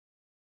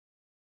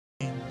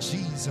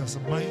Jesus'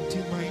 mighty,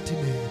 mighty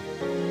name.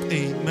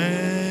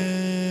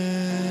 Amen.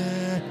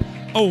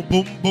 Oh,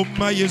 boom, boom,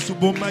 my Yesu,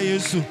 boom, my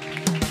Yesu.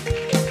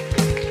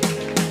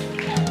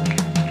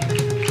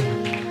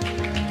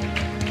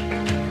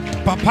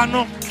 Papa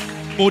no,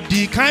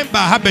 odi kind ba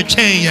have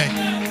change.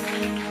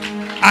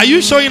 Are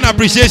you showing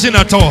appreciation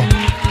at all?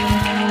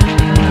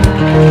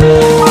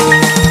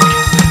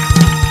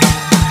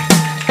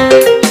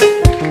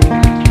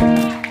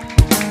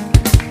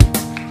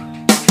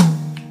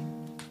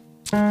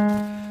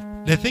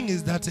 The thing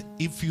is that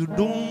if you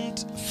don't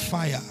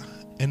fire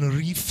and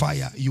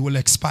refire, you will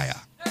expire.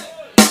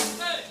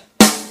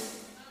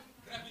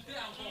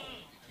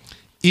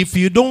 If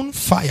you don't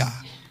fire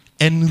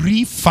and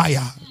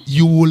refire,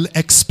 you will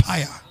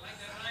expire.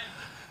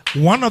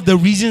 One of the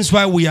reasons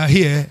why we are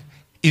here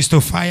is to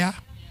fire,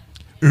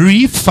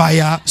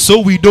 refire,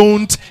 so we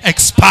don't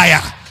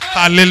expire.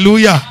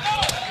 Hallelujah.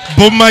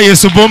 Boma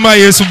Yesu, Boma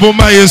Yesu,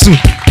 Boma Yesu.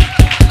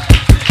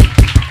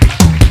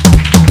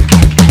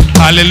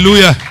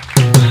 Hallelujah.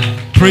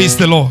 Praise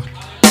the Lord.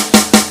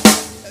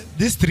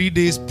 These 3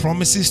 days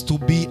promises to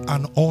be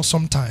an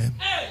awesome time.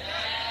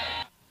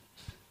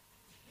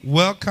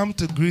 Welcome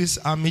to Grace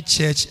Army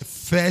Church,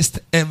 first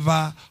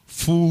ever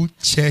full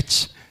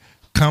church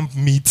camp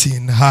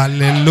meeting.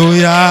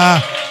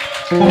 Hallelujah.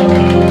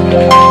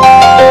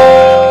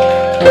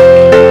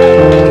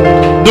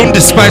 Don't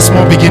despise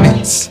small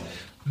beginnings.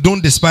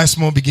 Don't despise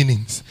small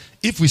beginnings.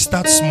 If we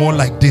start small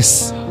like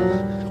this,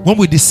 when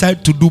we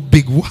decide to do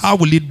big, how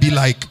will it be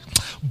like?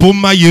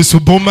 Boma Yesu,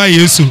 Boma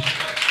Yesu.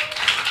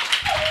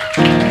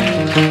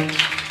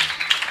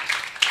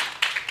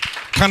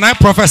 Can I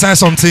prophesy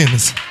some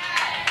things?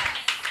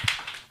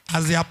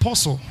 As the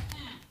apostle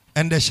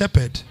and the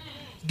shepherd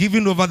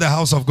giving over the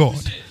house of God,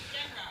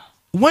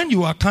 when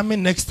you are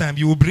coming next time,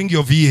 you will bring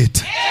your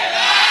V8.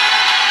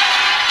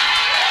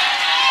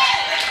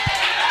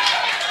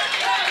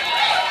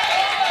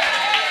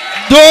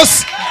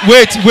 Those,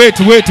 wait.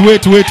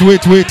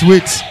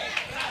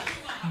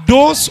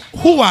 Those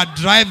who are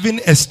driving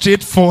a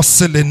straight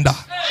 4-cylinder,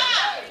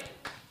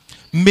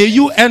 may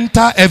you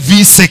enter a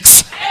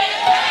V6.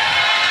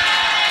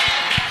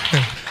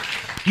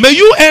 May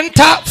you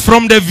enter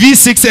from the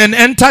V6 and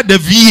enter the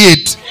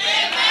V8.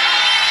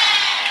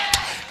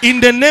 In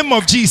the name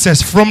of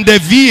Jesus, from the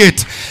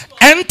V8,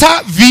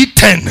 enter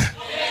V10.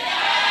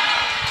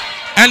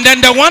 And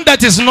then the one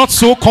that is not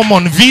so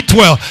common,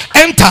 V12.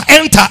 Enter.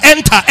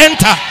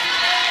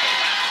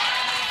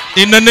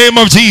 In the name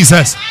of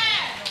Jesus.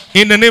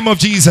 In the name of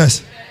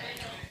Jesus.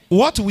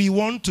 What we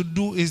want to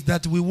do is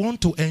that we want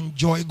to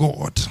enjoy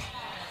God.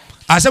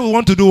 I said we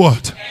want to do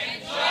what?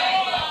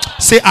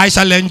 Say, I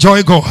shall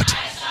enjoy God.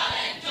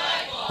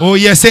 Oh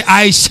yes, say,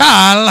 I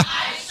shall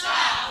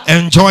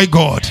enjoy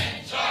God.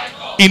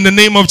 In the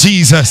name of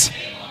Jesus.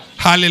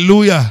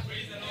 Hallelujah.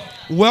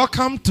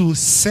 Welcome to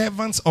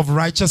Servants of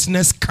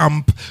Righteousness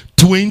Camp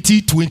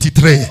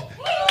 2023.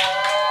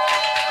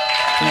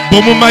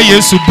 Bomuma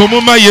Yesu,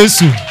 Bomuma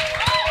Yesu.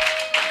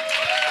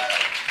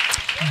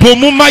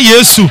 Bomuma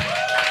Yesu.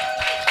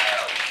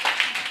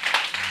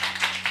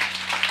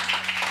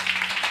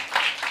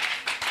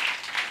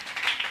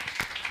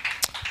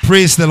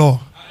 Praise the Lord.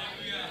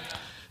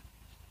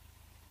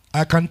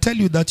 I can tell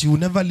you that you will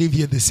never live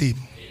here the same.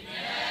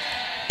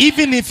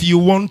 Even if you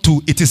want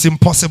to, it is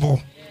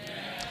impossible.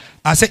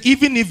 I said,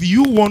 even if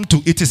you want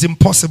to, it is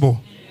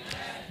impossible.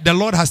 The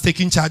Lord has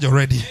taken charge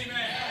already.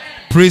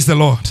 Praise the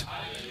Lord.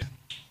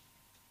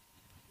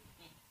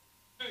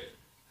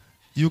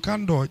 You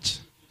can't dodge.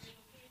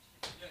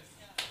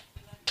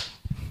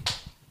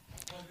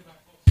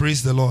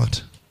 Praise the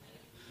Lord.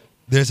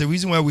 There's a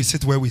reason why we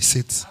sit where we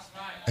sit.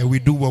 And we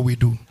do what we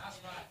do.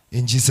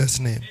 In Jesus'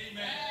 name.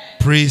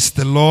 Praise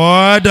the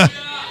Lord.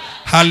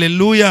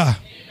 Hallelujah.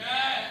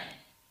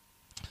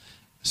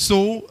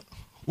 So,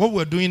 what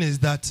we're doing is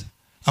that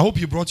I hope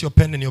you brought your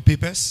pen and your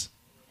papers.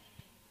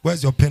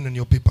 Where's your pen and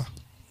your paper?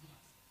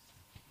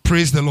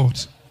 Praise the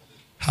Lord.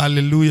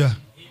 Hallelujah.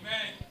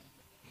 Amen.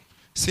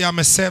 Say, I'm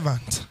a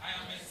servant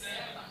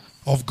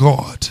of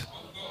God.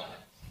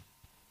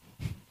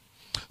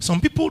 Some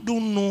people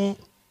don't know.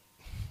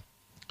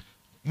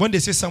 When they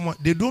say someone,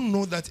 they don't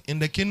know that in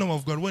the kingdom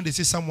of God, when they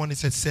say someone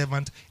is a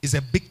servant, it's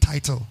a big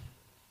title.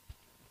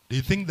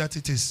 They think that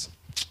it is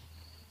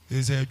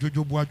a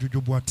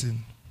jojo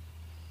thing.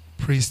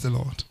 Praise the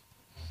Lord.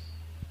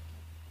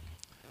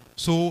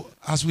 So,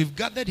 as we've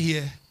gathered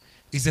here,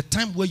 is a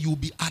time where you will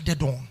be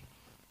added on.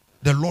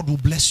 The Lord will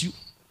bless you.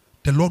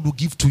 The Lord will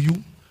give to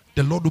you.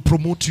 The Lord will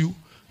promote you.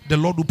 The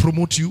Lord will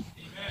promote you.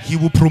 Amen. He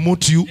will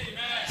promote you. Amen.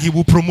 He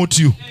will promote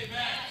you. Amen.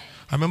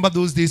 I remember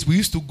those days we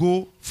used to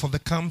go for the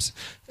camps.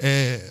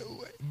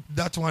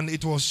 That one,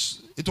 it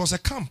was a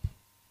camp.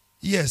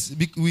 Yes,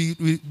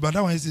 but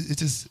that one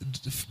it is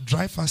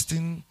dry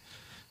fasting,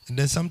 and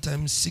then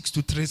sometimes 6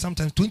 to 3,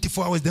 sometimes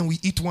 24 hours. Then we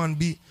eat one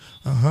be.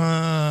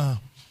 And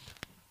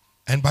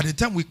by the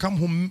time we come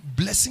home,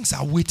 blessings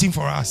are waiting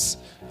for us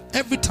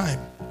every time.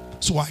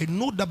 So I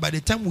know that by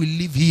the time we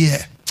leave here,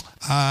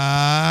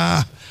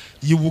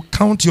 you will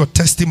count your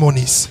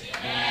testimonies.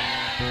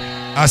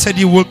 I said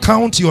you will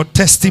count your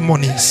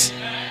testimonies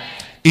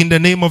in the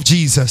name of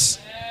Jesus.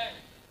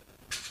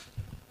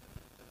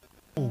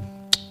 Oh,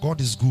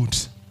 God is good.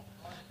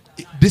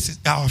 This is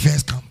our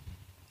first camp.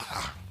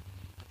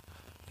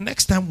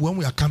 Next time when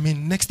we are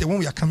coming, next day when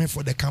we are coming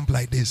for the camp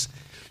like this,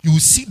 you will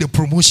see the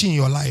promotion in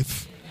your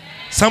life.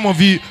 Some of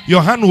you,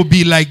 your hand will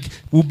be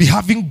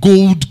having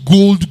gold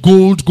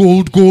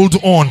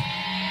on.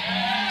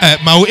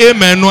 My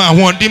amen. No, I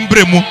want him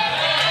bremo.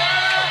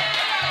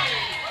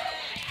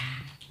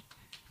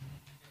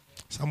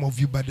 Some of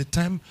you, by the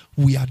time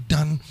we are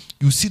done,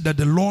 you see that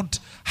the Lord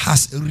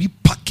has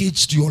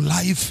repackaged your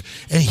life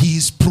and He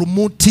is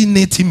promoting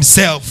it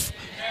Himself.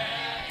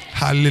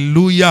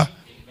 Hallelujah.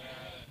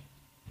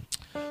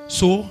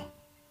 So,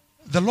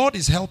 the Lord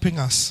is helping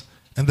us,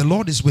 and the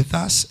Lord is with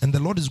us, and the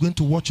Lord is going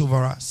to watch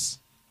over us.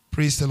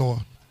 Praise the Lord.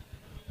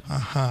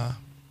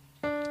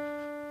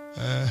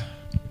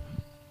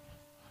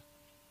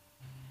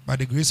 By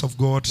the grace of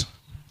God,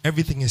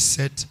 everything is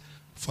set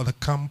for the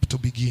camp to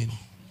begin.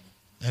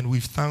 And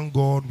we thank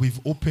God. We've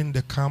opened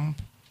the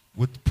camp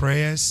with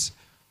prayers.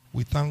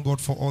 We thank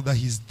God for all that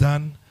He's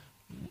done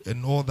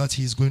and all that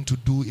He's going to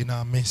do in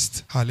our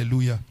midst.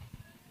 Hallelujah.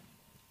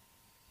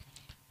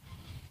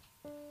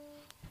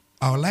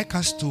 I would like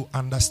us to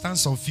understand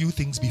some few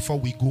things before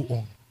we go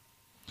on.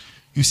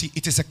 You see,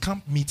 it is a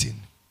camp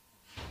meeting.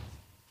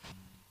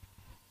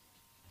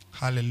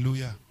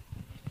 Hallelujah.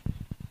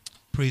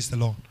 Praise the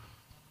Lord.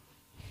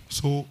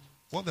 So,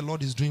 what the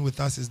Lord is doing with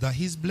us is that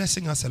He's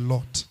blessing us a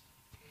lot.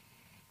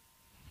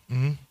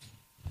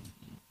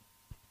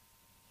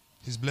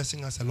 He's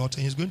blessing us a lot,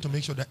 and He's going to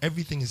make sure that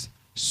everything is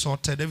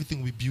sorted, everything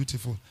will be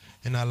beautiful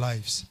in our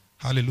lives.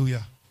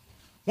 Hallelujah.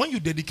 When you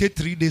dedicate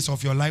 3 days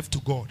of your life to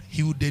God,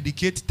 He will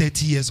dedicate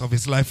 30 years of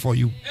His life for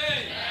you.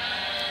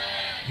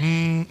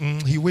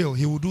 He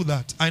will do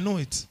that. I know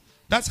it.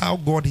 That's how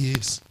God He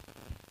is.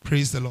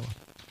 Praise the Lord.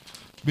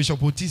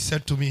 Bishop Otis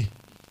said to me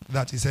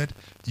that he said,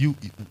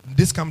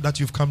 this camp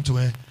that you've come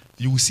to,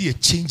 you will see a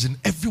change in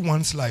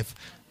everyone's life.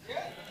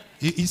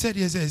 He said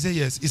yes. He said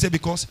yes. He said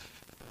because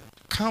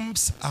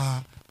camps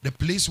are the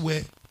place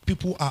where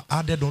people are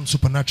added on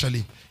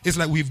supernaturally. It's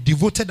like we've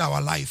devoted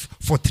our life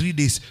for 3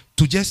 days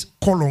to just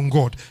call on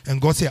God, and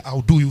God said,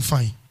 I'll do you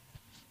fine.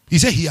 He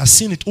said he has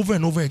seen it over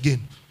and over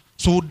again.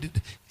 So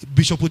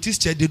Bishop Otis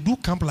said they do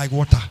camp like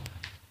water.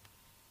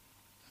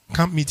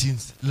 Camp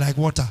meetings like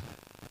water.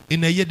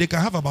 In a year they can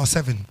have about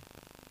 7.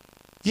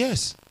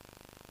 Yes.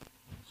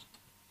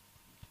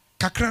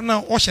 Kakra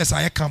now ushers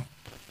are camp.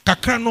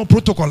 Kakra no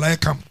protocol are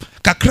camp.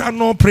 Kakra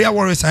no prayer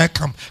warriors are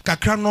camp.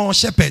 Kakra no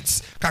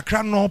shepherds.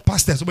 Kakra no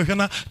pastors.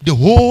 The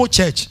whole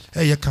church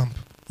is camp.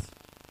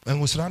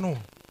 And we said, no.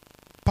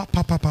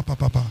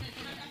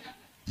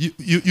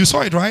 You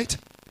saw it, right?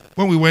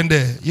 When we went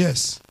there.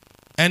 Yes.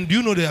 And do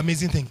you know the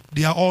amazing thing?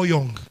 They are all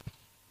young.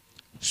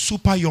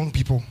 Super young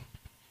people.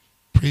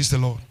 Praise the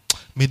Lord.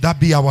 May that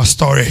be our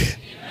story. Amen.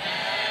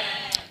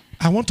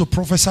 I want to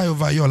prophesy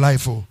over your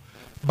life,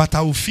 but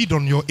I will feed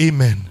on your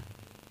amen.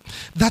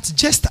 That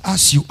just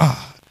as you are,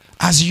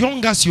 as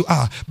young as you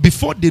are,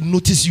 before they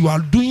notice you are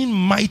doing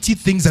mighty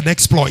things and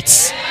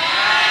exploits.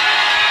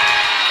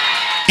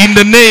 In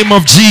the name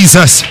of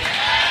Jesus.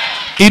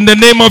 In the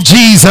name of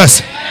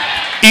Jesus.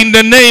 In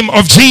the name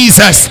of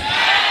Jesus.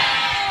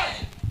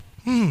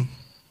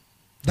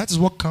 That is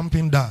what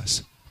camping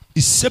does.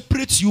 It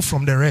separates you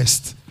from the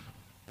rest.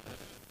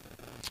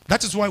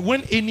 That is why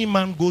when any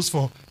man goes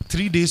for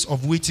 3 days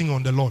of waiting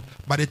on the Lord,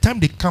 by the time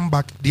they come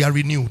back, they are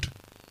renewed.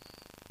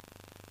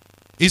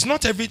 It's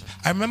not every...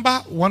 I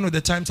remember one of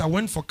the times I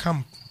went for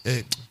camp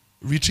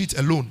retreat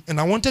alone, and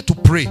I wanted to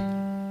pray.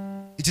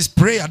 It is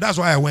prayer. That's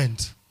why I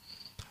went.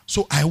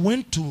 So I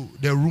went to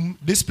the room,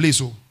 this place.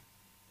 The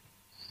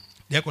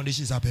air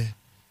condition is up here.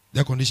 The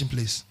air condition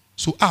place.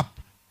 So up,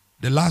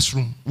 the last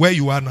room, where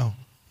you are now.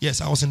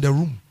 Yes, I was in the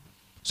room.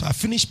 So I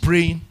finished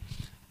praying.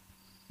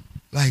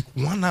 Like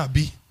 1 hour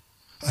be.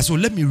 I said,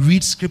 let me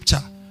read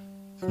scripture.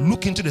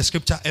 Look into the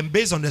scripture. And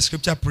based on the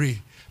scripture,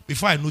 pray.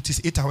 Before I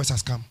noticed 8 hours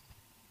has come.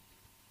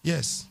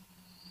 Yes.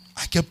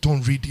 I kept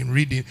on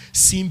reading,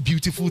 seeing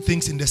beautiful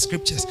things in the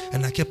scriptures.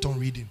 And I kept on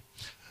reading.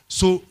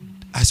 So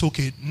I said,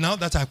 okay, now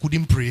that I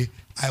couldn't pray,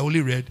 I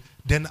only read,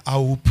 then I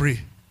will pray.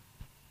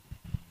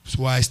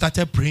 So I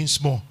started praying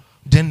small.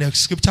 Then the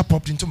scripture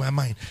popped into my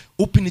mind.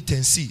 Open it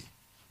and see.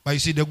 But you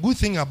see, the good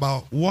thing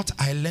about what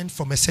I learned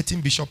from a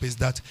certain bishop is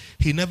that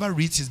he never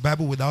reads his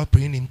Bible without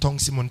praying in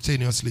tongues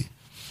simultaneously.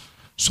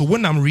 So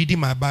when I'm reading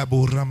my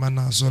Bible,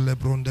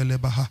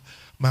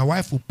 my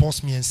wife will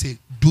pause me and say,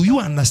 do you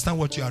understand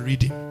what you are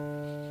reading?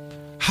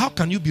 How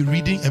can you be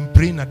reading and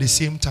praying at the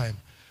same time?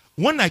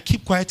 When I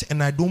keep quiet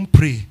and I don't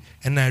pray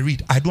and I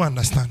read, I don't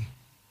understand.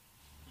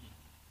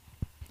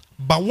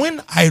 But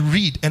when I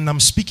read and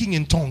I'm speaking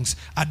in tongues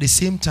at the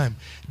same time,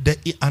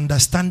 the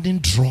understanding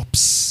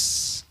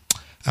drops.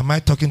 Am I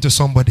talking to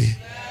somebody?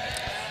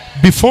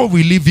 Yes. Before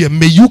we leave here,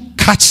 may you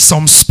catch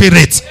some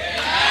spirit.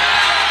 Yes.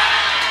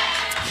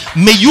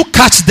 May you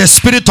catch the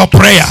spirit of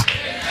prayer.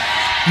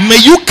 Yes. May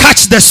you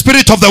catch the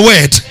spirit of the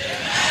word.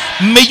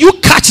 Yes. May you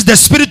catch the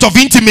spirit of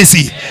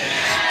intimacy.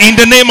 In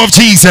the name of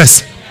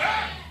Jesus.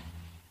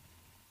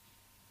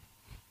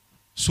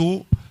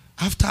 So,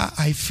 after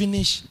I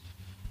finish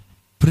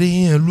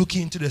praying and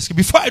looking into the script,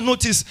 before I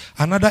notice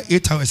another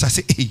 8 hours, I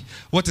say, hey,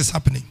 what is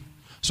happening?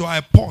 So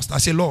I paused. I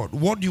say, Lord,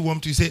 what do you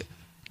want me to say?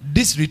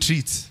 This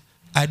retreat,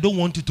 I don't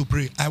want you to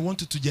pray. I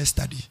want you to just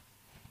study.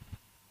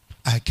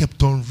 I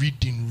kept on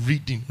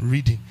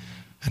reading.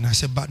 And I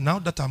said, but now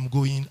that I'm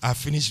going, I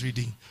finished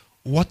reading.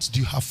 What do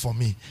you have for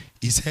me?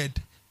 He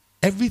said,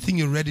 everything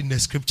you read in the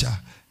scripture,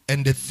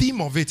 and the theme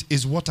of it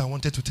is what I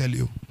wanted to tell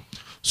you.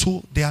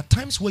 So there are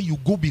times where you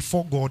go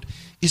before God.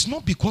 It's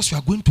not because you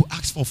are going to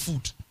ask for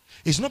food.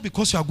 It's not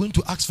because you are going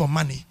to ask for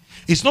money.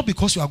 It's not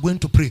because you are going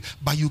to pray.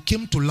 But you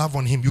came to love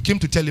on him. You came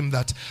to tell him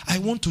that I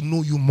want to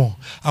know you more.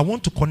 I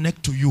want to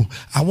connect to you.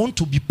 I want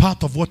to be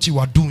part of what you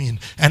are doing.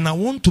 And I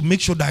want to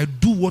make sure that I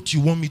do what you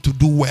want me to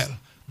do well.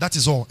 That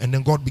is all. And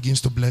then God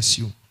begins to bless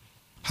you.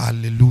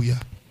 Hallelujah.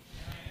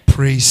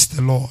 Praise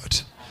the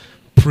Lord.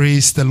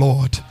 Praise the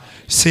Lord.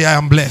 Say, I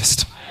am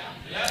blessed.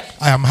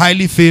 I am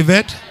highly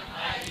favored.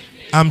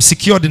 I'm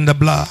secured in the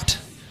blood.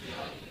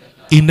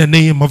 In the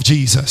name of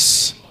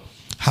Jesus.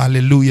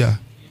 Hallelujah.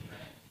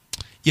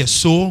 Yes,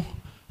 so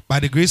by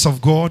the grace of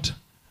God,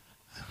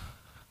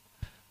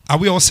 are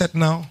we all set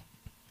now?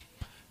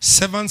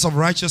 Servants of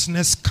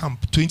Righteousness Camp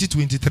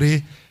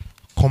 2023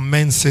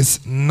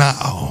 commences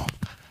now.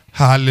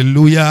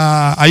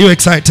 Hallelujah. Are you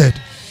excited?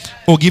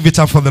 Oh, give it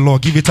up for the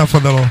Lord. Give it up for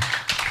the Lord.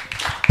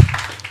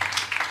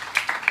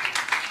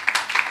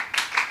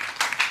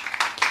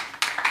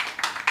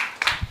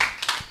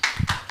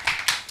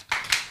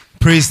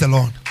 Praise the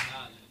Lord.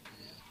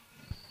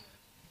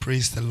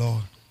 Praise the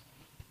Lord.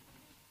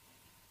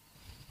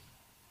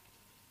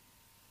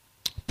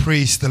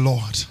 Praise the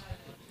Lord.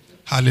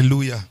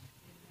 Hallelujah.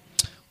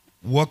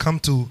 Welcome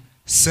to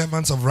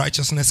Servants of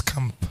Righteousness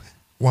Camp.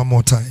 One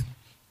more time.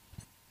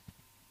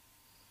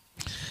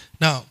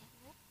 Now,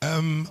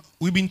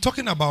 we've been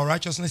talking about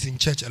righteousness in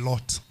church a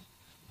lot.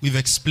 We've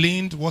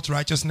explained what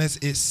righteousness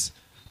is,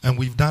 and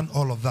we've done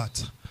all of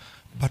that.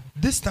 But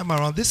this time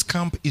around, this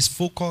camp is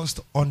focused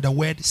on the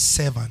word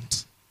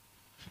servant.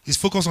 It's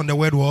focused on the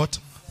word what?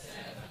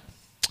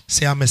 Servant.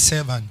 Say, I'm a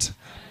servant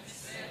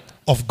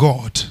of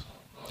God.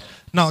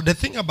 Now, the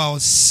thing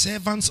about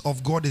servants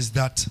of God is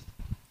that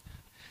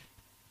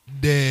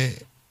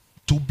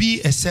to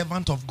be a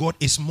servant of God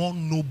is more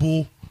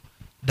noble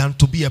than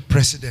to be a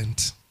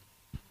president.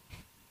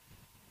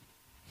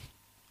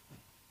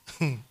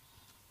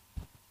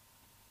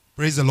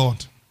 Praise the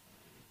Lord.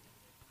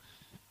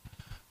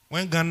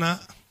 When Ghana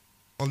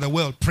or the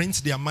world prints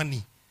their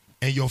money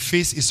and your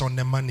face is on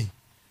the money,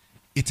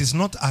 it is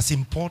not as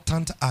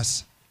important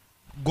as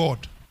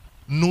God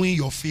knowing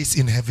your face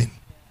in heaven.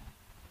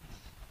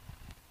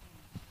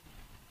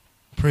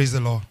 Praise the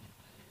Lord.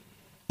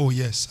 Oh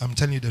yes, I'm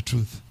telling you the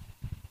truth.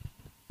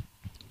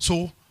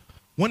 So,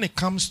 when it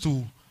comes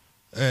to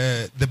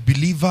the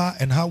believer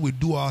and how we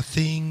do our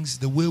things,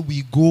 the way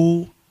we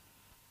go,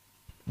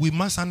 we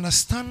must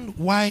understand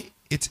why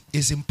it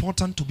is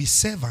important to be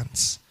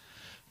servants.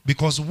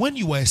 Because when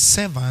you are a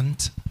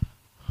servant,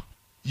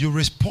 you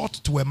report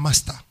to a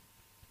master.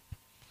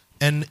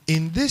 And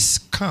in this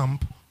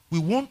camp, we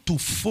want to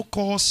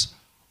focus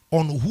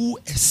on who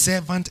a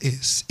servant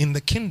is in the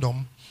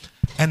kingdom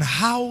and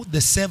how the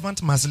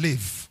servant must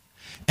live.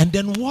 And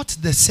then what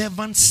the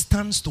servant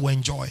stands to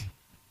enjoy.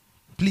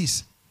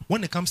 Please,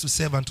 when it comes to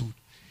servanthood,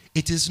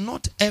 it is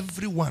not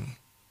everyone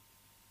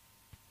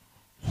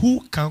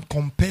who can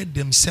compare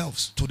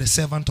themselves to the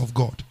servant of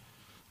God.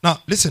 Now,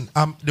 listen,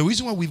 the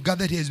reason why we've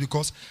gathered here is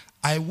because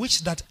I wish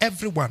that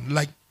everyone,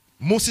 like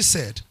Moses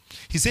said,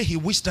 he said he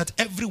wished that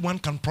everyone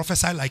can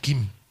prophesy like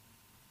him.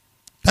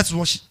 That's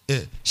what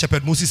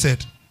Shepherd Moses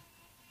said.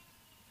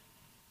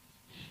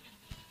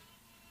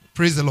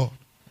 Praise the Lord.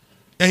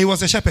 And he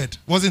was a shepherd,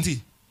 wasn't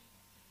he?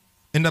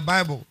 In the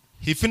Bible,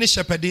 he finished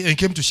shepherding and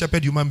came to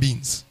shepherd human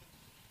beings.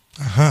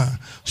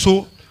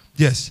 So,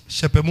 yes,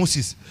 Shepherd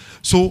Moses.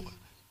 So,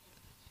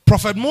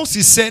 Prophet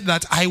Moses said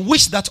that I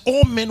wish that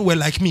all men were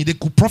like me. They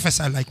could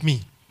prophesy like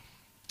me.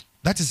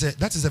 That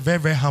is a very,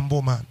 very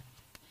humble man.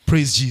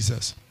 Praise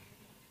Jesus.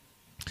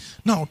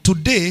 Now,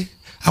 today,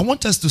 I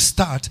want us to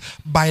start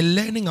by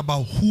learning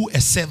about who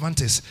a servant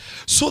is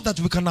so that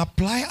we can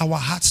apply our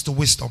hearts to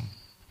wisdom.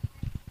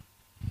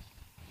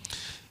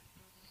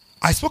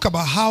 I spoke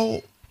about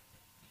how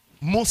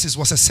Moses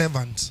was a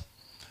servant.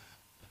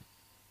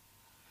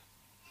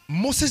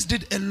 Moses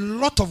did a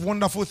lot of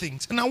wonderful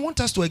things. And I want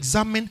us to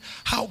examine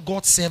how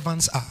God's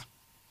servants are.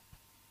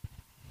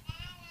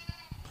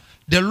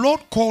 The Lord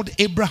called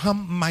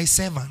Abraham my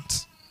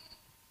servant.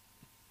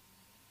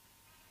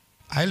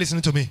 Are you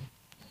listening to me?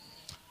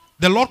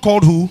 The Lord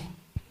called who?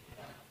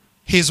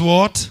 His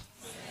what?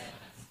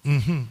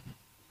 Mm-hmm.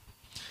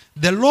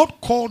 The Lord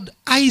called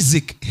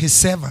Isaac his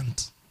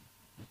servant.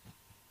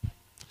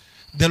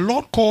 The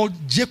Lord called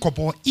Jacob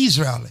or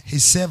Israel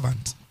his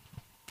servant.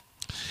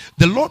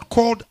 The Lord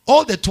called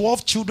all the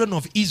 12 children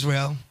of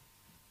Israel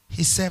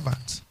his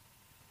servant.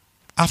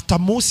 After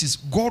Moses,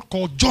 God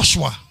called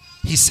Joshua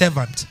his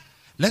servant.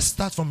 Let's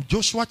start from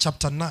Joshua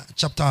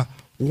chapter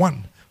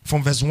 1,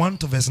 from verse 1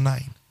 to verse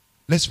 9.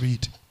 Let's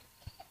read.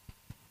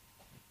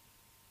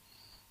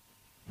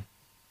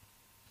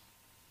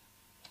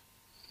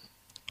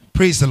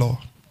 Praise the Lord.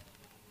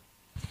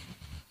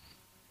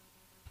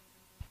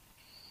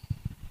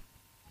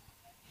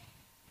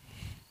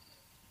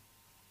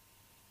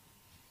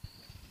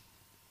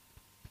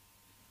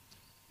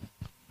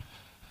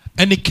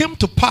 And it came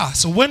to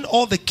pass when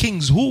all the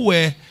kings who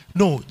were,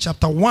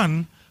 chapter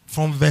 1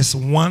 from verse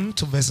 1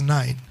 to verse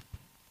 9.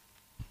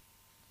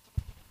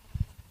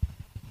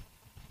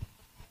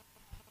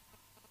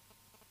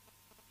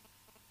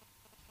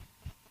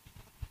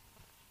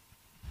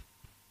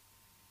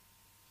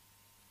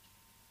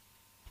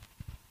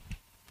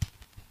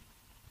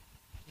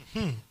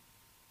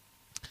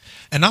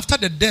 And after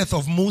the death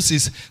of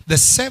Moses, the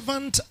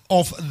servant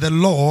of the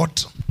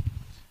Lord,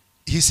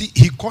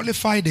 he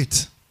qualified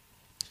it.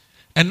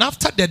 And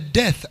after the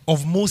death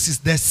of Moses,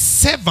 the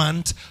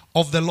servant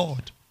of the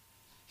Lord.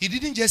 He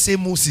didn't just say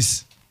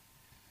Moses.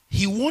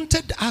 He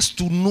wanted us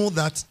to know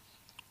that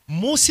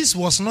Moses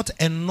was not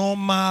a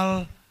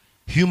normal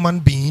human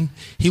being.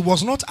 He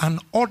was not an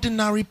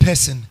ordinary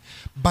person,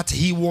 but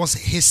he was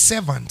his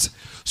servant.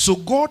 So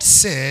God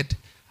said,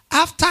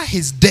 after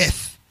his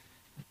death,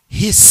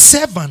 his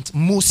servant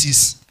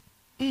Moses.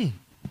 It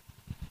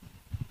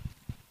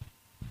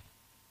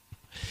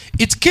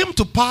came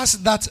to pass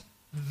that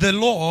the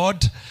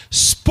Lord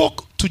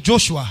spoke to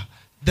Joshua,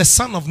 the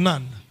son of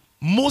Nun,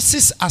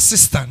 Moses'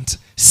 assistant,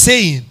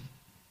 saying,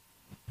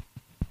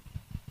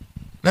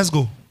 let's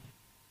go.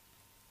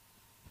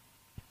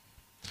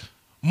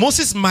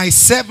 Moses, my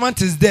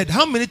servant, is dead.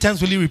 How many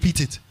times will he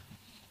repeat it?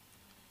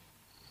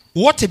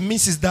 What it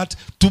means is that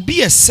to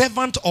be a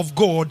servant of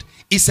God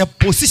is a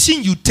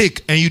position you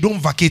take and you don't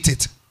vacate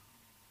it.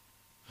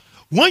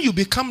 When you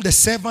become the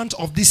servant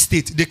of this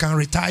state, they can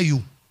retire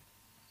you.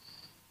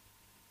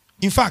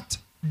 In fact,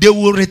 they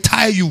will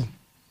retire you.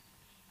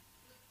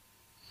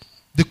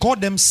 They call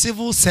them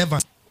civil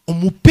servants. Are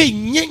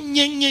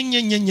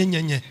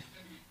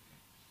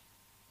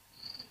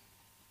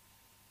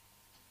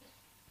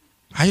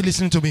you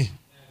listening to me?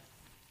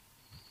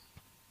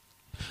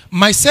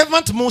 My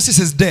servant Moses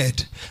is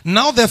dead.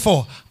 Now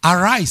therefore,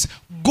 arise,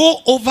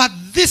 go over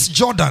this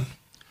Jordan,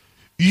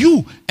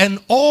 you and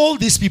all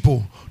these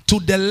people, to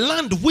the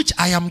land which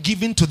I am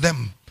giving to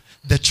them,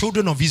 the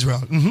children of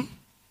Israel.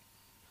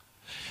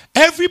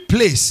 Every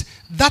place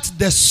that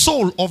the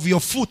sole of your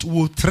foot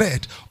will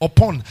tread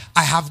upon,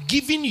 I have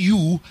given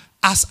you,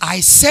 as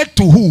I said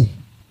to who?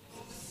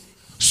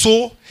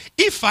 So,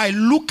 if I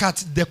look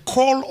at the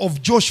call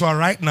of Joshua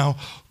right now,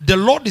 the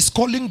Lord is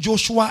calling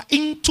Joshua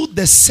into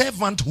the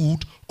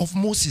servanthood of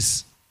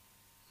Moses.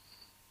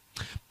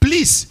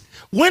 Please,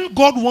 when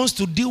God wants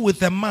to deal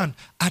with a man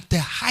at the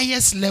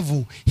highest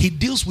level, he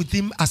deals with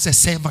him as a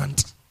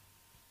servant.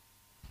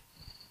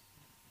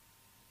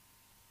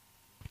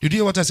 Did you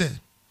hear what I said?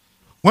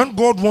 When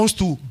God wants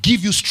to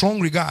give you strong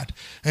regard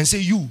and say,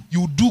 you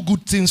do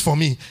good things for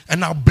me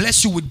and I'll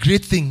bless you with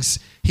great things,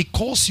 he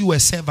calls you a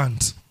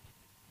servant.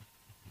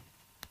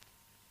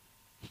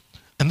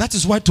 And that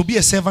is why to be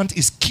a servant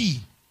is key.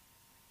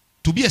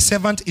 To be a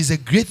servant is a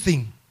great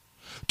thing.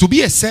 To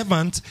be a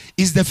servant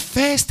is the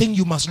first thing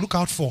you must look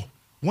out for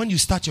when you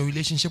start your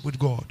relationship with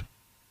God.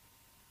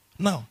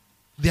 Now,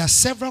 there are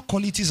several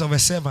qualities of a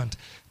servant.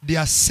 There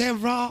are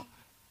several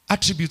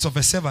attributes of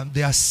a servant.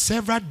 There are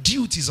several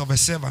duties of a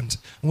servant.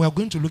 We are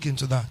going to look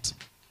into that.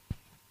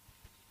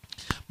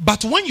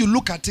 But when you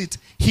look at it,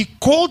 he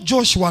called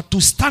Joshua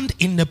to stand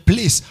in the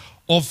place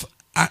of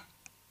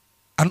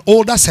an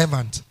older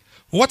servant.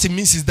 What it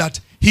means is that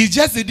he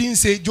just didn't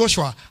say,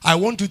 Joshua, I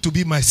want you to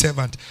be my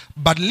servant.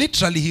 But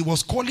literally, he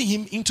was calling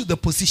him into the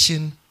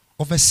position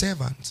of a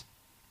servant.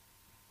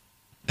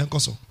 And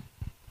also,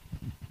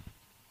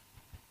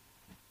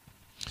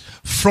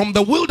 from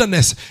the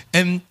wilderness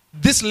and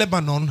this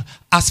Lebanon,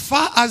 as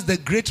far as the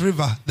great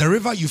river, the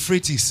river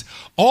Euphrates,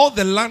 all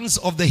the lands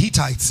of the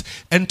Hittites,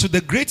 and to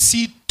the great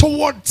sea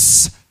toward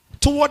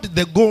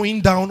the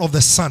going down of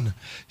the sun,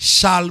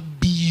 shall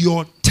be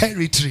your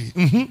territory.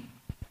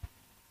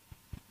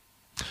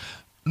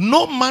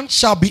 No man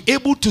shall be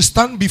able to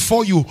stand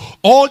before you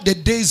all the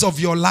days of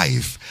your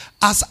life.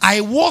 As I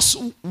was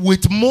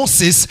with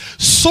Moses,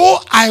 so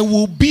I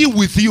will be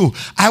with you.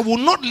 I will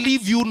not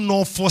leave you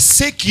nor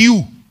forsake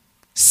you.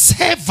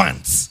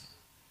 Servants.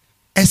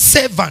 A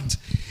servant.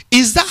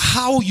 Is that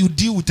how you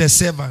deal with a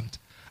servant?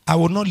 I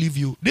will not leave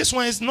you. This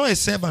one is not a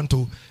servant.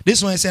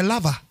 This one is a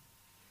lover.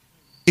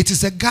 It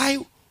is a guy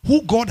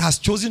who God has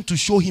chosen to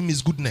show him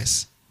his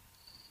goodness.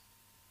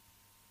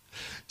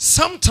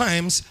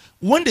 Sometimes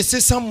when they say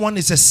someone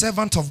is a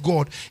servant of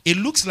God, it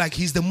looks like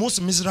he's the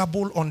most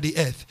miserable on the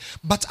earth.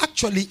 But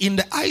actually, in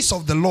the eyes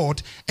of the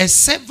Lord, a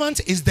servant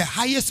is the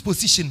highest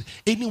position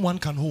anyone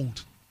can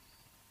hold.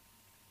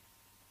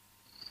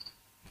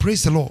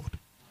 Praise the Lord.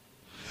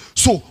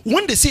 So,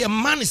 when they say a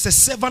man is a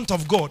servant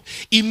of God,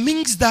 it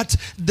means that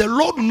the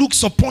Lord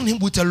looks upon him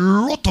with a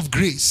lot of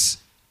grace.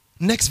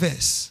 Next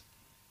verse.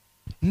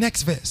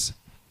 Next verse.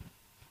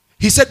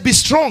 He said, be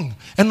strong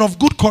and of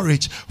good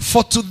courage,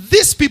 for to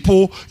these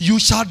people you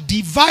shall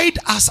divide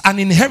as an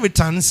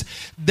inheritance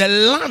the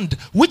land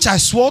which I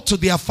swore to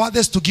their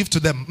fathers to give to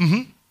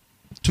them.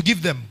 To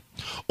give them.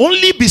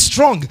 Only be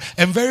strong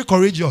and very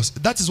courageous.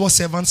 That is what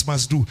servants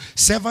must do.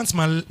 Servants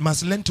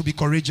must learn to be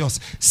courageous.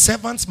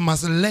 Servants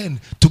must learn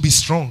to be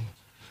strong.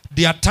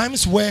 There are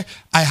times where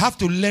I have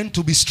to learn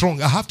to be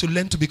strong. I have to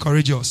learn to be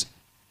courageous.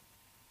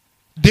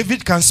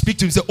 David can speak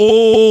to him and say,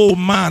 oh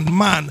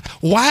man,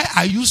 why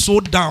are you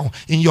so down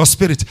in your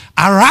spirit?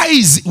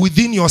 Arise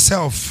within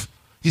yourself.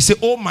 He said,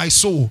 oh my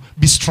soul,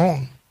 be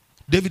strong.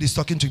 David is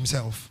talking to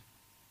himself.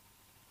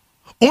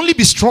 Only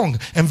be strong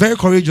and very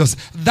courageous,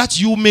 that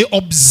you may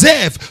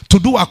observe to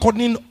do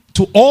according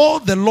to all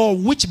the law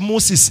which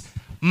Moses,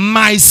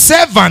 my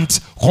servant,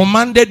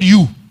 commanded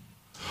you.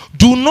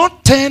 Do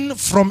not turn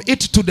from it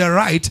to the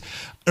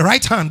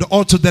right hand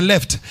or to the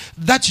left,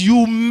 that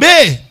you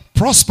may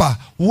prosper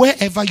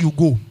wherever you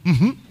go.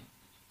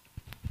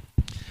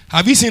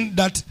 Have you seen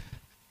that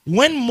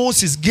when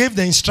Moses gave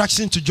the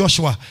instruction to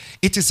Joshua,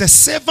 it is a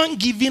servant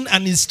giving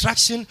an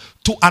instruction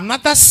to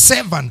another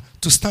servant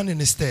to stand in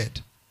his stead?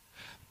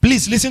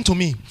 Please listen to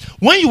me.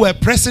 When you were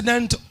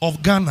president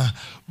of Ghana,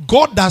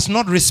 God does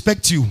not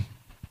respect you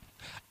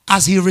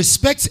as he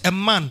respects a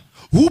man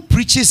who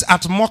preaches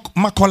at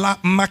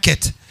Makola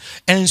market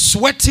and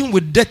sweating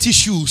with dirty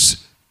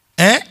shoes.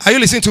 Are you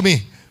listening to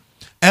me?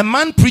 A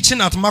man preaching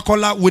at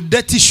Makola with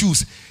dirty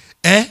shoes.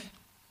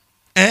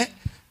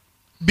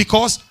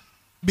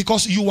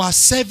 Because you are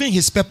serving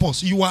his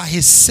purpose. You are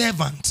his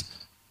servant.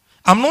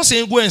 I'm not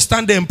saying go and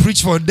stand there and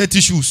preach for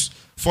dirty shoes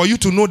for you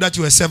to know that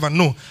you are a servant.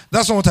 No,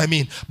 that's not what I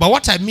mean. But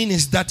what I mean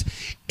is that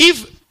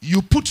if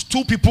you put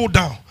two people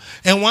down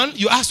and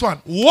you ask one,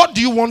 what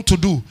do you want to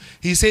do?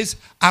 He says,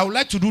 I would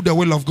like to do the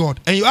will of God.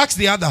 And you ask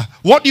the other,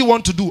 what do you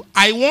want to do?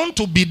 I want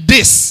to be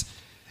this.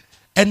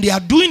 And they are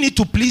doing it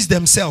to please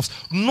themselves.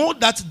 Know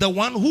that the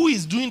one who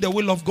is doing the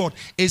will of God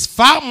is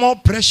far more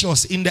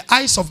precious in the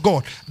eyes of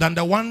God than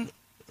the one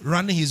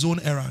running his own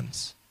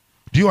errands.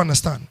 Do you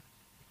understand?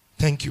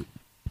 Thank you.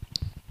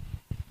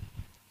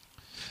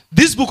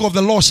 This book of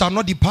the law shall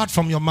not depart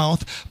from your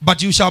mouth,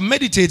 but you shall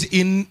meditate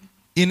in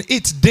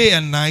it day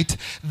and night,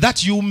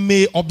 that you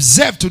may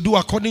observe to do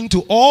according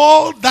to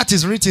all that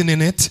is written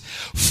in it.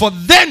 For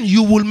then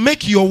you will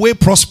make your way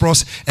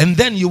prosperous, and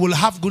then you will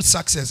have good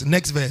success.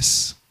 Next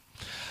verse.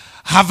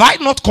 Have I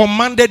not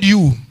commanded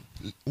you?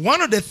 One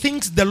of the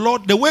things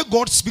the way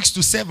God speaks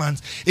to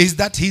servants is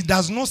that he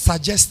does not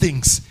suggest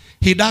things.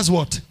 He does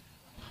what?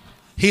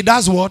 He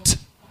does what?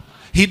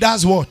 He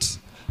does what?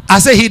 I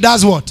say he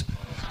does what?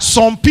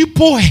 Some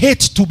people hate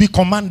to be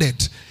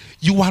commanded.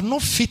 You are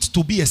not fit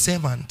to be a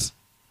servant.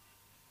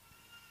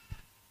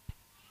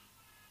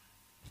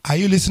 Are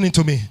you listening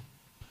to me?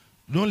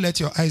 Don't let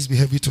your eyes be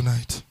heavy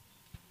tonight.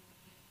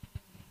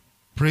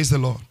 Praise the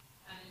Lord.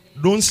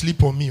 Don't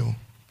sleep on me.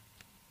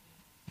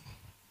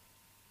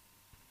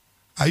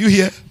 Are you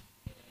here?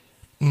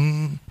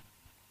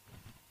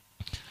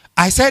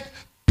 I said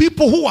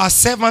people who are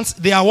servants,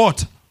 they are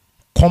what?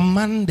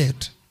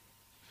 Commanded.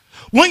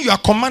 When you are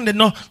commanded,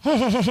 no,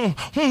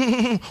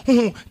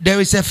 there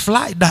is a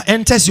fly that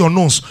enters your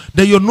nose.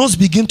 Then your nose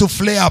begin to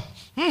flare up.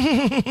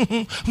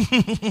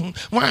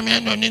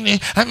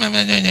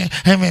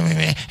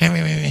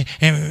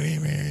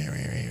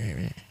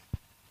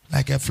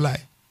 Like a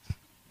fly.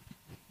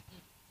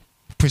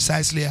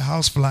 Precisely a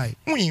house fly.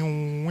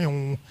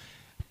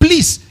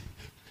 Please,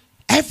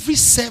 every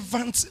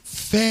servant's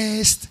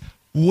first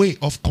way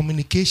of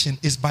communication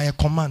is by a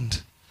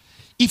command.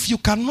 If you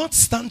cannot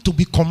stand to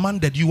be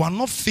commanded, you are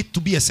not fit to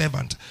be a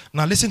servant.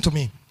 Now listen to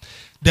me.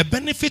 The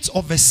benefits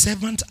of a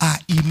servant are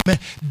immense.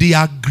 They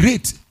are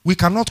great. We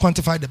cannot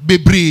quantify them.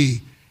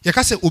 Bebre. You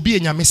can say obi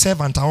enyame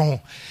servant.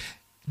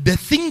 The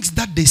things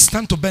that they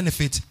stand to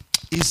benefit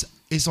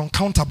is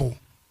uncountable.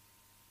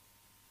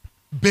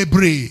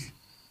 Bebre.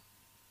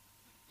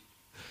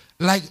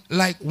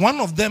 Like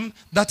one of them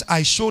that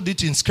I showed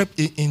it in script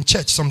in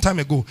church some time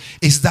ago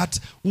is that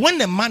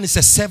when a man is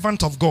a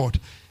servant of God,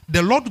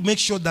 the Lord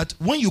makes sure that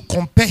when you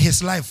compare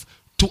his life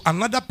to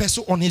another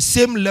person on his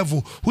same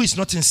level who is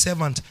not a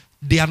servant,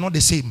 they are not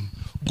the same.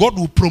 God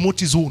will promote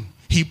his own.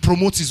 He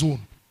promotes his own.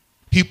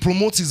 He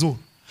promotes his own.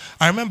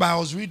 I remember I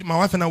was reading, my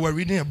wife and I were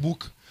reading a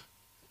book.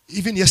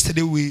 Even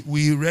yesterday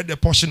we read a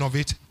portion of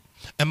it.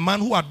 A man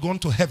who had gone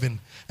to heaven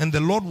and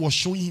the Lord was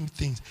showing him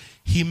things.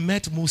 He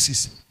met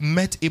Moses,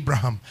 met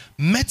Abraham,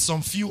 met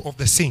some few of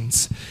the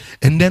saints.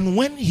 And then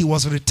when he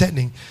was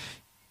returning,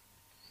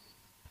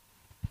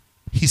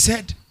 he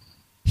said,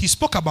 he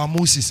spoke about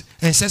Moses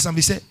and said something.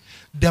 He said,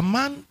 the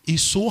man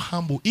is so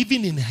humble.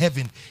 Even in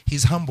heaven,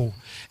 he's humble.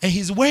 And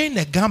he's wearing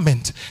a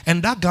garment.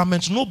 And that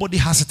garment, nobody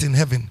has it in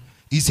heaven.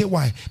 He said,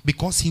 why?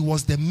 Because he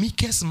was the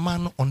meekest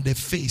man on the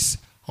face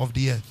of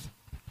the earth.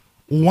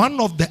 One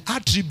of the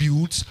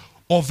attributes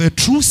of a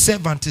true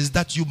servant is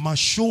that you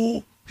must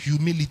show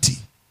humility.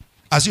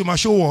 As you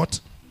must show what?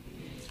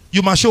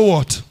 You must show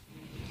what?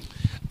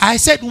 I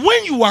said,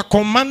 when you are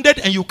commanded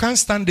and you can't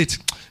stand it,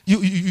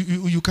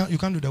 you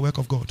can't do the work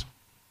of God.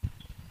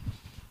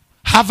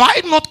 Have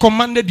I not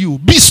commanded you?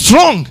 Be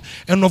strong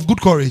and of good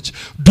courage.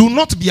 Do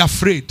not be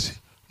afraid,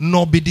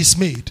 nor be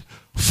dismayed.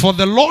 For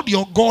the Lord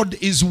your God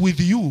is with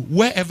you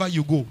wherever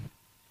you go.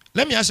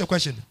 Let me ask you a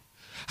question.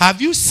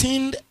 Have you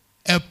seen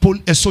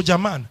a soldier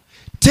man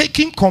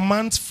taking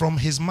commands from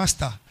his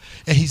master,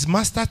 and his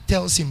master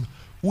tells him,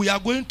 we are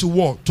going to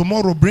war.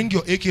 Tomorrow, bring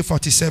your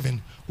AK-47.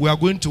 We are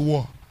going to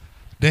war.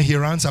 Then he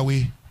runs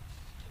away.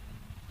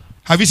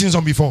 Have you seen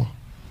some before?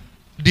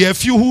 There are a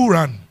few who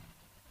run.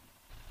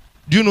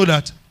 Do you know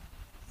that?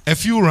 A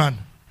few run.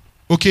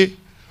 Okay?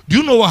 Do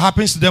you know what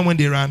happens to them when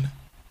they run?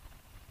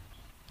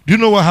 Do you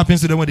know what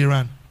happens to them when they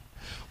run?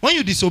 When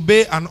you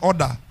disobey an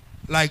order,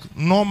 like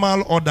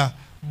normal order,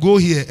 go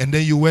here and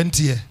then you went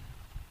here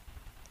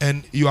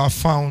and you are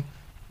found,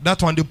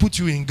 that one they put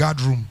you in guard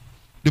room.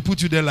 They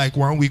put you there like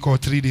 1 week or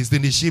 3 days.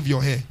 Then they shave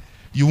your hair.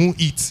 You won't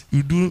eat.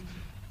 You do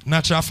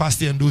natural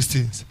fasting and those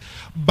things.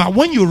 But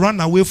when you run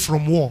away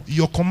from war,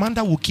 your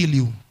commander will kill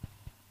you.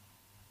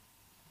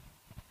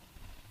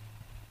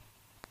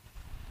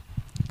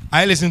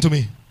 Are you listening to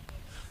me?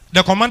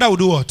 The commander will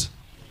do what?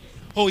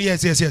 Oh,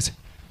 yes.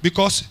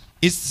 Because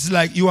it's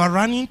like you are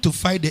running to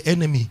fight the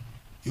enemy.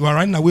 You are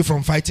running away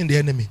from fighting the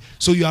enemy.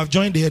 So you have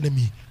joined the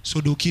enemy.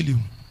 So they'll kill you.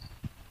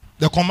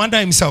 The commander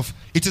himself,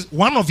 it is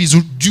one of his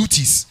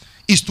duties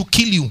is to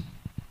kill you.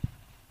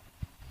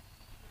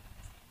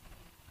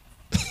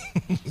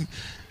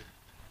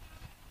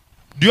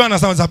 Do you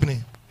understand what's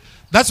happening?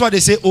 That's why they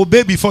say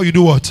obey before you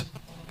do what?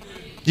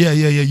 Yeah.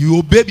 You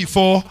obey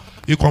before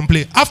you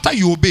complain. After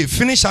you obey,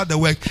 finish out the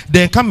work,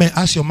 then come and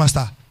ask your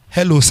master,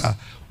 hello sir,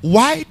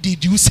 why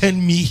did you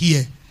send me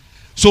here?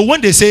 So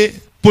when they say,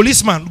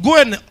 policeman, go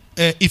and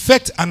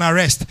effect an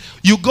arrest,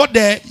 you got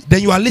there,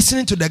 then you are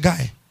listening to the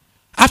guy.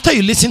 After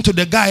you listen to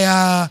the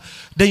guy,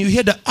 then you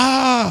hear the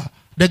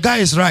guy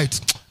is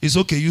right. It's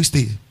okay, you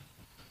stay.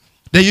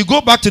 Then you go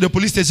back to the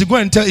police station, go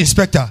and tell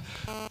inspector,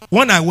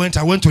 when I went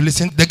to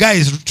listen, the guy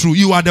is true,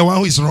 you are the one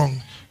who is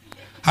wrong.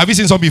 Have you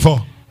seen some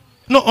before?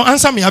 No,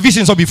 answer me, have you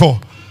seen some before?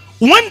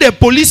 When the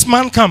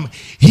policeman comes,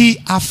 he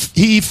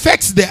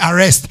effects the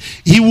arrest.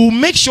 He will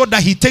make sure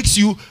that he takes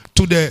you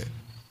to the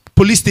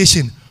police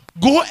station.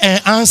 Go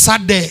and answer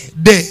there.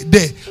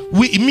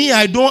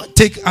 I don't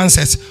take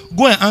answers.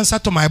 Go and answer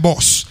to my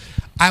boss.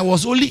 I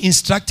was only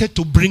instructed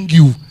to bring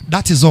you.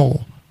 That is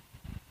all.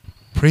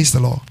 Praise the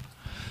Lord.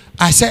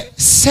 I said,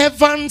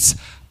 servants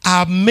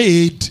are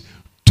made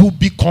to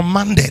be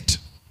commanded.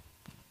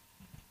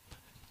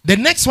 The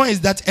next one is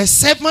that a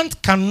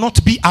servant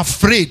cannot be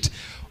afraid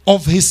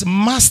of his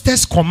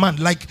master's command.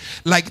 Like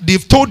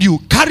they've told you,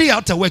 carry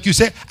out a work. You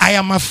say, I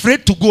am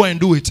afraid to go and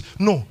do it.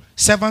 No,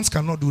 servants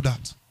cannot do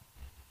that.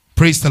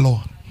 Praise the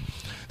Lord.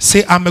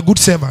 Say, I'm a good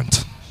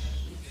servant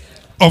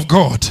of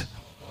God.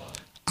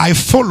 I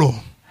follow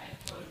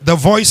the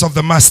voice of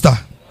the master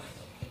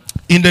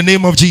in the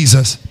name of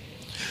Jesus.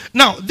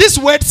 Now, this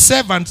word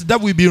servant that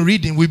we've been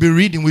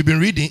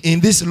reading in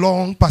this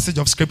long passage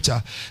of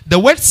scripture. The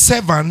word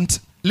servant,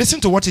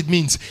 listen to what it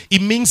means.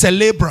 It means a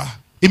laborer.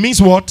 It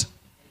means what?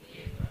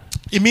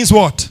 It means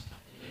what?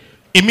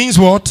 It means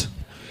what?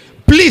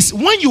 Please,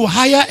 when you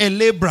hire a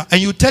laborer and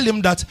you tell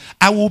him that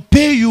I will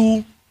pay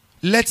you,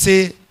 let's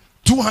say,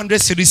 200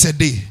 cedis a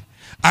day.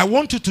 I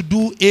want you to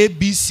do A,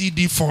 B, C,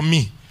 D for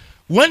me.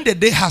 When the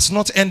day has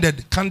not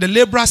ended, can the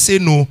laborer say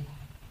no?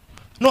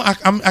 No, I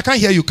can't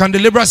hear you. Can the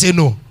laborer say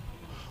no?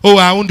 Oh,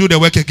 I won't do the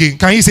work again.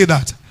 Can he say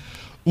that?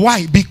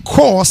 Why?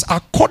 Because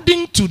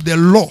according to the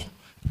law,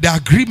 the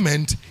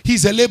agreement,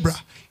 he's a laborer.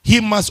 He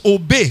must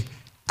obey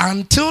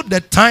until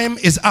the time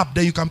is up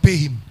that you can pay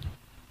him.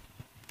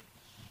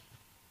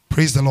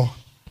 Praise the Lord.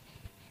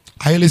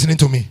 Are you listening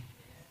to me?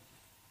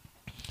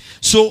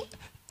 So,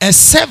 a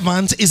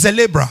servant is a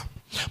laborer.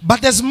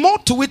 But there's more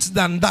to it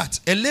than that.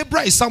 A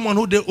laborer is someone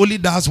who only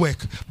does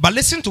work. But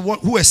listen to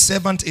who a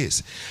servant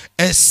is.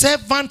 A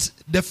servant,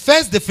 the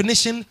first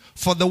definition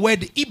for the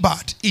word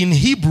ibad in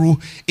Hebrew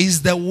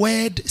is the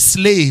word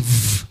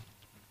slave.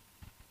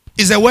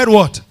 Is the word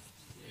what?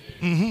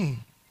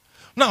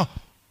 Now,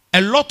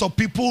 a lot of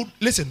people,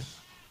 listen,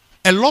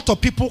 a lot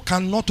of people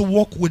cannot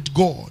walk with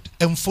God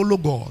and follow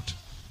God.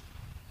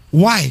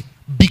 Why?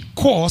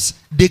 Because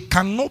they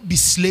cannot be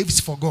slaves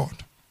for God.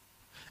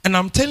 And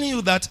I'm telling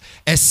you that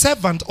a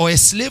servant or a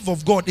slave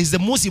of God is the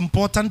most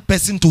important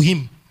person to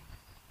him.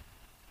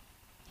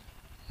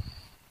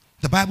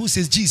 The Bible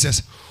says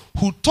Jesus,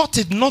 who thought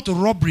it not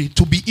robbery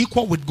to be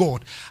equal with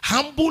God,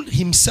 humbled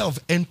himself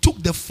and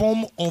took the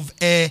form of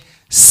a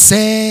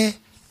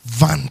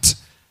servant.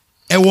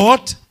 A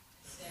what?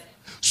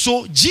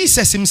 So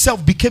Jesus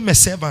himself became a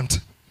servant.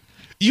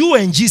 You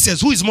and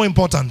Jesus, who is more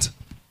important?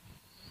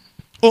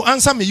 Oh,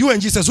 answer me. You and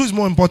Jesus, who is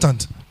more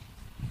important?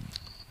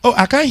 Oh,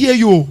 I can't hear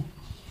you.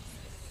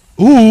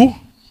 Who?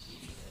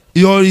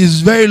 Yours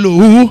is very low.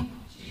 Who?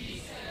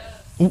 Jesus.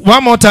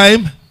 One more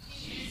time.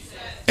 Jesus.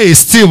 Hey,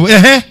 still.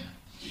 Jesus.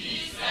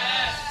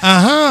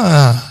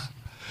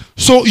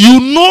 So you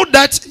know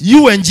that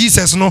you and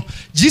Jesus, no,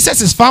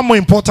 Jesus is far more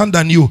important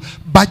than you.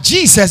 But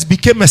Jesus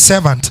became a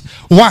servant.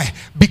 Why?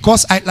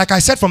 Because, like I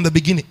said from the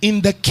beginning,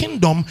 in the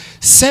kingdom,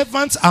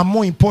 servants are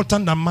more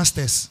important than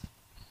masters.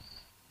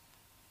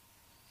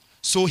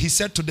 So he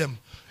said to them,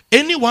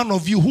 any one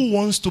of you who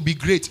wants to be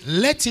great,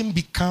 let him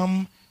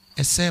become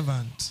a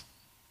servant.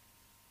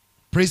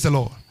 Praise the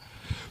Lord.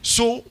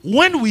 So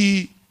when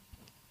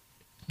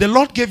the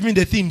Lord gave me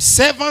the theme,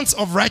 servants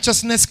of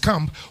righteousness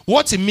camp.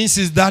 What it means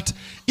is that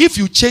if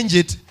you change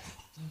it,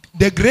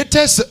 the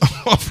greatest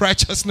of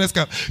righteousness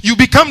camp, you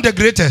become the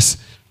greatest.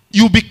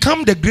 You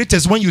become the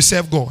greatest when you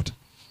serve God.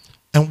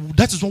 And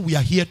that is what we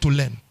are here to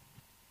learn.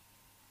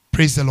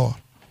 Praise the Lord.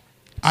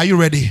 Are you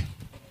ready?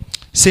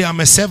 Say, I'm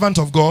a servant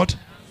of God.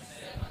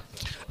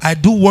 I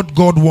do what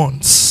God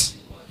wants.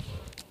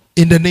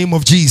 In the name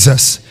of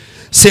Jesus.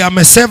 Say, I'm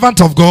a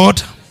servant of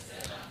God.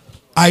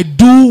 I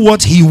do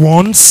what he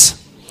wants.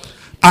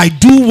 I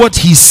do what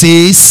he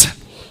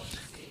says.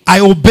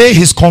 I obey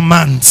his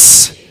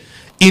commands.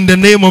 In the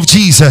name of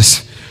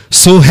Jesus.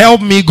 So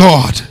help me,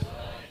 God.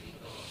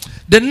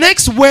 The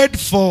next word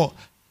for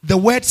the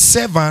word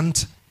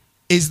servant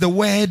is the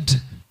word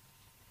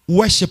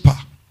worshipper.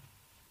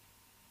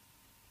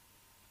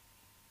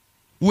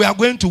 We are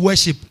going to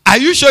worship. Are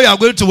you sure you are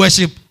going to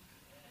worship?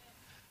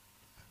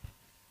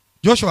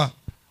 Joshua,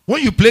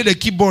 when you play the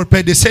keyboard,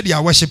 they said you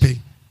are worshiping.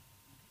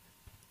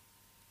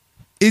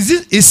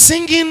 Is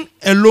singing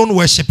alone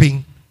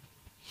worshiping?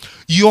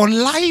 Your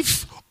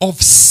life of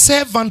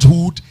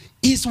servanthood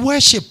is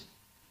worship.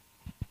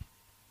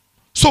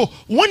 So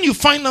when you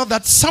find out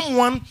that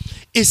someone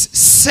is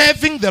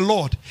serving the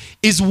Lord,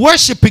 is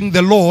worshiping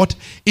the Lord,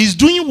 is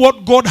doing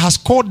what God has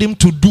called him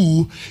to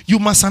do, you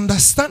must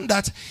understand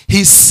that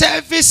his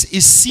service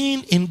is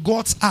seen in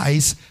God's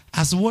eyes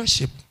as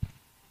worship.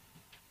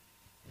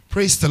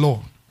 Praise the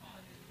Lord.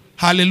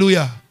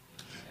 Hallelujah.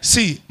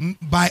 See,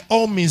 by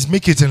all means,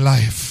 make it in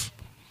life.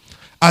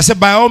 I said,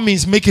 by all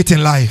means, make it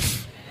in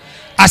life.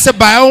 I said,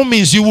 by all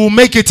means, you will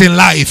make it in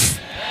life.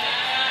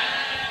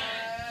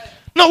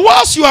 Now,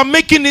 whilst you are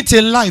making it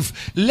in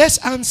life, let's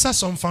answer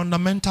some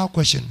fundamental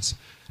questions.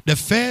 The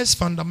first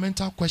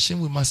fundamental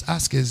question we must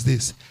ask is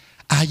this: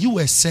 are you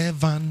a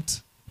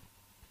servant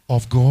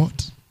of God?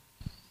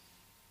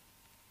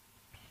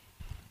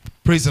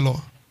 Praise the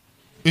Lord.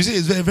 You see,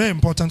 it's a very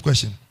important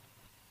question.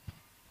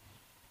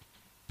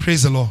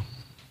 Praise the Lord.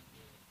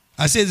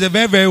 I say it's a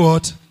very, very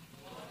what?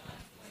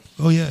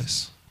 Oh,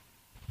 yes.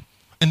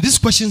 And these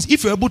questions,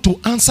 if you're able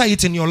to answer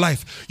it in your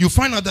life, you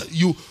find out that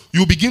you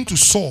begin to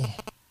soar.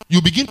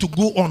 You begin to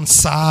go on,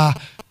 sir.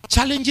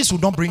 Challenges will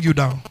not bring you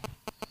down.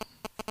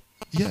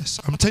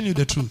 Yes, I'm telling you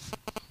the truth.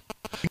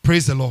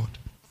 Praise the Lord.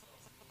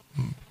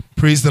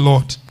 Praise the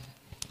Lord.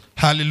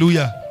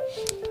 Hallelujah.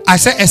 I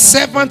said a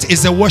servant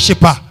is a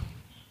worshipper.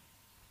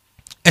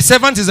 A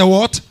servant is a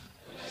what?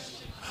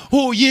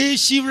 Oh, ye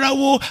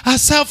shirawo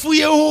asafu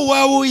ye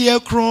ho ye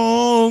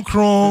kron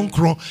kron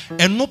kron.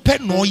 And no pe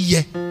no ye.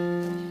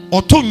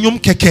 Oto nyum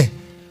keke.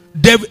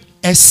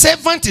 A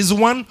servant is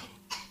one.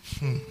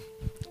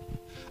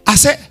 I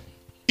said,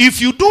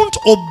 if you don't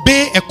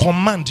obey a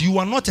command, you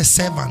are not a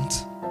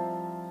servant.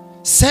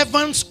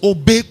 Servants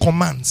obey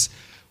commands.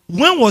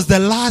 When was the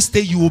last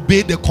day you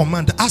obeyed the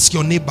command? Ask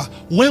your neighbor.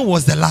 When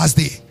was the last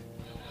day?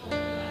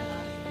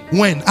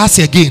 When? Ask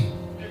again.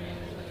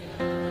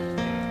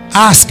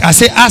 Ask. I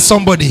say ask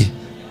somebody.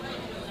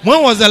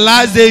 When was the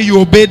last day you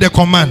obeyed the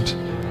command?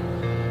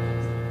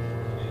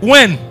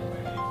 When?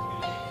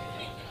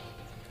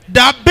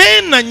 Da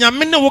ben na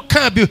nyame ne wo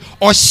kan bi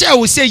o share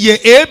we say ye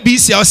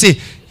ABC I say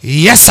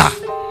yes sir.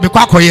 Be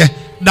kwa koye.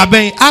 Da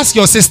ben ask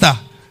your sister.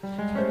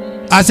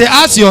 I say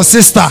ask your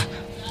sister.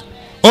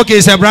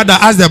 Okay, say brother,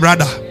 ask the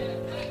brother.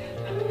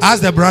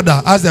 Ask the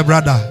brother, ask the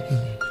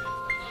brother.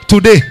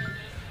 Today,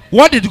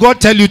 what did God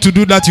tell you to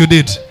do that you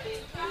did?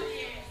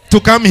 To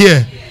come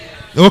here.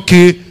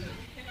 Okay.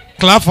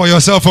 Clap for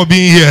yourself for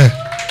being here.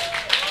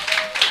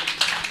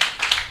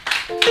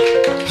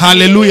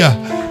 Hallelujah.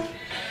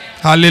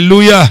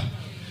 Hallelujah.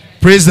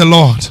 Praise the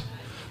Lord.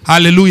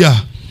 Hallelujah.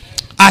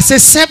 I say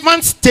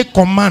servants take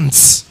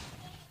commands.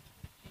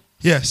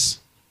 Yes.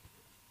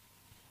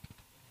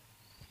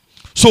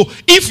 So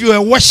if you're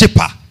a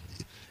worshiper,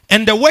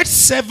 and the word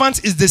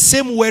servant is the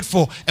same word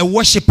for a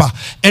worshiper,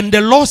 and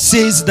the Lord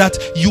says that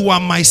you are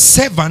my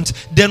servant,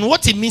 then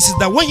what it means is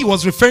that when he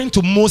was referring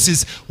to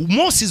Moses,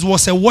 Moses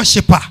was a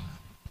worshiper.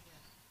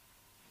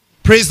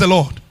 Praise the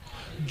Lord.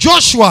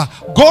 Joshua,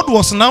 God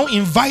was now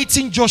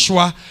inviting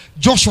Joshua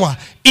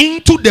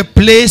into the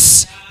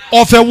place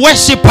of a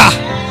worshiper.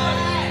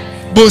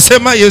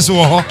 Bosema Yesu.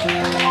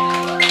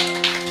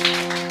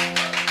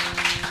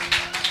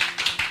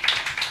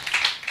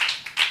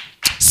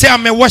 Say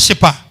I'm a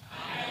worshiper.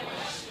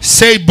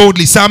 Say it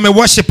boldly. Say I'm a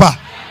worshiper.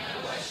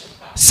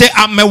 Say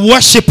I'm a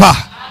worshiper.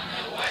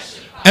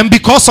 And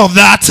because of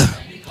that,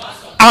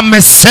 I'm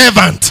a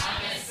servant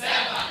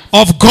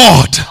of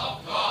God.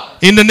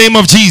 In the name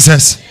of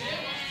Jesus.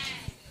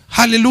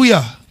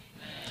 Hallelujah.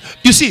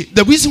 You see,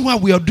 the reason why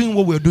we are doing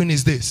what we are doing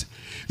is this.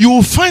 You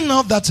will find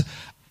out that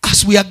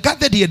as we are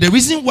gathered here, the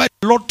reason why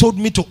The Lord told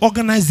me to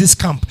organize this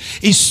camp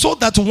is so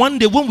that one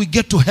day when we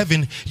get to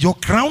heaven, your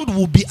crown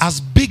will be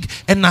as big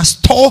and as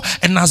tall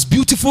and as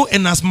beautiful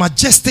and as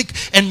majestic,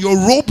 and your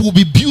robe will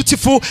be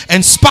beautiful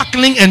and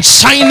sparkling and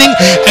shining,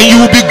 and you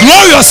will be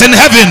glorious in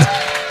heaven.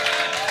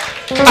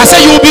 I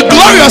say you will be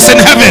glorious in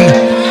heaven.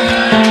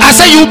 I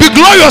say you will be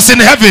glorious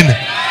in heaven.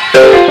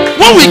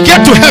 When we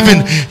get to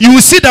heaven, you will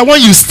see that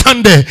when you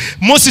stand there,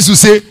 Moses will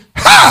say,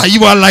 "Ha,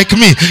 you are like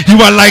me. You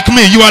are like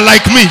me. You are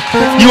like me.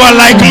 You are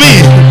like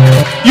me.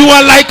 You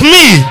are like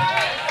me."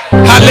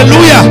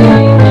 Hallelujah.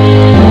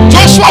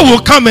 Joshua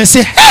will come and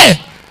say, "Hey,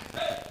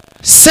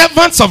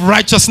 servants of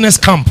righteousness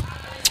camp."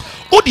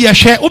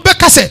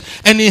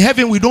 And in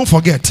heaven we don't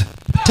forget.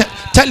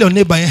 Tell your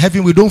neighbor, in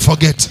heaven we don't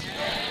forget.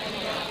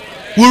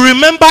 We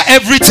remember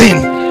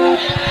everything.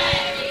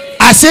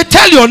 I say,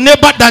 tell your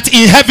neighbor that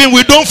in heaven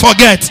we don't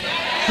forget.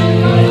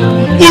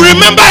 We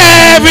remember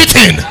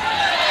everything.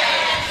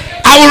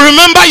 I will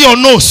remember your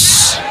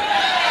nose.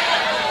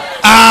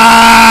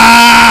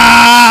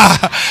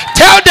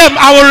 Tell them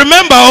I will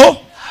remember.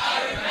 Oh,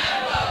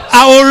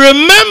 I will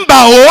remember.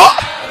 Oh,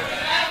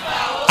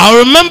 I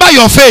will remember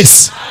your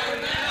face.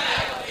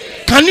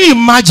 Can you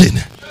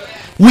imagine?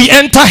 We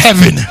enter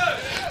heaven.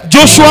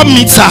 Joshua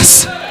meets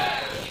us.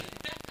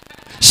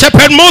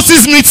 Shepherd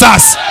Moses meets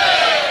us.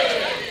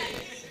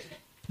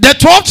 The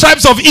 12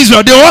 tribes of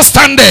Israel, they all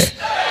stand there.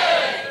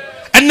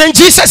 And then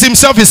Jesus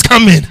himself is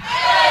coming.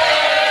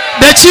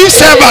 The chief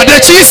servant, the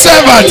chief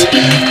servant.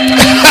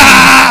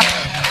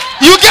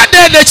 You get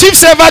there, the chief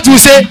servant will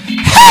say,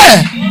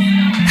 "Hey,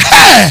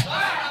 hey,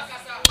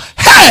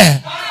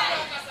 hey."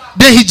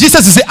 Then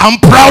Jesus will say, "I'm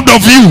proud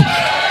of you.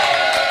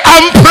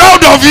 I'm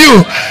proud of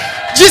you."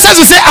 Jesus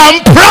will say,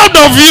 "I'm proud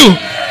of you."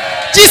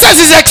 Jesus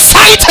is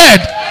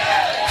excited.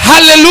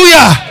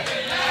 Hallelujah.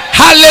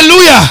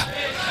 Hallelujah.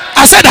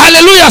 I said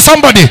hallelujah,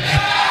 somebody.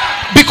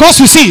 Because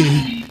you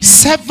see,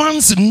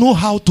 servants know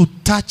how to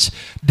touch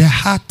the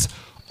heart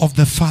of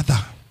the Father.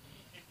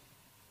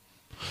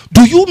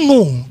 Do you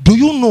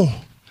know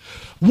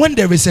when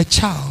there is a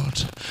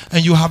child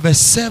and you have a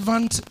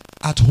servant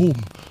at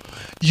home,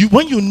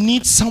 when you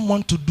need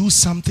someone to do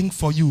something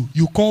for you,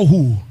 you call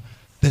who?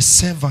 The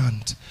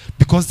servant.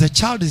 Because the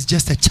child is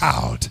just a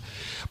child.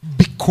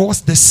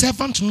 Because the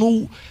servant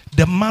knows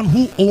the man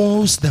who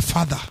owns the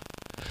father.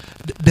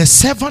 The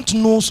servant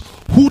knows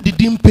who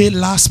didn't pay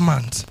last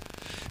month.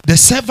 The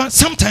servant,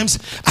 sometimes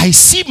I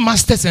see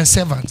masters and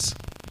servants.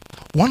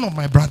 One of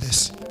my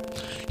brothers,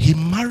 he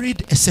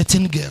married a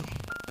certain girl.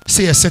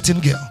 Say a certain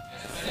girl.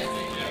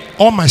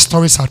 All my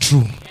stories are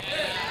true.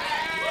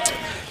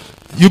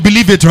 You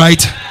believe it,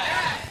 right?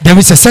 There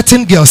is a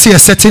certain girl. Say a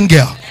certain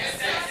girl.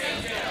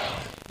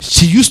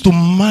 She used to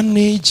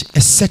manage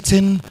a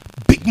certain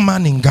big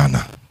man in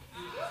Ghana.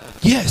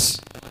 Yes.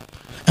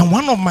 And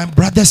one of my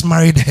brothers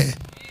married her.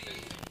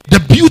 The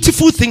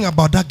beautiful thing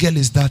about that girl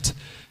is that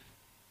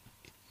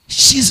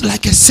she's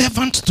like a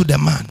servant to the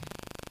man.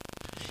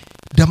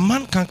 The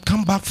man can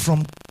come back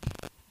from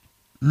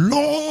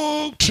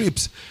long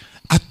trips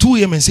at 2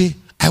 a.m. and say,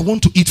 "I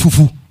want to eat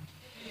fufu."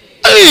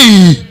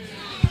 Hey!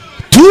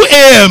 2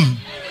 a.m.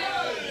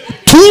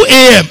 2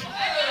 a.m.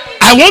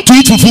 I want to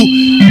eat fufu.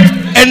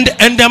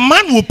 And the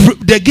man will,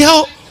 the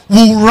girl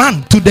will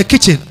run to the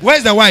kitchen.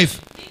 Where's the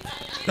wife?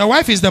 The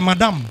wife is the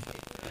madam.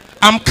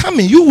 "I'm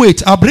coming. You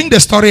wait. I'll bring the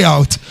story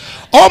out."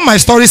 All my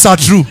stories are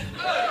true.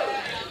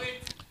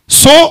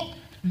 So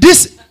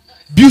this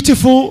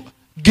beautiful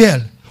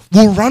girl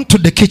will run to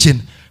the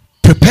kitchen,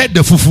 prepare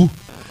the fufu.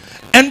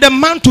 And the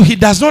man too, he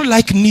does not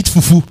like neat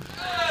fufu.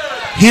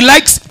 He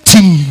likes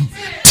tim.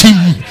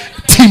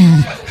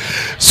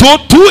 So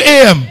 2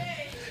 a.m.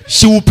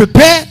 she will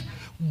prepare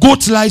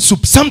goat light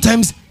soup,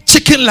 sometimes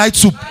chicken light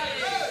soup,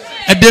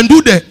 and then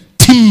do the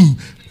tim.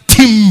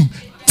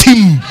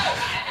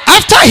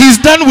 After he's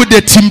done with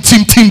the tim,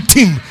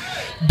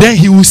 then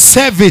he will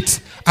serve it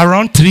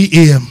around 3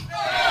 a.m.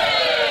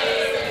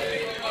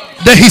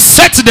 Then he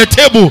sets the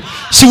table.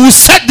 She will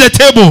set the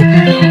table.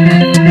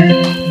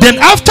 Then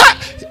after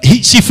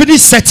she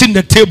finished setting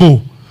the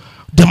table,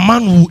 the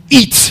man will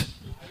eat.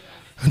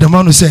 And the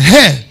man will say,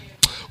 "Hey,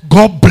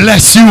 God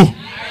bless you."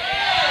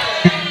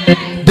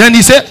 Then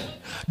he said,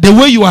 "The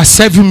way you are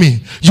serving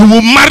me, you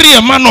will marry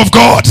a man of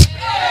God."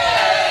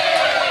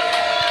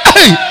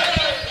 Hey,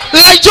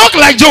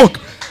 like joke.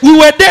 We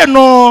were there,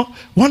 no.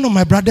 One of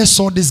my brothers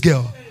saw this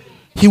girl.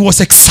 He was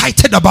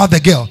excited about the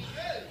girl.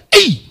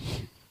 Hey,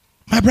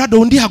 my brother,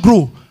 only I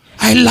grow.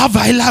 I love,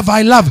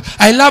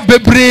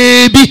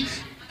 baby.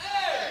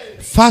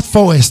 Fast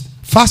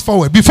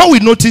forward. Before we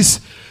notice,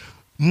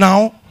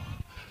 now,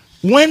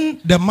 when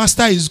the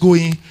master is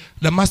going,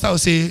 the master will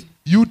say,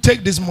 "You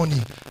take this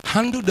money,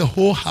 handle the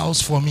whole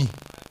house for me.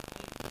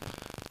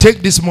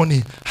 Take this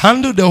money,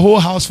 handle the whole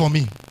house for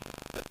me."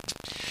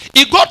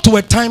 It got to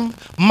a time,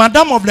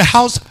 madam of the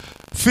house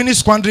finished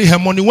squandering her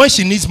money. When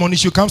she needs money,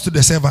 she comes to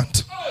the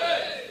servant.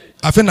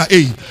 I think that,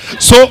 hey.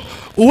 So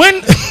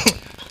when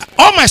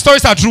all my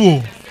stories are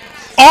true,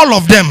 all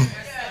of them.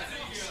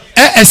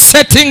 A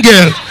certain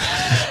girl.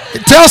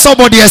 Tell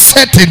somebody a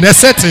setting.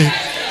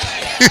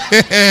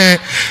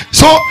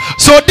 so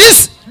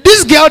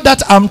this girl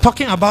that I'm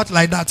talking about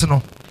like that,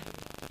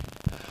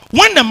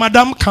 when the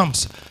madam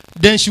comes,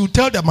 then she will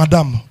tell the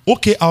madam,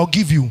 okay, I'll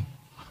give you,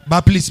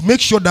 but please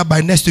make sure that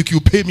by next week you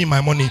pay me my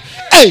money.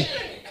 Hey,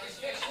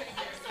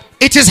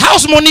 it is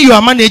house money you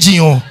are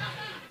managing.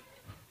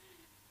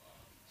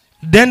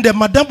 Then the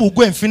madam will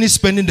go and finish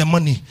spending the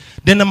money.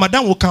 Then the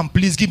madam will come,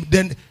 please give me.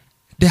 Then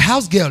the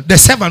house girl, the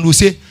servant will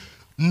say,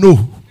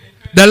 no,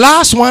 the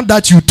last one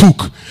that you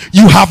took,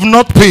 you have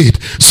not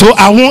paid, so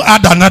I won't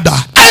add another.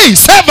 Hey,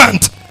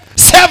 servant.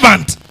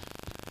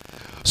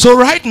 So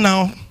right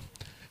now,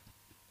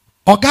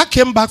 Oga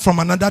came back from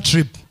another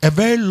trip, a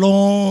very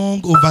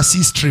long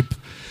overseas trip.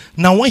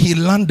 Now when he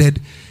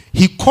landed,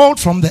 he called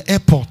from the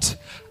airport,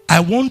 I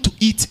want to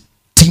eat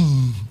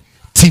tim.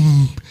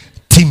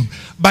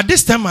 But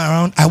this time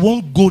around, I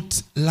want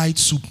goat light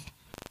soup.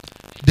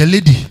 The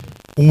lady,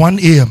 1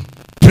 a.m.,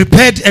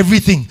 prepared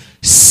everything,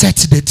 set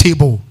the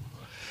table.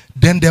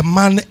 Then the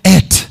man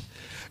ate.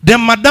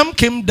 Then madam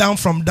came down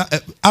from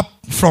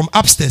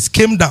upstairs,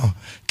 came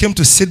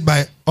to sit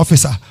by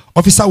officer.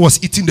 Officer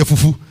was eating the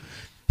fufu.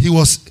 He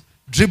was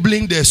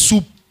dribbling the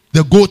soup,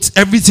 the goats,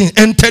 everything,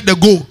 entered the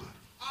goal.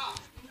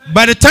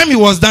 By the time he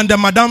was done, the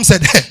madam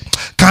said, hey,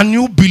 can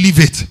you believe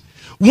it?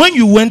 When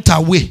you went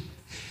away,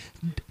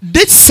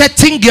 this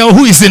certain girl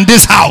who is in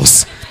this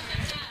house,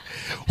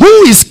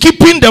 who is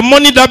keeping the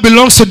money that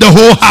belongs to the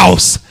whole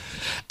house,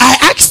 I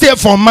asked her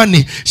for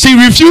money. She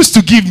refused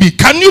to give me.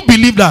 Can you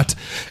believe that?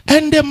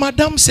 And the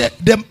madam said,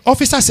 the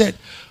officer said,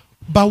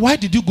 but why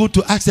did you go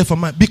to ask her for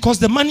money? Because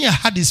the money I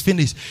had is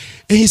finished.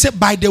 And he said,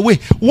 by the way,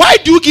 why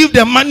do you give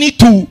the money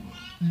to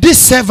this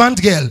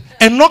servant girl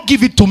and not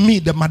give it to me,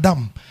 the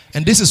madam?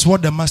 And this is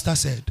what the master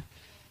said.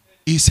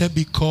 He said,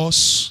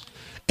 because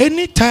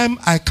anytime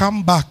I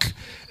come back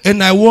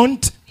and I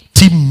want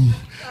Tim,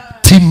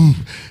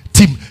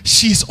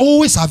 she's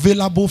always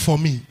available for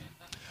me.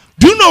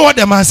 Do you know what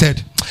the man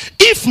said?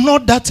 If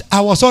not that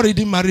I was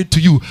already married to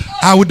you,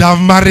 I would have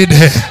married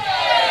her.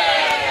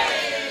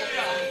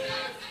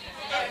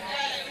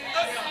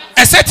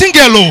 A certain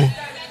girl,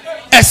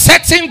 a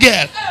certain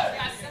girl,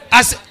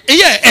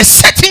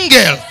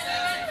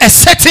 a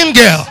certain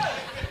girl.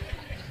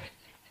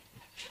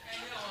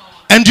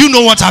 And do you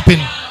know what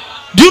happened?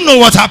 Do you know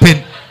what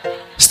happened?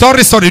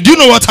 Story. Do you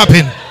know what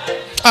happened?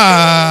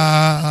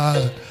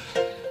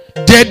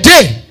 The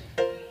day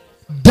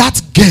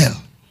that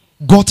girl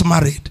got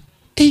married,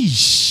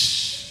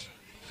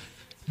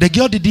 the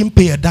girl didn't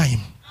pay a dime.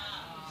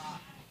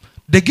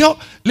 The girl,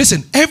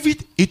 listen,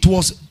 it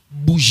was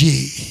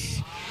bougie.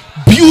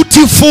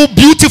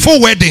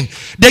 Beautiful wedding.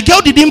 The girl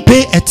didn't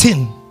pay a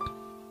thing.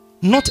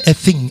 Not a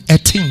thing, a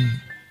thing.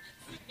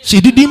 She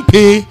didn't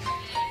pay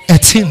a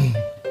thing.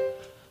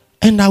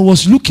 And I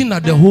was looking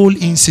at the whole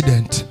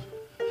incident.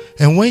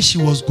 And when she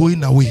was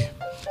going away,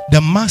 the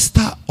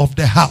master of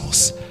the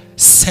house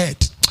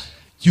said,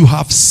 you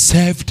have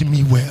served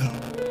me well.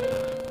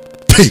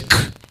 Take.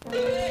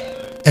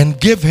 And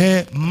gave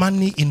her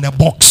money in a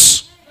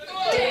box.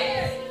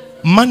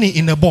 Money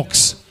in a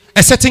box.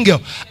 A certain girl.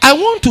 I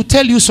want to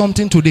tell you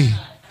something today.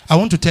 I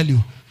want to tell you.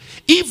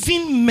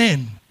 Even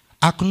men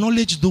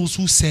acknowledge those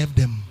who serve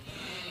them.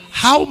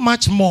 How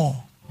much more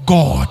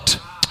God?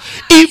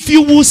 If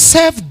you will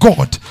serve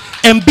God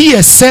and be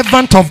a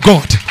servant of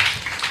God,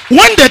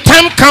 when the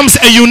time comes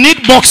and you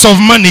need box of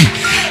money,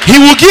 he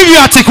will give you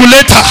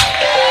articulator.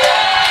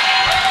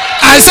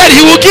 I said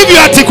he will give you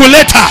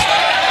articulator.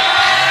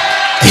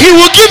 He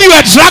will give you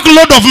a drag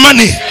load of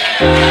money.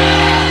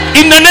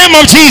 In the name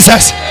of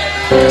Jesus.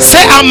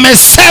 Say, I'm a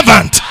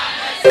servant.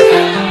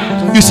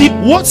 You see,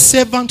 what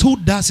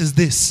servanthood does is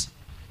this.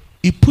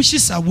 It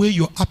pushes away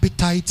your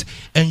appetite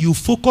and you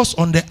focus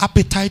on the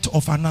appetite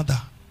of another.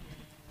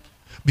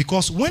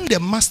 Because when the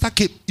master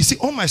came, you see,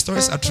 all my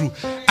stories are true.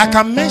 I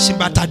can mention,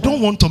 but I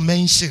don't want to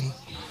mention.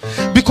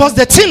 Because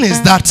the thing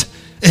is that,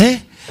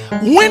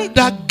 when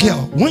that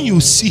girl, when you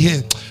see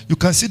her, you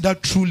can see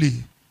that truly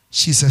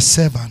she's a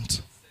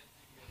servant.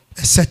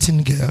 A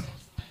certain girl.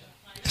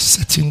 A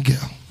certain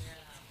girl.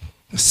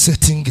 A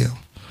certain girl.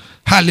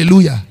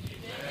 Hallelujah.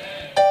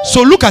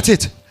 So look at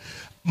it.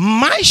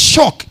 My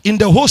shock in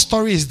the whole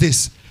story is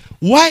this.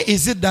 Why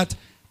is it that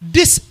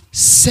this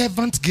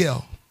servant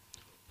girl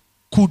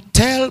could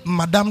tell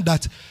madam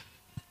that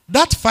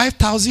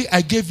 5,000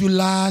 I gave you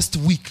last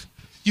week,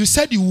 you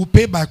said you will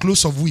pay by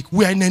close of week.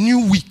 We are in a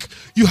new week.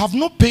 You have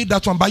not paid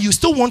that one, but you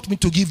still want me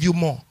to give you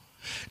more.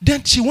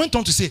 Then she went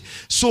on to say,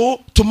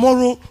 so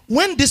tomorrow,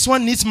 when this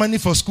one needs money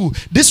for school,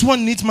 this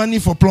one needs money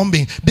for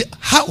plumbing,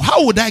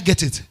 how would I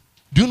get it?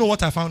 Do you know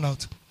what I found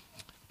out?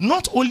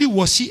 Not only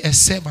was she a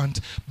servant,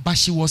 but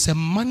she was a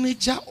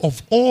manager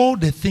of all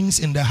the things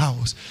in the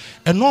house.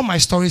 And all my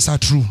stories are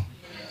true.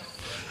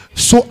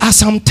 So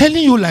as I'm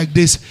telling you like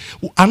this,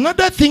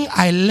 another thing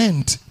I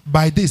learned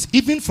by this,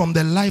 even from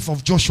the life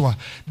of Joshua,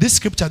 this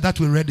scripture that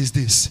we read is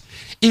this.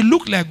 It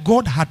looked like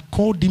God had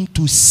called him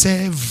to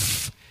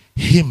serve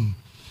him.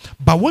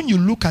 But when you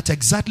look at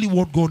exactly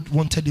what God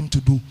wanted him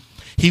to do,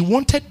 he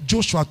wanted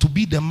Joshua to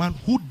be the man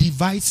who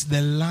divides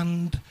the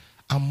land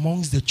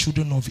amongst the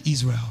children of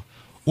Israel.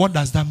 What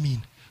does that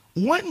mean?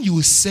 When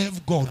you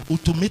serve God,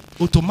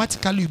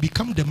 automatically you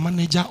become the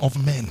manager of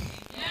men.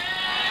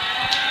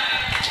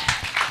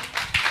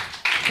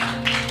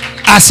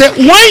 I said,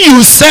 when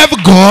you serve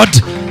God,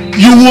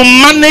 you will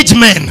manage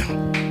men.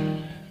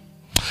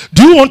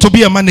 Do you want to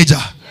be a manager?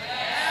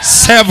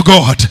 Serve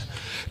God.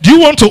 Do you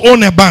want to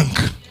own a bank?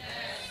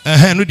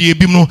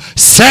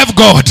 Serve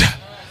God.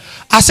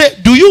 I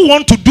said, do you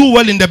want to do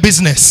well in the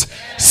business?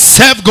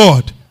 Serve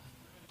God.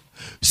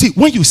 See,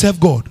 when you serve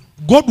God,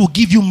 God will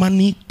give you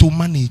money to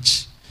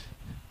manage.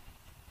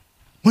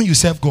 When you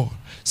serve God,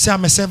 say,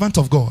 I'm a servant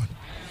of God.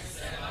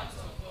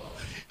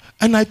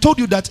 And I told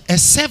you that a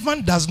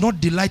servant does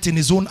not delight in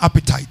his own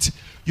appetite.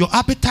 Your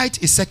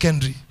appetite is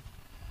secondary.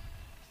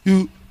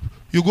 You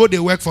go, they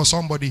work for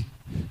somebody.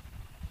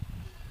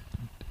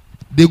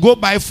 They go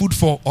buy food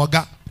for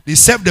Oga. They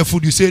serve the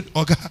food. You say,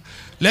 Oga,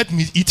 let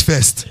me eat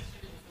first.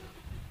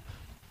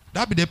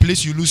 That be the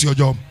place you lose your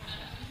job.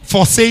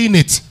 For saying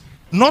it.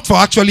 Not for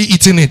actually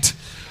eating it.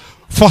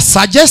 For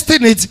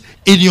suggesting it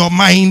in your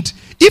mind.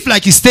 If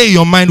like it stay in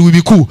your mind, will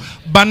be cool.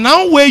 But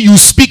now where you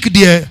speak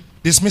there,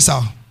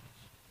 dismissal.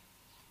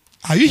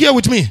 Are you here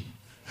with me?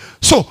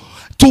 So,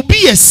 to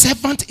be a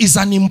servant is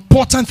an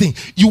important thing.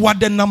 You are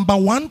the number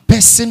one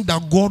person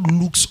that God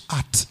looks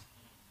at.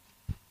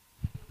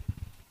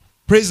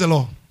 Praise the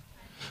Lord.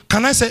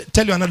 Can I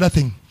tell you another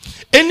thing?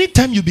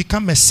 Anytime you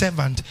become a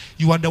servant,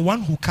 you are the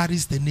one who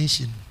carries the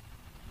nation.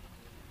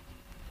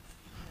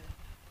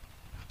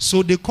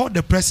 So they call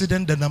the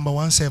president the number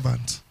one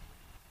servant.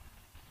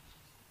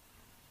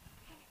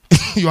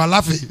 You are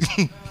laughing.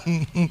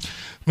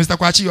 Mr.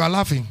 Kwachi, you are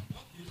laughing.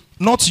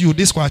 Not you,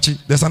 this Kwachi.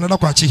 There's another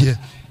Kwachi here.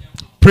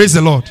 Praise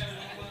the Lord.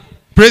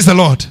 Praise the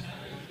Lord.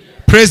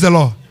 Praise the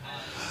Lord.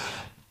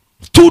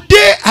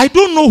 Today, I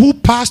don't know who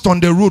passed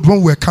on the road when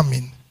we were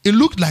coming. It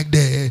looked like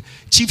the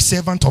chief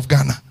servant of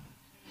Ghana.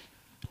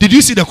 Did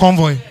you see the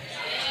convoy?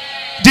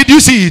 Did you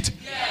see it?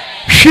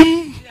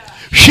 Shim,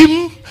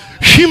 shim,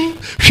 shim,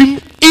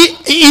 shim.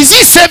 Is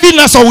he serving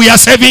us or we are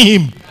serving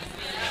him?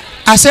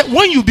 I said,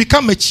 when you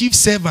become a chief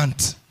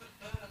servant,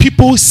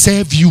 people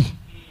serve you.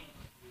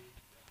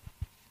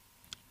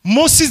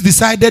 Moses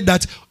decided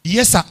that,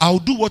 yes, sir, I'll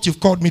do what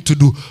you've called me to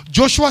do.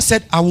 Joshua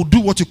said, I will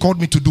do what you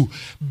called me to do.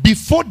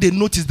 Before they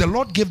noticed, the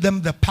Lord gave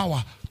them the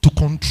power to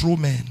control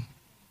men.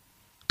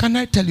 Can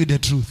I tell you the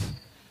truth?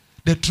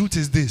 The truth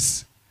is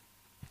this.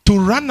 To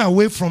run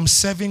away from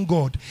serving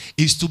God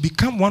is to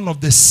become one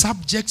of the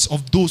subjects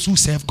of those who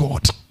serve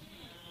God.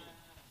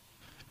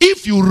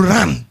 If you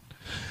run,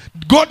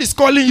 God is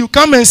calling you,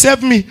 come and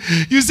serve me.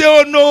 You say,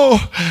 oh no,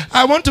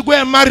 I want to go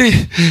and marry.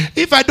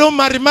 If I don't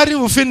marry, marry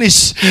will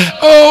finish.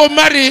 Oh,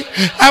 marry,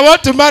 I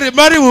want to marry,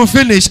 marry will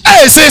finish.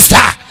 Hey, sister,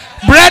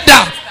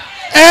 brother,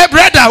 hey,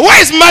 brother,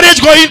 where is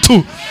marriage going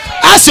to?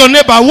 Ask your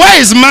neighbor, where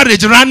is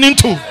marriage running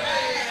to?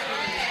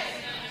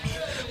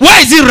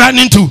 Where is it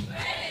running to?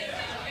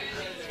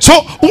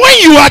 So, when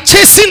you are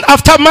chasing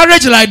after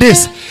marriage like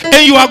this,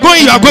 and you are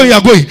going,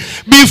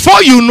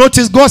 before you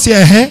notice, God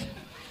says, hey,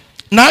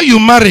 now you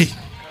marry.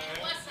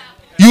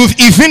 You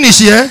finish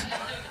here.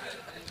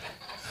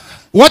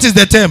 What is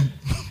the term?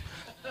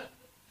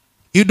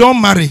 You don't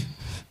marry.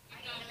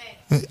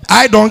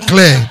 I don't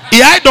clear.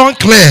 I don't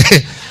clear.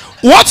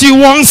 What you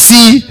won't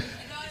see,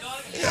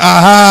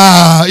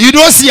 you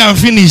don't see and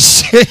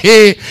finish.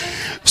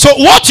 So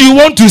what you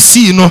want to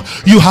see,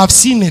 you have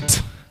seen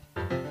it.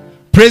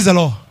 Praise the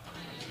Lord.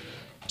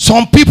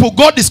 Some people,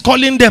 God is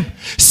calling them,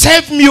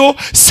 serve me, oh,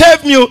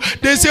 serve me. Oh.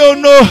 They say, oh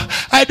no,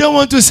 I don't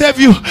want to serve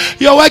you.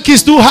 Your work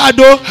is too hard,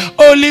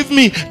 oh, leave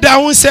me. I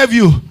won't serve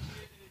you.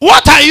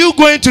 What are you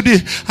going to do?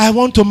 I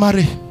want to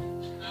marry.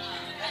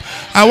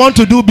 I want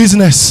to do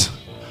business.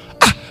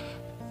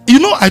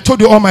 I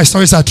told you all my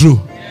stories are true.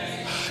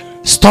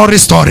 Story.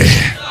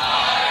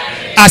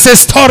 I say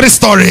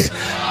story.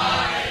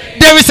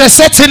 There is a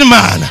certain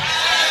man.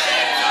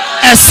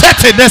 A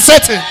certain.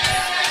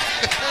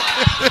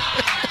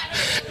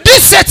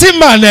 This certain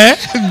man,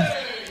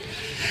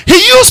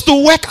 he used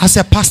to work as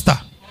a pastor.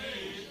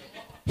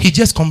 He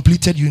just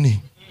completed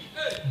uni.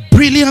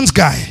 Brilliant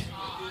guy.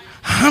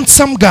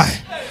 Handsome guy.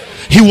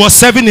 He was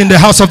serving in the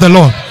house of the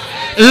Lord.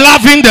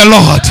 Loving the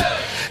Lord.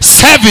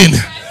 Serving.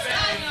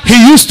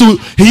 He used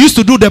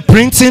to do the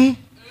printing.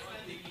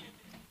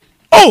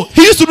 Oh,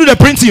 he used to do the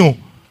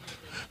printing.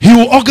 He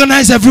will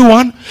organize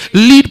everyone,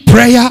 lead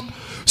prayer.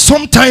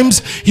 Sometimes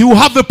he will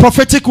have a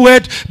prophetic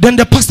word. Then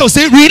the pastor will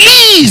say,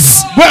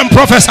 release. Go and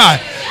prophesy.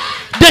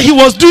 Then he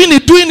was doing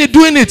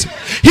it.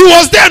 He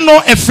was there.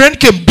 No, a friend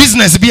came.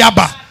 Business.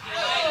 Biaba.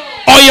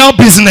 Oil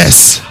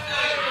business.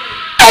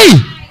 Hey.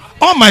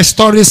 All my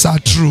stories are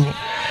true.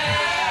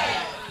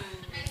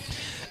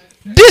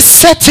 This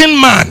certain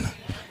man,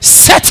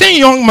 certain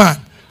young man,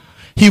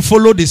 he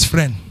followed his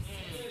friend.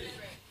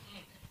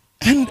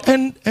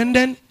 And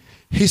then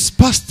his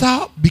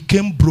pastor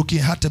became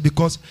brokenhearted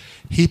because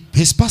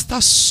his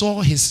pastor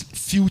saw his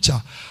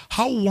future,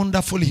 how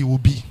wonderful he will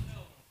be.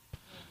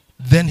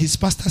 Then his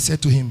pastor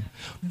said to him,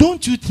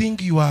 don't you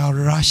think you are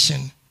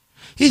rushing?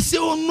 He said,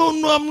 oh,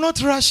 no, I'm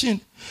not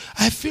rushing.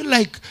 I feel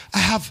like I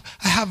have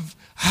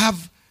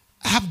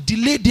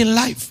delayed in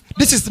life.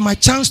 This is my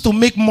chance to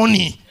make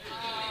money.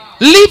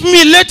 Leave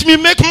me, let me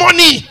make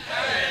money.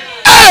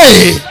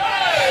 Hey!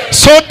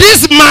 So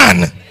this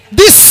man,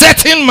 this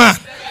certain man,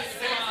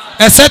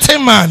 a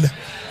certain man,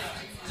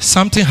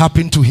 something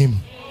happened to him.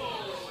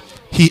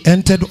 He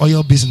entered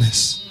oil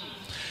business.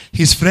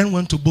 His friend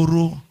went to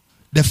borrow.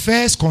 The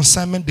first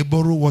consignment they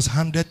borrowed was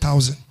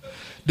 100,000.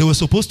 They were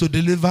supposed to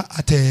deliver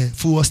at a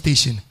fuel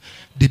station.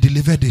 They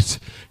delivered it.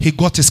 He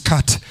got his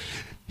cut.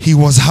 He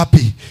was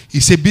happy. He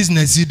said,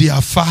 business, they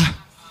are far.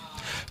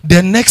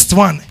 The next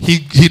one, he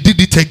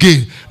did it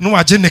again. No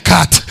agenda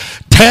cut.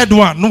 Third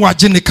one, no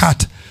agenda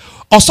cut.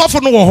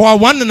 Osofo no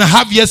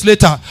 1.5 years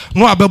later,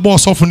 no abebo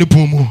osofo ni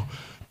pumu.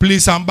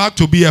 Please, I'm back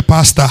to be a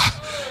pastor.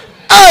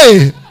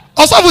 Hey!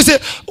 Osofo say,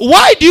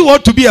 why do you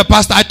want to be a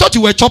pastor? I thought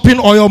you were chopping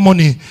oil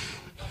money.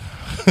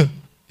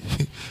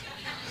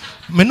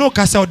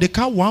 Menoka said they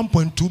can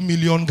 1.2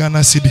 million Ghana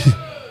cedi.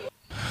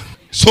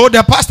 So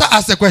the pastor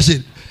asked the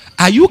question,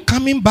 are you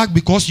coming back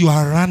because you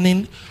are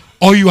running,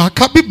 or you are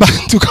coming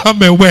back to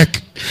come and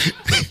work?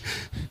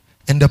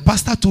 And the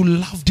pastor too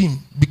loved him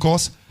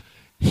because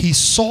he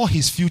saw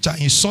his future.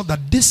 He saw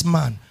that this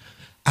man,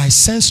 I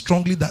sense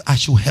strongly that I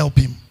should help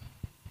him.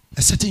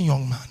 A certain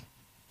young man.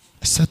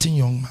 A certain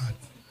young man.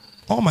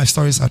 All my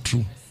stories are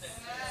true.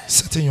 A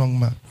certain young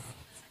man.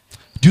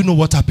 Do you know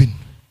what happened?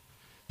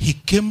 He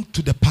came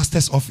to the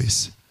pastor's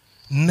office,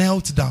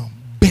 knelt down,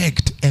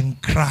 begged and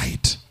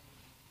cried.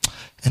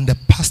 And the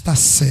pastor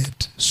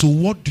said, so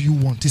what do you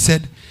want? He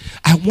said,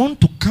 I want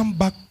to come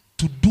back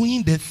to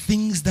doing the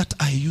things that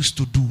I used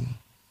to do.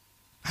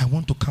 I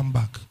want to come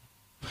back.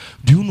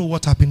 Do you know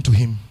what happened to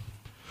him?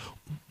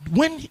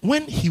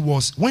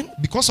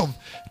 Because of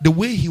the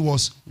way he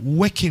was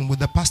working with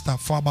the pastor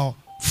for about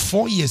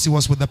 4 years, he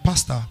was with the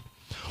pastor.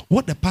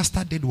 What the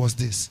pastor did was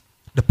this.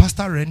 The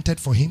pastor rented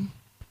for him,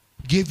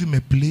 gave him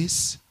a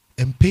place,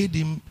 and paid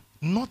him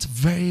not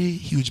very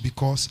huge,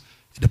 because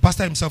the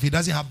pastor himself, he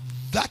doesn't have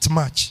that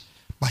much,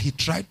 but he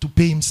tried to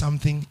pay him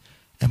something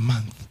a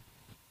month.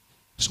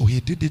 So he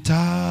did it.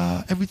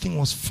 Everything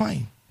was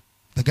fine.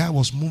 The guy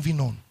was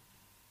moving on.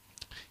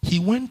 He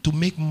went to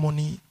make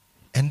money,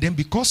 and then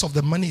because of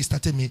the money he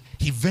started making,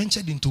 he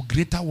ventured into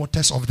greater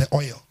waters of the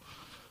oil.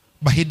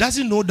 But he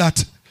doesn't know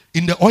that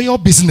in the oil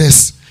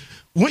business,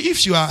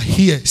 if you are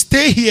here,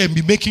 stay here and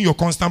be making your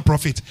constant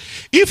profit.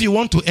 If you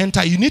want to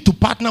enter, you need to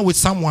partner with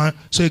someone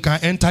so you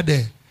can enter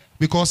there.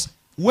 Because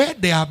where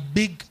there are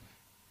big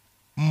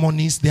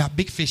monies, there are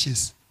big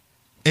fishes.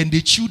 And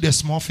they chew the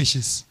small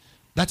fishes.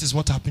 That is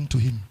what happened to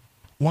him.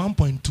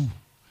 1.2.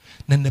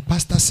 Then the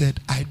pastor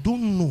said, I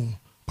don't know,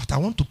 but I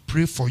want to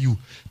pray for you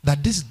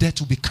that this debt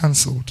will be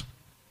cancelled.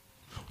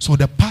 So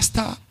the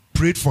pastor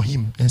prayed for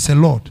him and said,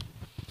 Lord,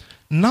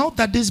 now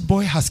that this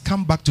boy has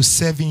come back to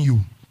serving you,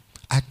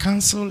 I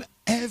cancel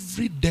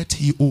every debt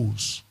he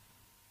owes.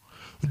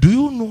 Do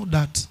you know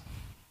that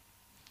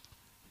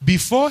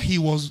before he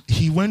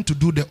went to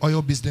do the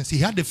oil business, he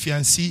had a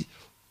fiancée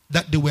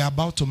that they were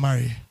about to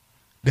marry.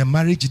 The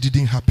marriage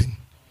didn't happen.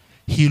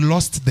 He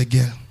lost the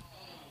girl.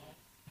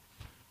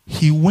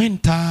 He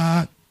went,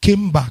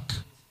 came back.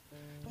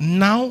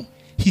 Now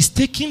he's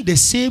taking the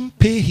same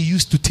pay he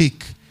used to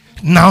take.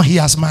 Now he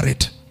has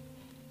married.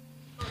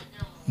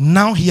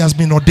 Now he has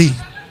been ordained.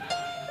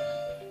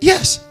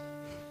 Yes.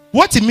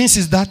 What it means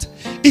is that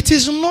it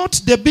is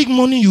not the big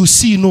money you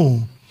see,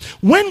 no.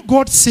 When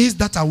God says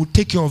that I will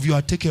take care of you,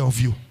 I'll take care of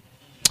you.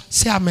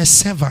 Say, I'm a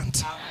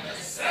servant. I'm a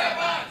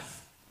servant.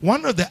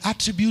 One of the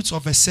attributes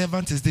of a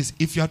servant is this.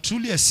 If you are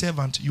truly a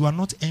servant, you are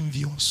not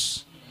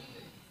envious.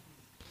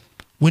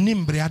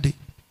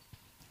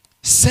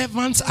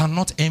 Servants are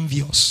not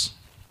envious.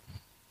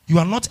 You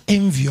are not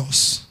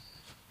envious.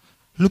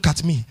 Look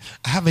at me.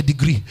 I have a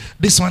degree.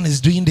 This one is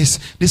doing this.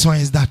 This one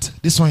is that.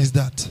 This one is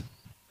that.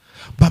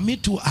 But me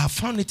too, I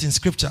found it in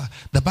scripture.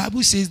 The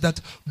Bible says that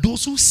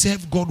those who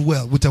serve God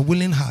well with a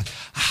willing heart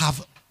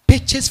have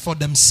purchased for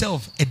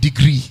themselves a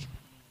degree.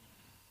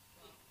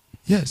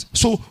 Yes.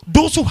 So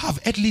those who have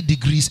earthly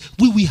degrees,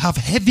 we will have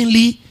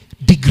heavenly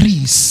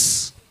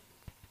degrees.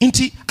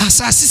 Inti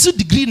asasisu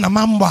degree na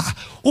mamba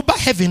uba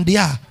heaven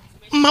there.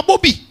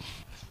 Mabobi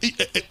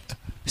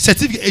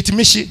certificate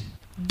etimeshi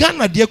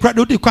Ghana dear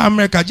crowd do kwa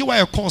America. You why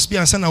a course be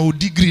and send a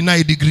degree na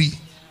a degree.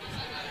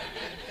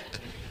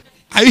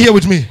 Are you here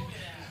with me?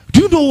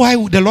 Do you know why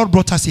the Lord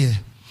brought us here?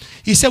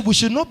 He said we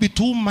should not be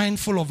too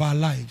mindful of our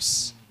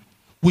lives.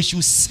 We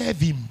should serve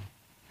him,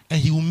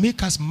 and he will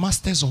make us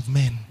masters of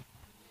men.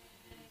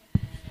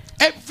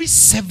 Every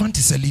servant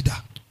is a leader.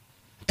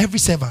 Every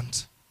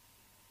servant.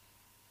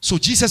 So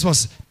Jesus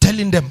was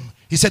telling them,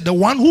 he said, the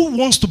one who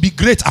wants to be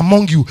great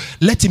among you,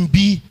 let him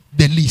be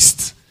the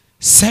least.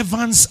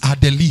 Servants are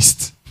the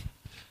least.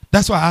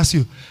 That's why I ask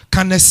you,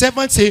 can a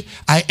servant say,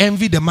 I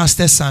envy the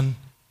master's son?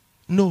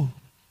 No.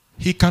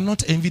 He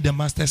cannot envy the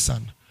master's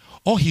son.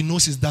 All he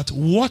knows is that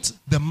what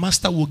the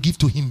master will give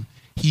to him,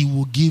 he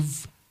will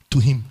give to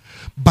him.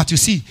 But you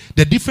see,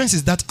 the difference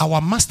is that our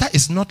master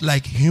is not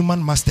like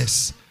human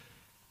masters.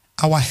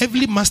 Our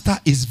heavenly master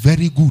is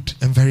very good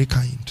and very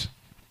kind.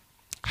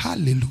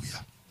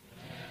 Hallelujah.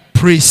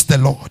 Praise the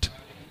Lord.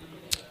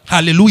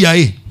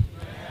 Hallelujah.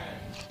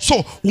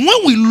 So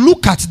when we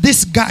look at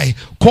this guy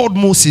called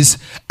Moses,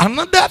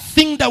 another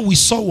thing that we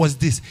saw was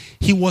this.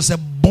 He was a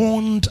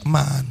bond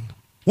man.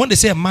 When they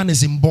say a man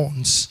is in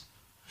bonds,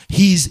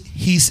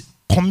 he's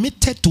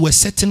committed to a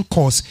certain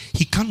cause.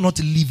 He cannot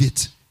leave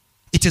it.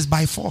 It is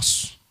by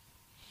force.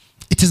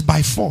 It is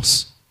by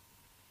force.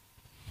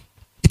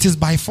 It is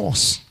by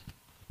force.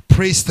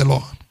 Praise the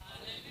Lord.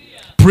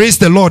 Hallelujah. Praise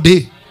the Lord.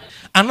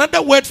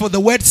 Another word for the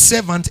word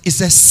servant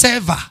is a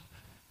server.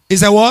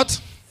 Is a what?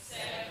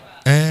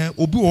 It's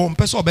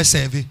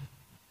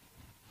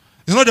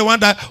not the one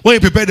that when you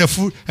prepare the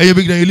food and you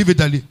leave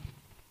it ali.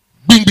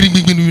 Bing, bing,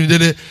 bing,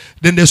 bing,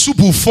 then the soup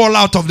will fall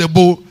out of the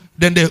bowl.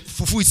 Then the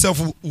fufu itself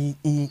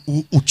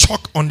will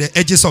choke on the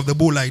edges of the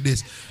bowl like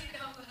this.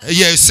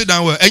 Yeah, sit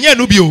down well. And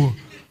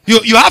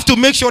you have to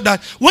make sure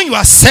that when you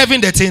are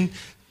serving the thing,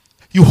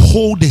 you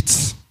hold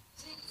it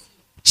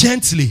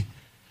gently.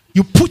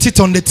 You put it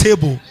on the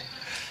table.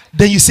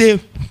 Then you say,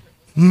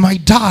 my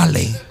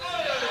darling,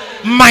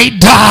 my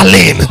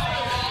darling,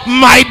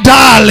 my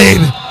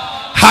darling.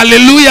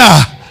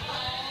 Hallelujah.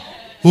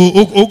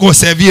 Go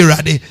serve you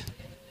ready.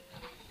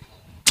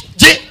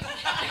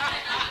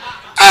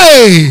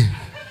 Hey.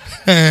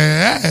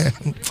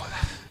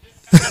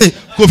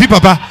 Kofi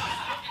Papa.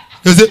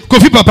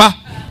 Kofi Papa.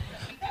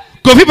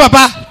 Kofi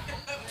Papa.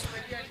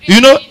 You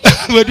know,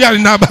 do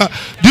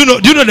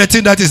you know the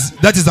thing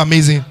that is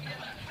amazing?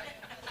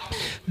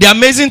 The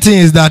amazing thing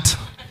is that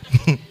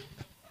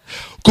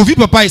Kofi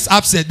Papa is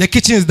upstairs. The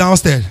kitchen is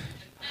downstairs.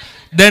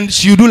 Then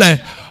she'll do like,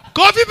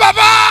 Kofi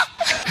Papa.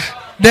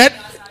 Then,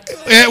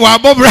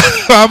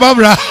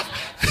 Wabobra.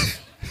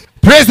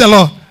 Praise the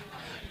Lord.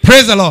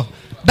 Praise the Lord.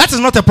 That is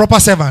not a proper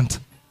servant.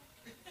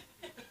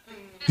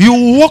 You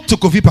walk to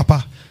Kofi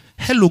Papa.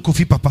 Hello,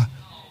 Kofi Papa.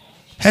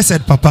 He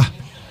said, Papa.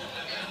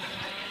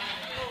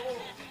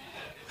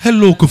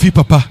 Hello, Kofi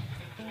Papa.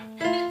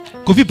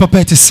 Kofi Papa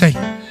it is saying,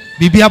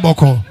 Bibi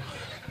Aboko.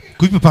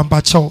 Kofi Papa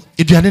Pacho,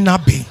 Idriane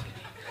Nabe.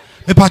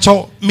 Me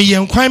Pacho, me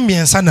yenkwan me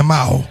ensa na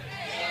mao.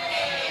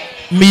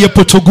 Me ye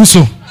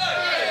potoguso.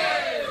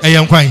 E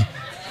yenkwan.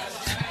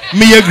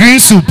 Me ye green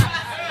soup.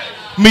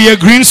 Me ye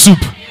green soup.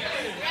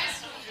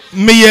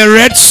 Me ye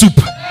red soup.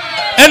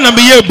 And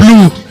me ye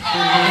blue.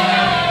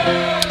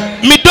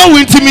 Me don't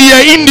win to me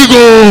ye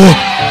indigo.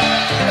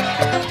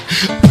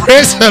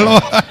 Praise the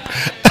Lord.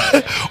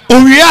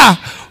 Oh yeah.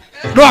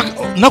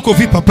 No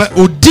Kofi Papa.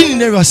 Oh din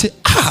never say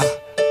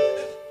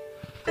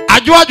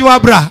Ajwa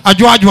bra.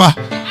 Ajwa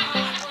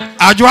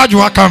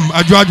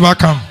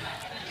come.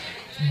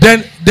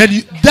 Then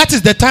that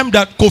is the time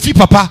that Kofi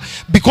Papa,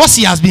 because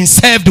he has been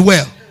served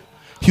well,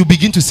 he'll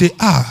begin to say,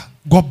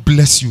 God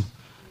bless you.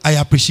 I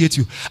appreciate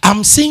you.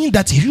 I'm saying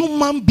that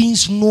human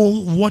beings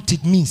know what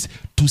it means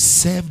to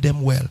serve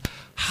them well.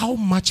 How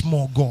much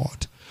more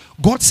God?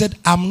 God said,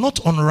 I'm not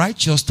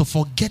unrighteous to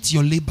forget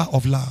your labor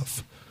of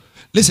love.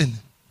 Listen,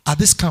 at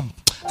this camp,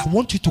 I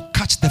want you to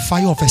catch the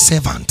fire of a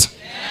servant.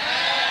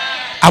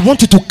 I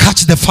want you to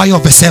catch the fire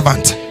of a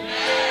servant.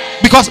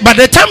 Because by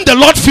the time the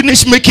Lord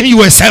finished making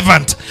you a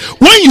servant,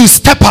 when you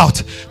step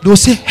out, they'll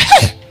say,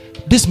 hey,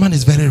 this man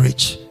is very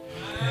rich.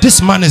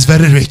 This man is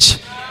very rich.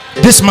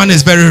 This man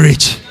is very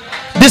rich.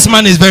 This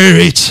man is very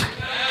rich.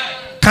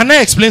 Can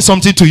I explain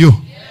something to you?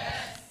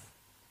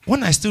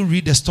 When I still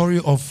read the story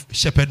of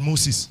Shepherd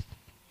Moses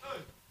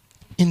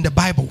in the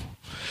Bible,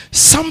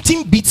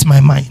 something beats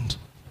my mind.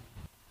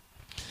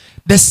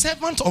 The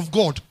servant of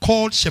God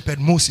called Shepherd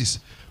Moses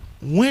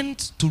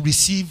went to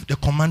receive the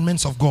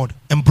commandments of God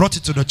and brought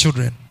it to the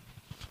children.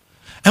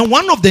 And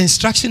one of the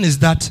instructions is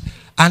that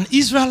an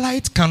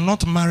Israelite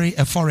cannot marry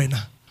a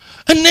foreigner.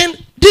 And then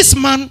this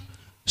man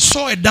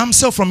saw a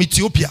damsel from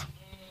Ethiopia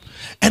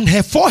and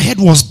her forehead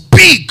was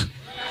big.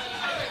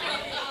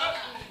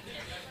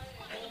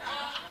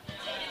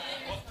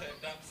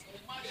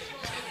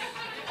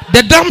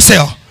 The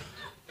damsel,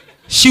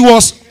 she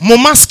was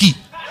Momaski.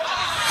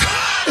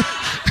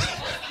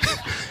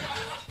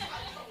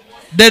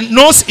 The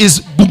nose is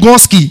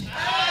Bugonski.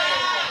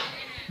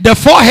 The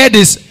forehead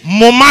is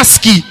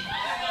Momaski.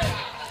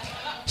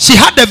 She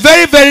had a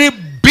very, very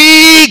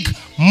big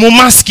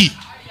Momaski.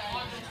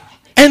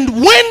 And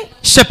when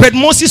Shepherd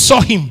Moses saw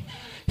him,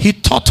 he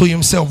thought to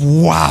himself,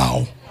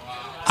 wow,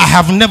 I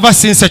have never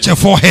seen such a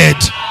forehead.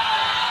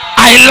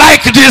 I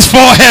like this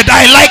forehead.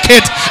 I like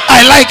it.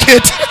 I like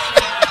it.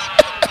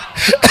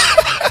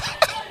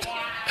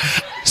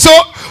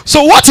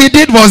 So what he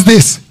did was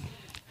this.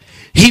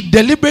 He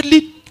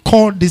deliberately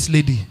called this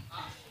lady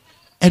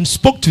and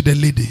spoke to the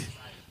lady.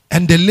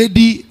 And the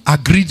lady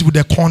agreed with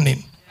the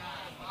calling.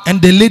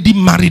 And the lady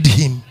married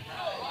him.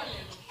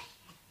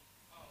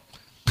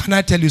 Can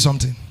I tell you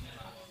something?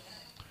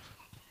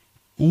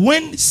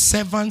 When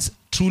servants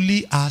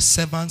truly are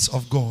servants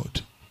of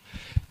God,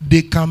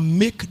 they can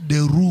make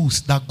the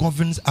rules that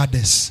governs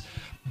others,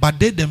 but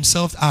they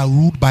themselves are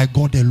ruled by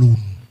God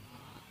alone.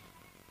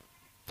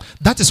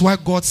 That is why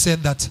God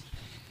said that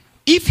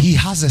if he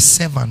has a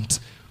servant,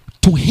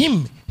 to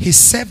him his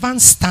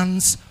servant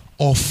stands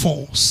or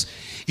falls.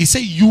 He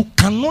said, you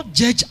cannot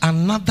judge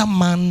another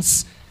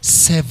man's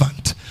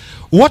servant.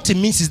 What it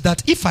means is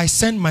that if I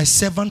send my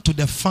servant to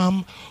the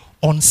farm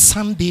on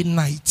Sunday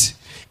night,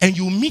 and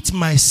you meet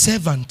my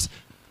servant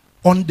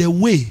on the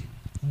way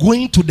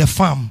going to the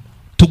farm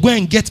to go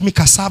and get me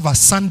cassava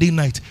Sunday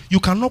night, you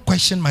cannot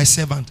question my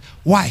servant.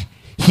 Why?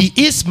 He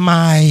is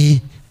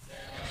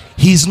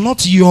he's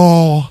not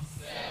your.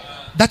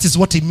 That is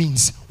what it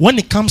means. When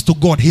it comes to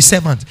God, his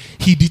servant,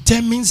 he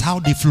determines how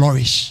they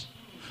flourish.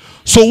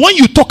 So when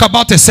you talk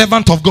about a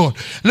servant of God,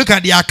 look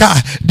at their car,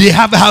 they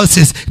have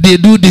houses, they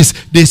do this.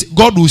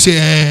 God will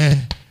say,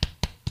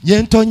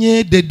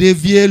 Yentonye de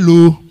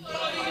devielo.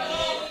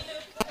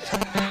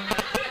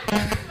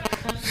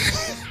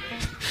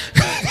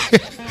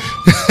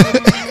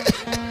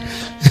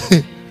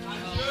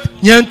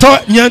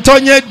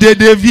 Yentonye de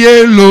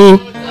devielo.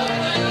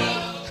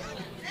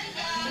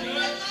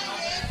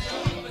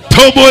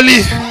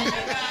 Toboli.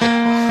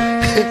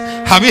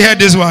 Have you heard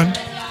this one?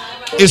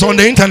 It's on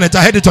the internet.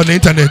 I heard it on the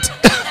internet.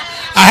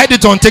 I heard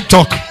it on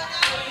TikTok.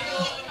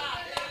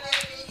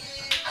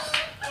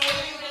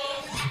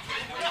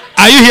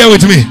 Are you here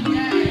with me?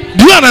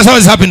 Do you understand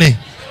what's happening?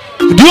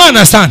 Do you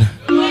understand?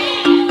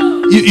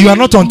 You are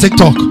not on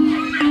TikTok.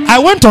 I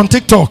went on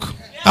TikTok.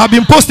 I've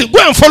been posting. Go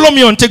and follow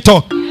me on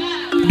TikTok.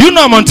 Do you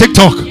know I'm on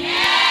TikTok?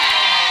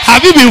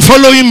 Have you been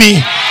following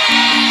me?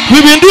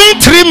 We've been doing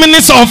 3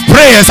 minutes of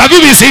prayers. Have you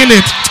been seeing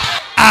it?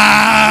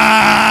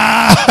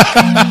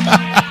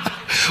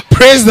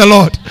 Praise the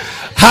Lord.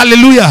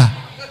 Hallelujah.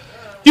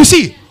 You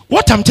see,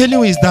 what I'm telling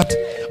you is that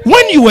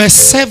when you are a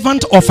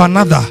servant of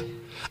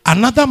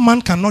another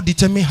man cannot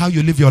determine how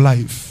you live your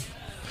life.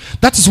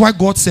 That is why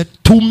God said,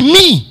 to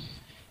me,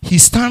 he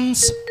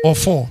stands or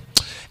falls.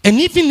 And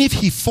even if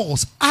he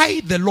falls,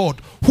 I, the Lord,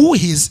 who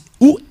is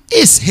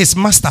his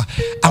master,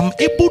 am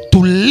able to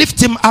lift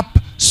him up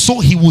so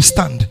he will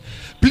stand.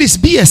 Please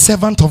be a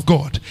servant of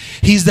God.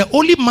 He is the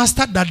only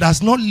master that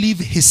does not leave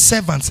his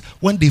servants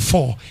when they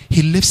fall.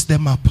 He lifts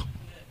them up.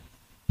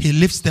 He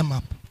lifts them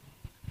up.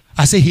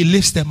 I say he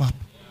lifts them up.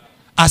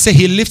 I say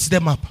he lifts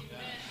them up.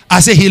 I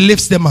say he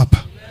lifts them up.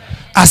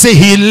 I say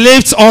he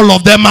lifts all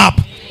of them up.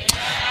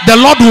 The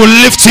Lord will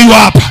lift you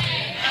up.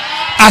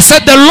 I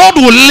said the Lord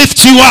will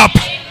lift you up.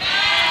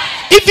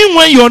 Even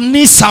when your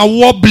knees are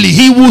wobbly,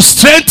 he will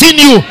strengthen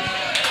you.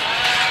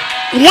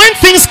 When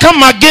things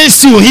come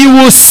against you, he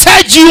will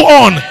set you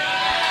on.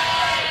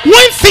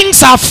 When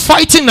things are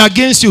fighting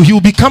against you, he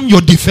will become your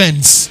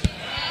defense.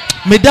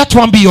 May that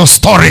one be your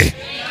story.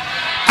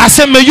 I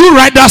said, may you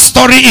write that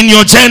story in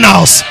your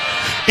journals.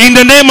 In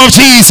the name of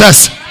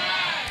Jesus.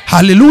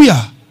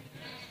 Hallelujah.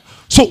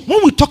 So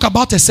when we talk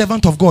about a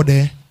servant of God,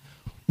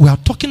 we are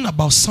talking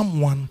about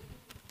someone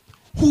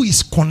who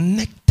is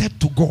connected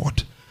to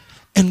God.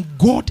 And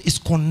God is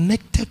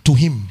connected to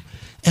him.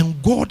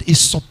 And God is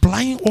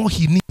supplying all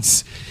he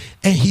needs.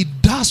 And he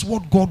does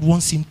what God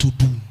wants him to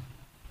do.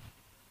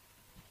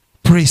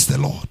 Praise the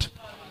Lord.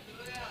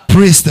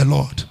 Praise the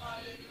Lord.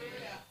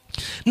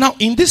 Now,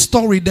 in this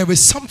story, there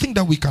is something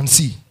that we can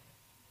see.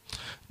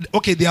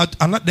 Okay,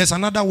 there's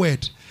another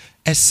word.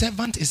 A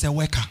servant is a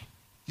worker.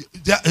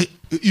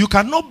 You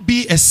cannot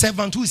be a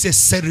servant who is a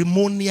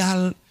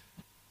ceremonial.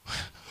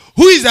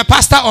 Who is the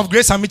pastor of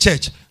Grace Army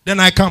Church? Then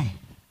I come.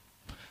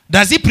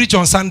 Does he preach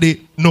on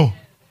Sunday? No.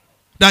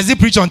 Does he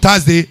preach on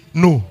Thursday?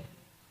 No.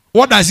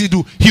 What does he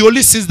do? He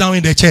only sits down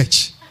in the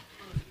church.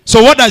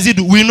 So what does he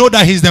do? We know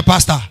that he's the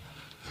pastor.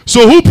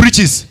 So who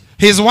preaches?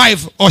 His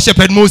wife or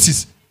Shepherd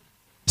Moses?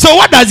 So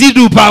what does he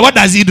do, Pa? What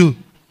does he do?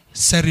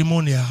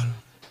 Ceremonial.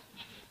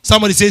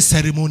 Somebody say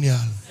ceremonial.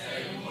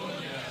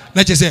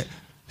 Let's just say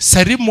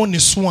ceremony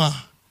swan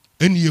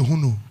any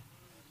yehuno.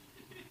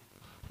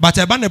 But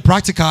about the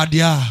practical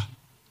idea.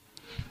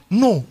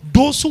 No,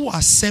 those who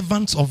are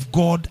servants of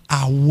God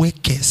are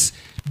workers.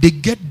 They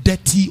get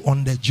dirty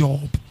on the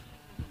job.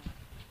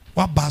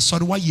 I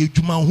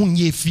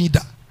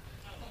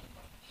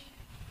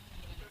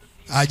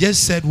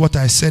just said what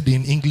I said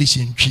in English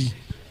in Chi.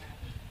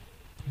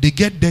 They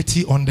get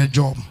dirty on the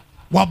job.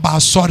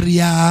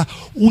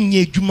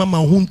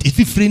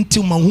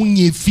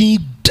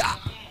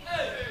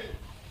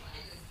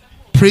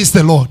 Praise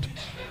the Lord.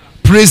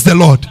 Praise the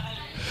Lord.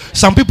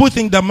 Some people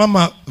think that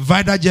Mama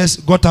Vida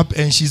just got up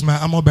and she's my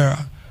armor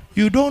bearer.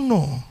 You don't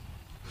know.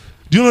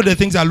 Do you know the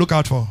things I look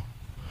out for?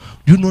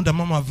 Do you know that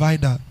Mama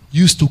Vida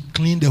used to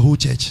clean the whole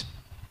church?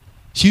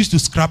 She used to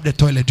scrub the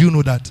toilet. Do you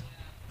know that?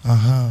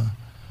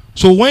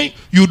 So when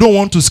you don't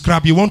want to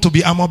scrub, you want to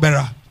be armor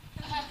bearer.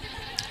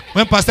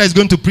 When pastor is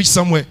going to preach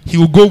somewhere, he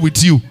will go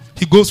with you.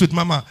 He goes with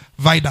Mama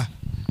Vida.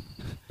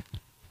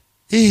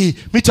 Hey,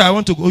 me too, I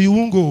want to go. You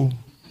won't go.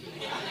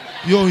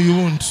 Yo, you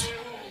won't.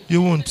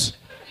 You won't.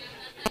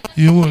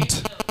 You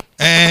won't.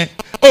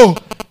 Oh,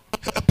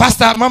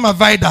 Pastor Mama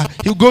Vida,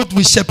 you go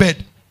with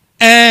Shepherd.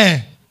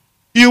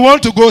 You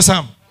want to go,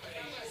 Sam?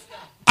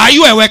 Are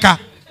you a worker?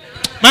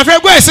 My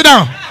friend, go and sit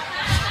down.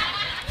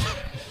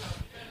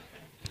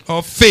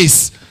 Or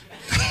face.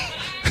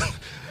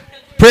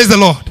 Praise the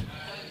Lord.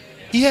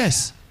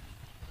 Yes.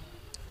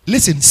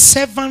 Listen,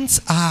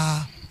 servants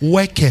are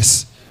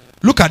workers.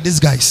 Look at these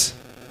guys.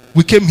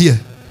 We came here.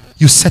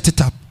 You set it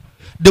up.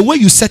 The way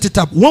you set it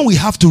up, when we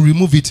have to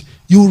remove it,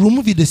 you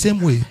remove it the same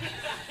way.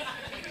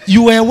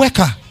 You are a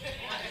worker.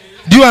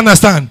 Do you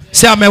understand?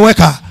 Say, I'm a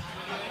worker.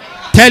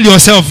 Tell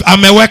yourself,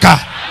 I'm a worker.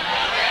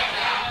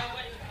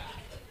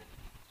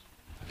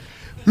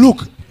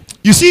 Look,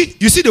 you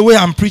see the way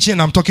I'm preaching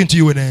and I'm talking to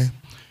you, and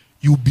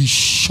you'll be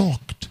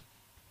shocked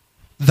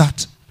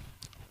that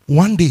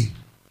one day,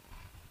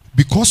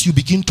 because you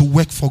begin to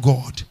work for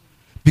God,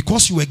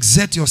 because you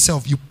exert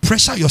yourself, you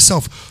pressure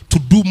yourself to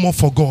do more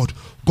for God,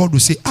 God will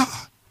say,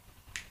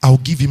 I'll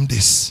give him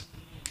this.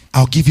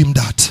 I'll give him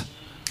that.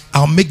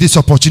 I'll make this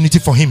opportunity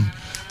for him.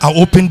 I'll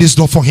open this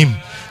door for him.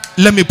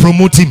 Let me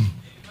promote him.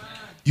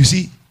 You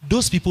see,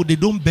 those people, they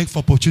don't beg for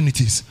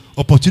opportunities.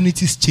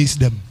 Opportunities chase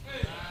them.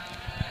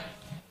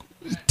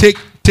 Take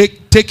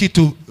it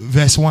to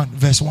verse 1.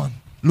 Verse 1.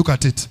 Look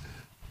at it.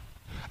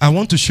 I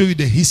want to show you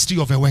the history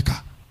of a worker.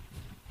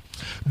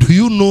 Do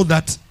you know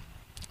that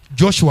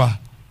Joshua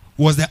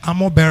was the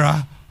armor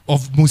bearer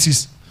of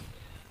Moses?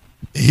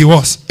 He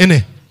was.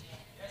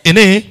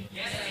 Innit?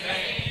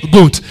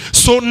 Good.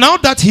 So now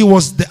that he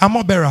was the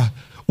armor bearer,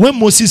 when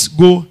Moses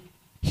go,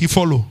 he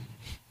follow.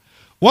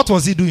 What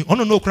was he doing? Oh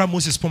no, cry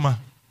Moses Puma.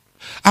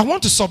 I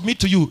want to submit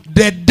to you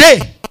the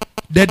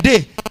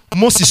day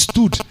Moses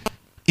stood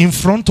in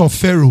front of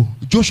Pharaoh,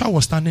 Joshua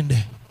was standing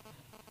there.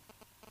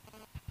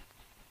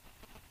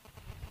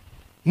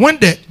 When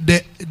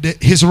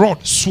his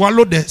rod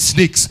swallowed the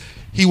snakes,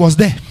 he was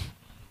there.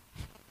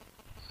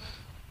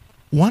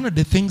 One of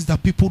the things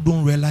that people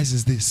don't realize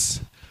is this: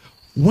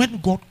 when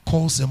God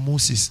calls a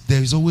Moses,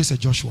 there is always a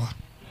Joshua.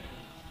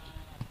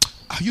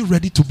 Are you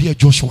ready to be a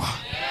Joshua?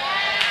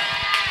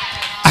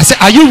 I said,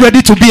 are you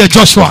ready to be a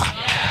Joshua?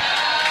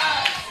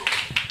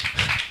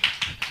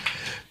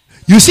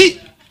 You see,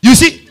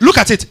 look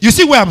at it. You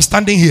see where I'm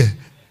standing here?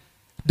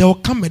 There will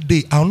come a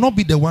day, I'll not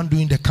be the one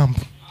doing the camp.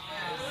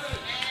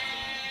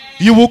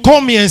 You will call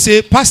me and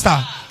say, Pastor,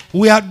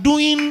 we are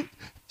doing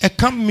a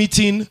camp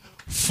meeting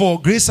for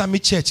Grace Army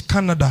Church,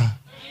 Canada.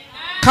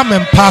 Come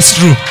and pass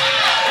through.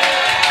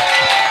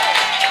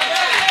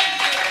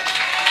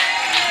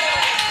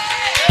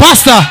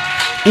 Pastor,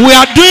 we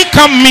are doing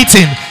camp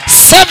meeting.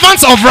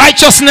 Servants of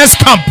Righteousness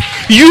Camp,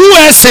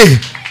 USA.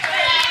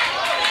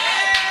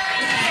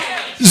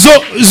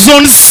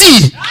 Zone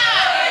C.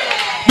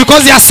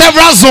 Because there are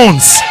several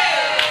zones.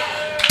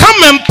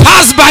 Come and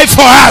pass by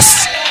for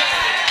us.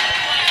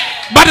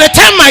 By the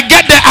time I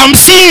get there, I'm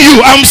seeing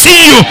you. I'm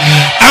seeing you.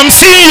 I'm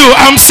seeing you.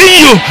 I'm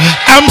seeing you.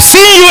 I'm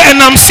seeing you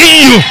and I'm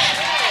seeing you.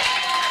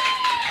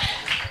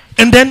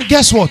 And then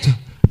guess what?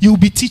 You'll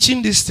be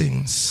teaching these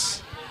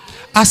things.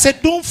 I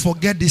said, don't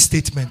forget this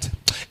statement.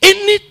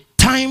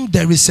 Anytime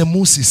there is a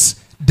Moses,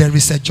 there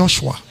is a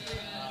Joshua.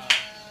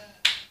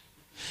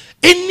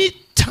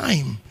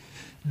 Anytime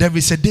there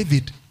is a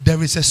David,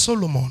 there is a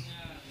Solomon.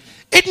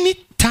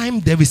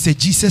 Anytime there is a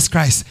Jesus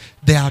Christ,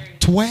 there are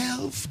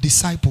 12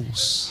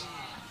 disciples.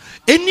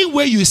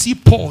 Anywhere you see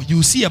Paul,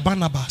 you see a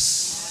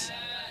Barnabas.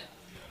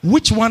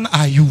 Which one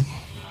are you?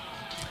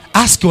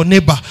 Ask your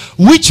neighbor,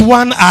 which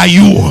one are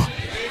you?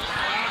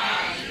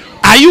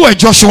 Are you a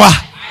Joshua?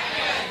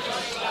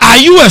 Are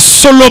you a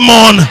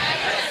Solomon?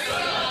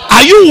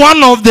 Are you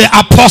one of the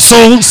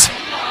apostles?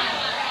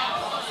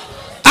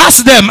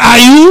 Ask them, are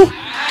you?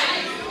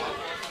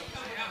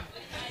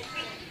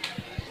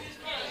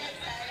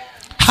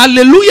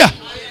 Hallelujah.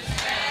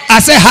 I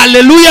say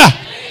hallelujah.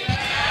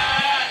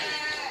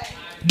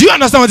 Do you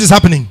understand what is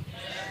happening?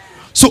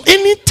 So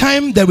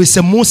anytime there is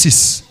a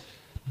Moses,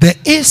 there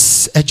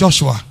is a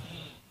Joshua.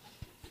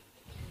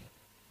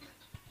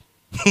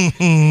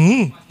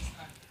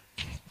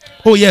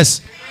 Oh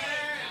yes.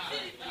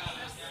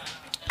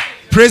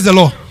 Praise the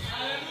Lord.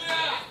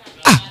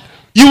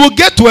 You will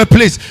get to a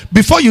place,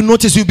 before you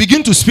notice, you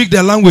begin to speak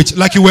their language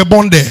like you were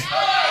born there.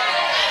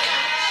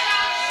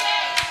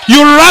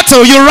 You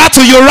rattle, you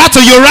rattle, you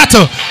rattle, you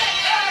rattle.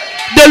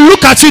 They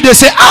look at you, they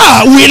say,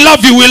 we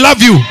love you, we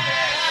love you.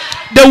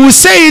 They will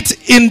say it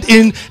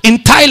in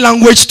Thai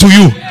language to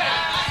you.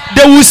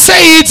 They will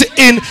say it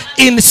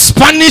in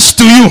Spanish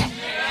to you.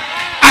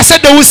 I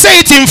said they will say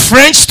it in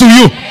French to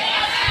you.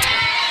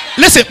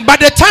 Listen, by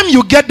the time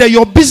you get there,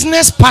 your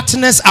business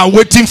partners are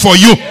waiting for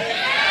you.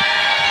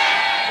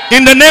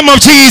 In the name of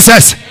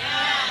Jesus.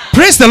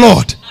 Praise the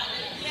Lord.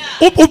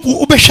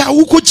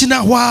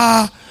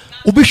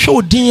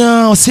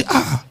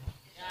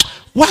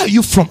 Where are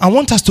you from? I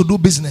want us to do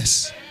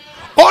business.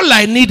 All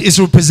I need is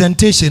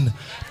representation.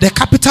 The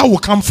capital will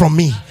come from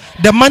me.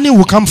 The money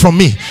will come from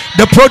me.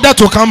 The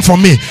product will come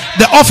from me.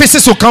 The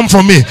offices will come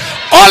from me.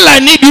 All I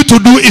need you to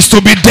do is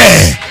to be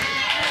there.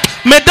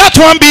 May that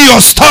one be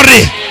your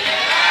story.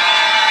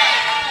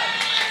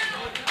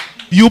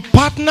 You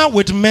partner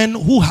with men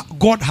who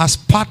God has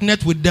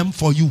partnered with them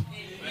for you.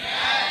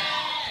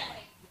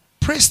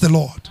 Praise the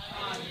Lord.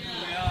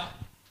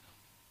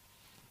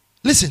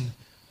 Listen,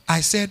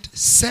 I said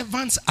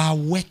servants are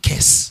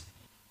workers.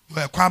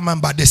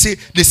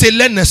 They say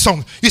learn a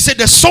song. You say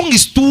the song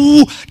is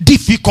too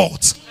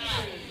difficult.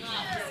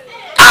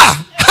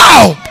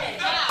 How?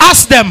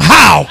 Ask them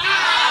how.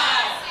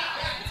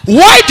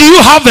 Why do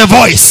you have a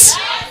voice?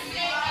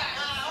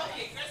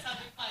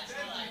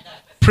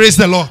 Praise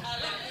the Lord.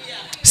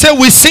 Say,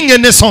 we sing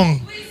in this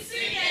song.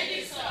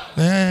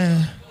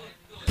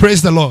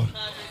 Praise the Lord.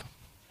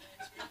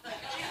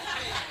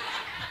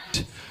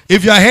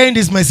 If you are hearing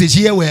this message,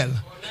 hear well.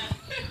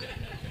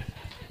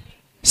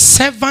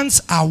 Servants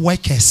are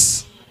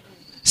workers.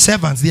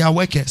 Servants, they are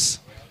workers.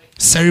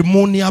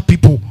 Ceremonial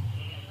people.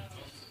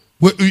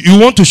 You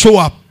want to show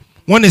up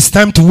when it's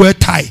time to wear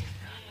tie.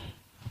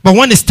 But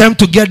when it's time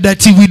to get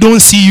dirty, we don't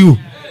see you.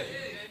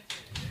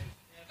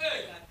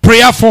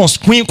 Prayer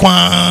first. Queen.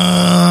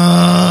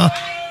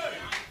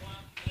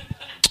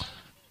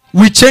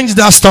 We change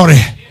that story.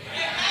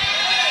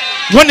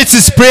 When it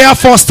is prayer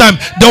first time,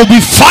 there will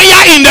be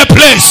fire in the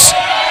place.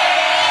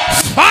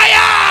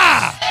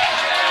 Fire.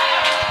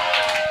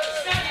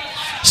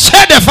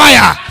 Share the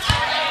fire.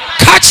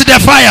 Catch the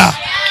fire.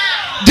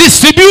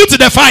 Distribute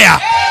the fire.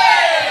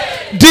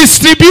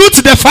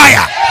 Distribute the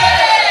fire.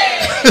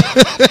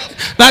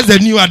 That's the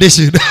new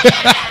addition.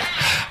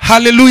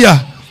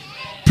 Hallelujah.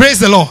 Praise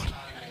the Lord.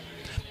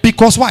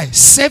 Because why?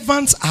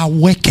 Servants are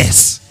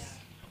workers.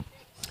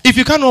 If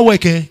you cannot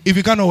work,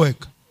 you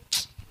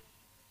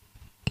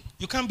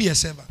can't be a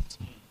servant.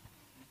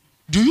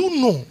 Do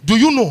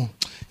you know?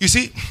 You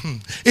see,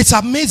 it's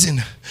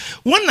amazing.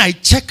 When I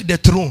check the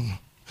throne,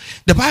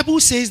 the Bible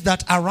says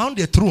that around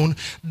the throne,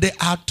 there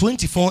are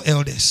 24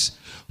 elders.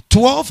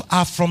 12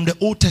 are from the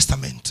Old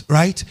Testament,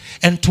 right?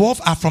 And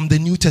 12 are from the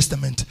New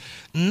Testament.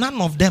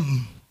 None of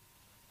them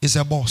is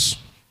a boss.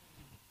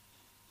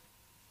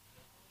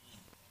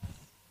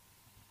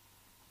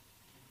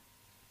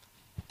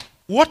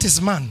 What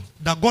is man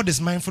that God is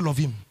mindful of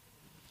him?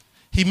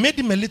 He made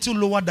him a little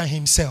lower than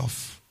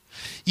himself.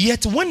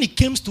 Yet when it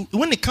came to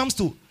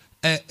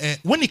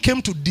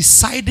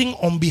deciding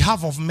on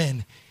behalf of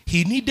men,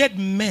 he needed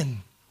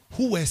men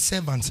who were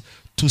servants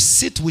to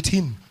sit with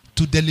him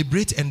to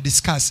deliberate and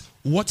discuss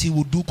what he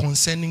would do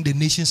concerning the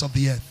nations of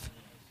the earth.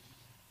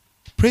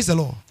 Praise the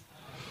Lord.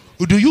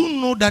 Do you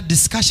know that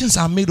discussions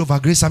are made over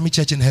Grace Army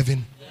Church in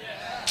heaven?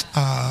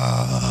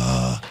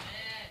 Oh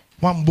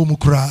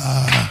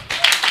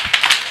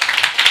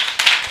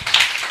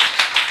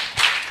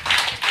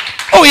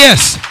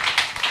yes.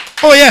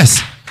 Oh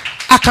yes.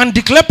 I can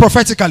declare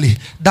prophetically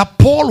that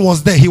Paul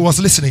was there. He was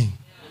listening.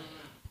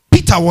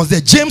 Peter was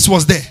there. James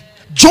was there.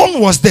 John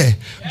was there.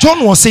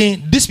 John was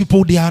saying, these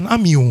people, they are an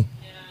army.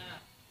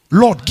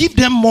 Lord, give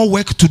them more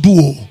work to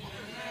do.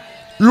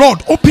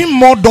 Lord, open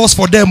more doors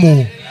for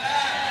them.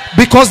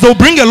 Because they'll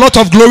bring a lot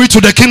of glory to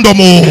the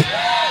kingdom.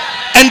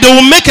 And they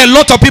will make a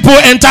lot of people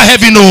enter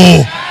heaven.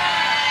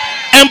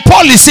 And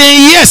Paul is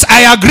saying, yes,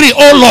 I agree,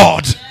 oh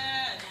Lord.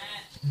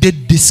 They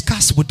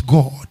discuss with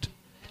God.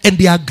 And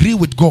they agree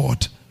with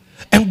God.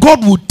 And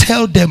God will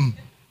tell them,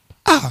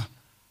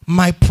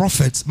 my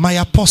prophets, my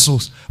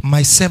apostles,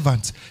 my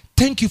servants,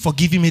 thank you for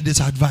giving me this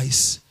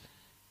advice.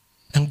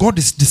 And God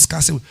is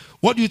discussing.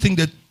 What do you think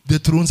that the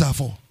thrones are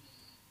for?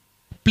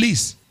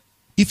 Please,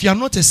 if you are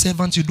not a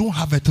servant, you don't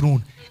have a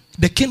throne.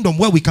 The kingdom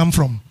where we come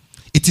from,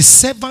 it is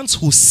servants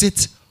who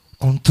sit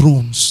on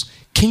thrones.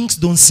 Kings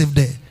don't sit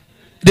there.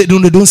 They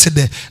don't sit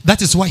there.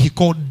 That is why he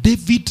called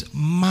David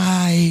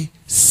my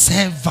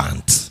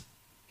servant.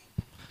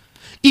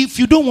 If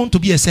you don't want to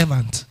be a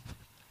servant,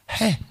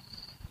 it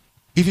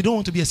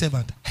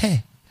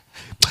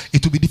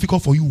will be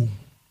difficult for you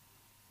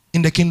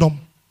in the kingdom.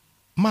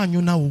 Man,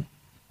 you know,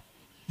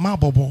 ma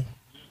bobo,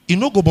 you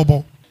no go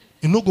bobo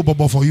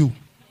for you.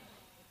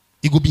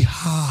 It will be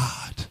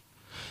hard.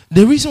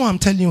 The reason why I'm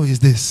telling you is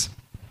this.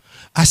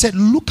 I said,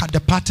 look at the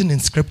pattern in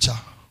scripture.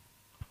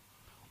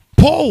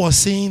 Paul was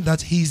saying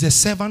that he is a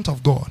servant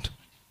of God,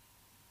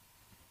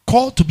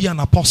 called to be an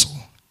apostle,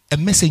 a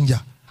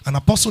messenger. An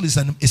apostle is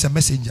a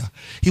messenger.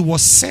 He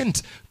was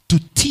sent to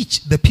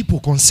teach the people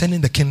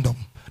concerning the kingdom.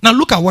 Now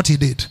look at what he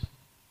did.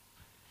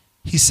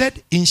 He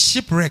said in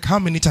shipwreck, how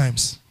many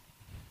times?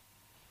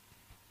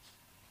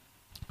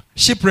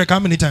 Shipwreck, how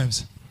many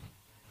times?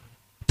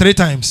 3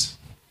 times.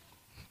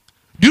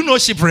 Do you know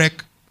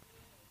shipwreck?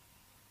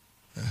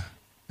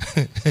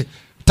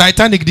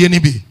 Titanic, the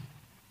NB.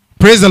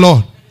 Praise the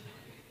Lord.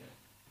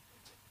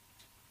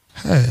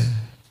 Hey.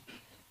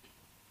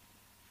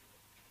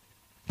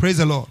 Praise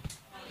the Lord.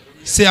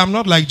 Say, I'm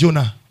not like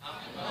Jonah.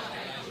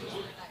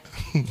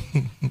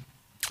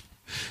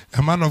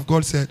 A man of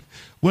God said,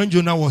 when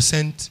Jonah was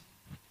sent,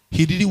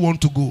 he didn't want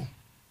to go.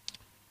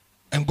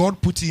 And God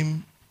put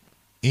him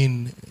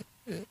in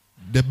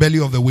the belly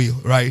of the whale,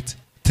 right?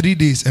 3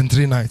 days and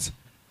 3 nights.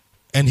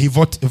 And he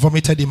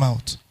vomited him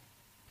out.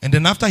 And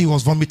then after he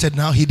was vomited,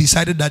 now he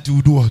decided that he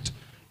would do what?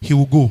 He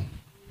would go.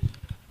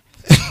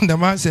 And the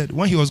man said,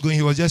 when he was going,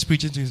 he was just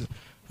preaching to himself.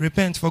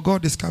 Repent, for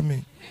God is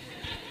coming.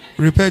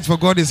 Repent, for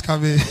God is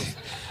coming.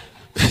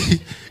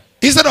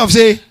 Instead of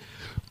saying,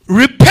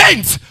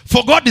 repent,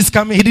 for God is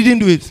coming, he didn't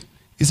do it.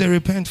 He said,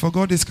 repent, for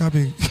God is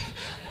coming.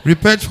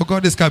 Repent, for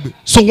God is coming.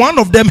 So one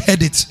of them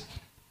heard it.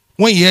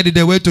 When he heard it,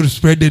 they went to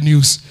spread the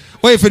news.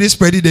 When he finished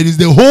spreading the news,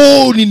 the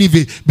whole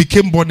Nineveh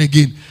became born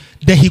again.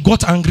 Then he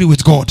got angry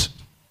with God.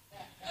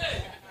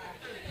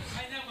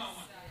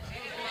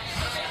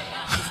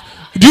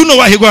 Do you know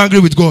why he got angry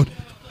with God?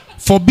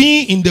 For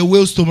being in the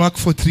whale's stomach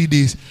for 3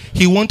 days,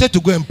 he wanted to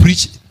go and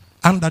preach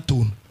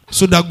undertone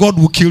so that God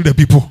will kill the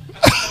people.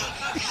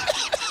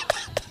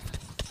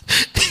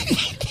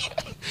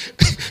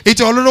 It's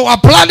all I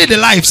planned the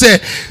life. Say,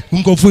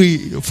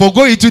 for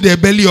going into the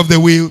belly of the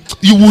whale,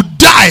 you would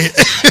die.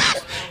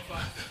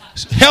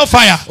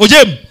 Hellfire.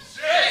 Ojem.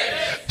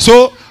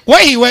 So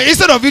when he went,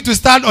 instead of you to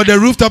stand on the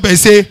rooftop and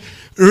say,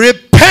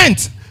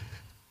 repent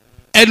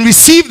and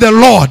receive the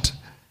Lord,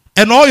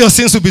 and all your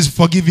sins will be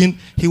forgiven,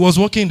 he was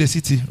walking in the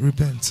city.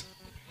 Repent.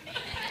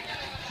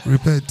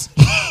 Repent.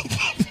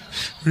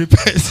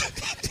 Repent.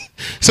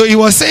 So he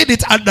was saying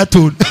it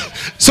undertone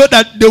so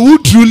that they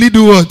would truly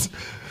do what?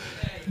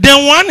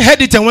 Then one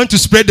heard it and went to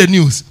spread the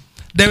news.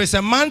 There is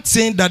a man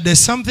saying that there's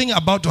something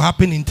about to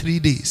happen in 3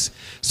 days.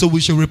 So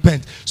we should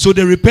repent. So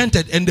they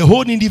repented and the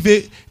whole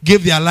Nineveh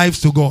gave their lives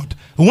to God.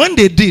 When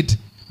they did,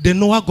 then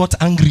Noah got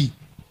angry.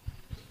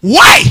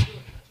 Why?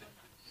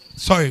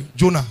 Sorry,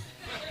 Jonah.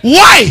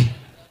 Why?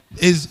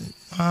 Is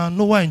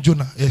Noah and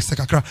Jonah.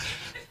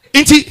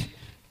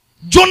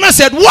 Jonah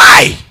said,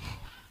 why?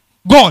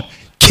 God,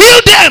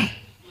 kill them.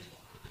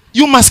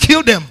 You must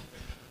kill them.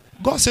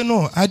 God said,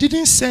 no, I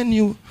didn't send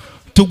you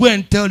to go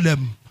and tell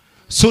them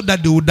so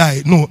that they will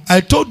die. No, I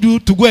told you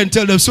to go and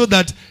tell them so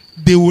that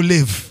they will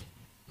live.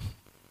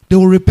 They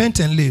will repent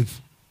and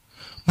live.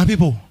 My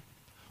people,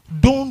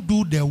 don't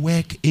do the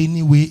work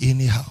anyway,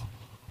 anyhow.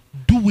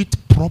 Do it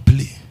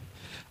properly.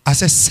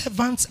 As a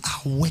servants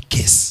are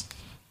workers.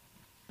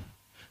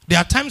 There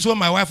are times when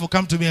my wife will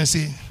come to me and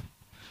say,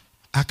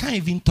 I can't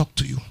even talk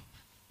to you.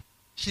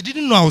 She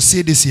didn't know I would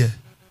say this here.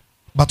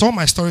 But all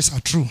my stories are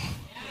true.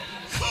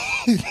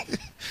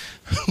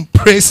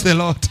 Praise the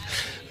Lord.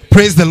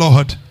 Praise the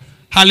Lord.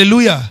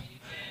 Hallelujah.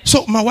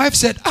 So my wife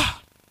said,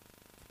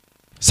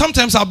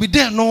 sometimes I'll be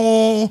there.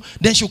 No.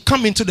 Then she'll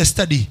come into the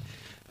study.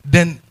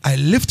 Then I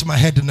lift my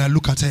head and I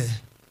look at her.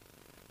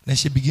 Then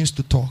she begins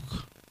to talk.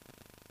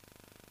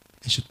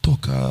 And she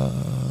talk.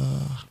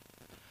 And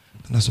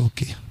I said,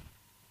 okay.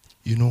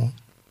 You know,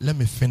 let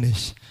me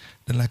finish.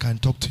 Then I can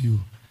talk to you.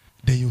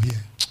 Then you hear.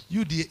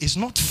 You dear, it's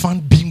not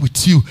fun being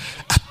with you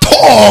at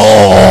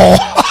all.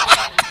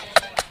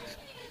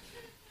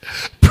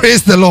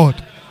 Praise the Lord.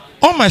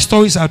 All my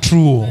stories are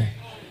true.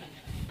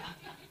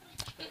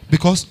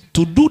 Because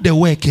to do the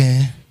work,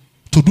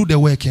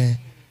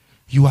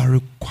 you are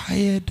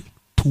required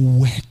to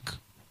work.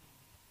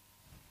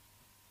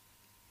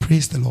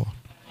 Praise the Lord.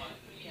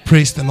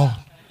 Praise the Lord.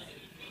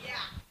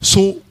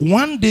 So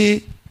one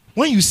day,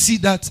 when you see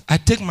that I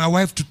take my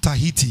wife to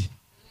Tahiti,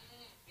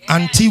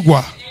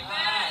 Antigua.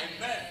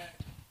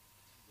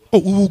 Oh,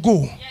 we will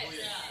go.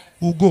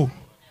 We'll go.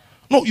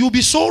 No, you'll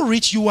be so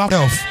rich you are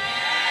health.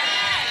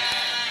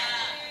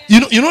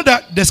 You know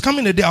that there's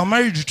coming a day, our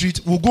marriage retreat,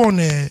 we'll go on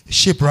a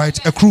ship, right?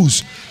 A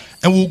cruise.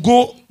 And we'll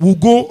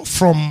go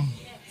from,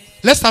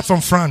 let's start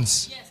from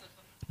France.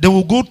 Then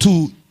we'll go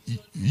to,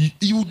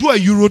 you do a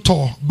Euro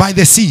tour by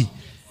the sea.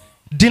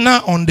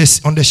 Dinner on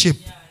the ship.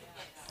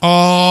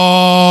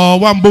 Oh,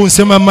 one bone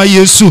sema ma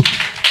Yesu.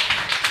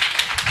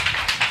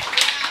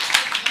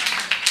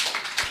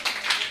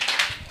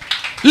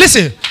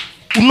 Listen,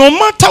 no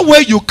matter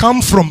where you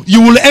come from,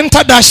 you will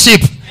enter that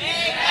ship.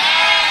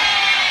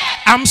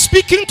 I'm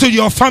speaking to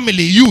your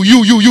family, you.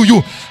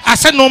 I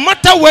said, no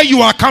matter where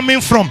you are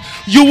coming from,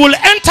 you will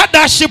enter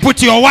that ship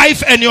with your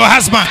wife and your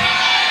husband.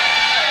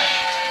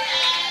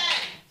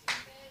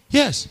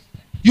 Yes,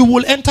 you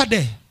will enter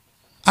there.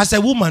 As a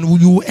woman,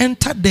 you will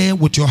enter there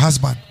with your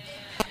husband.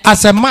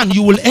 As a man,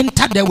 you will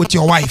enter there with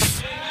your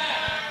wife.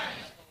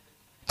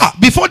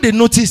 Before they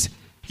notice,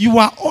 you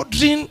are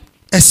ordering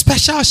a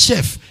special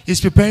chef is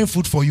preparing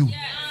food for you.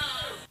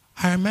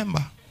 I remember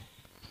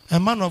a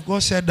man of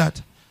God said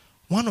that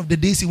one of the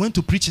days he went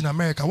to preach in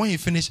America. When he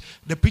finished,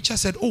 the preacher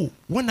said, oh,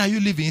 when are you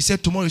leaving? He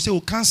said, tomorrow. He said, oh,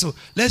 cancel.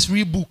 Let's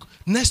rebook.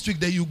 Next week,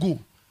 there you go.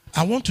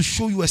 I want to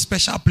show you a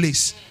special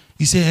place.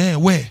 He said,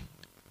 where?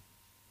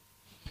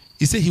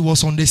 He said he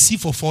was on the sea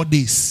for 4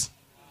 days.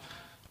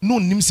 No,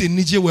 nimse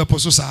nije we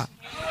pososa.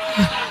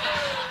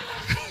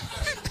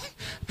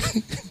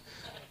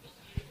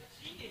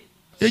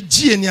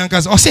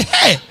 I say,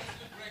 hey.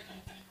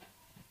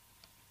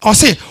 I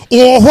say,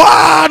 oh,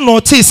 what? No,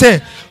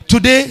 say,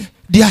 today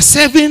they are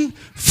serving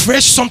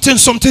fresh something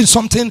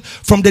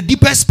from the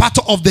deepest part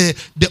of the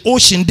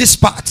ocean, this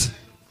part.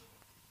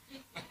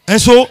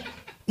 And so,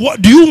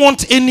 what do you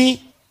want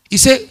any? He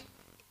said,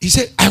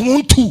 I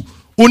want to.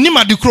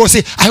 Onima the crow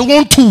say, I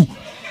want to.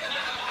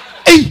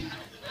 Hey,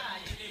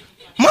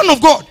 man of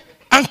God,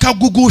 Anka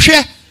Google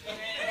share.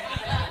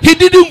 He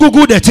didn't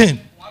Google the thing.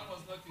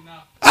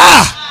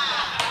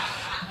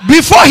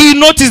 Before he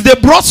noticed, they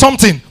brought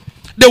something.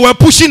 They were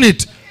pushing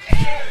it.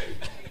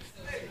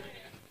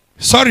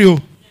 Sorry.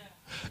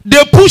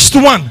 They pushed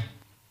one.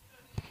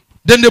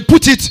 Then they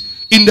put it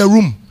in the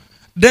room.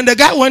 Then the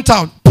guy went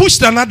out,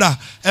 pushed another,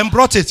 and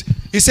brought it.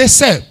 He said,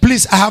 sir,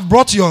 please, I have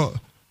brought your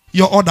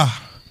order.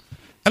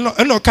 And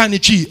no can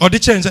chi or the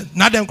change.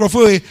 Not them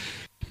crofo.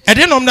 I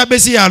didn't know that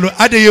basi alo.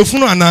 I dey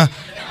yefunu ana.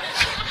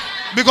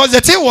 Because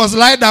the thing was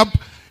lined up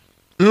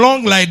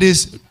long like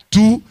this,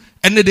 too,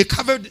 and then they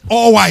covered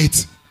all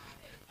white.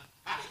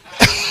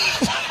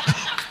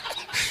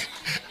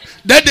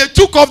 Then they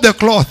took off the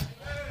cloth.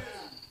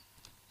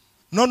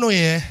 No,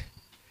 yeah.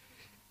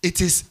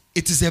 It is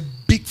a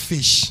big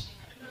fish.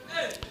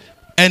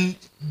 And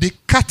they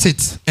cut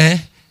it,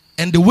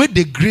 and the way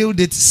they grilled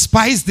it,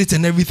 spiced it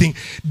and everything,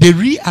 they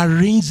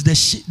rearranged the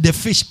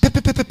fish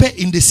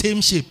in the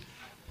same shape.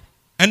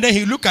 And then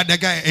he looked at the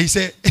guy and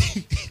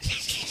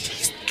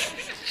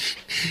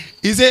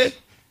he said,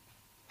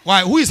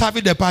 why, who is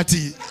having the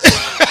party?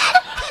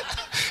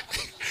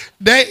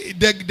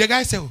 The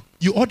guy said,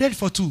 you ordered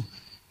for two.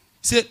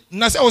 He said,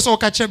 Nasa also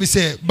catch me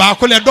say,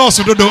 Bakole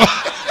dosu do.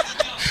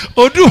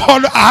 Odu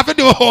holo have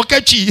the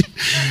hokachi.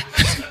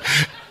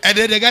 And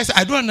then the guy said,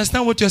 I don't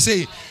understand what you're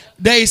saying.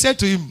 Then he said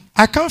to him,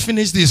 I can't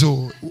finish this.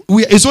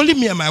 It's only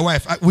me and my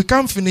wife. We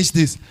can't finish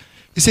this.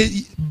 He said,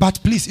 but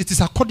please, it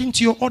is according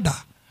to your order.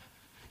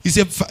 He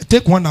said,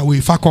 take one away.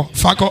 Fako.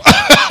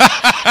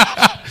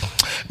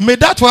 May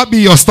that one be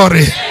your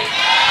story.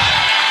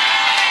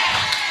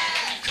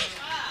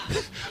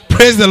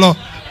 Praise the Lord.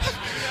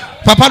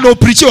 Papa no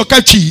preach or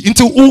catchy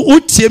into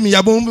utie me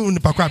yabombi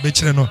unipakwa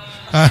bechre no.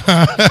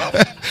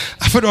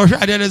 I feel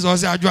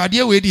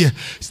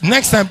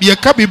next time you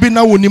can be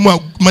now when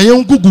my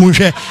own gugu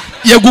share.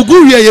 Ye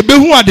gugu ye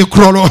behu at the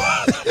crollo.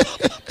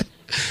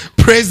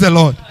 Praise the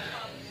Lord.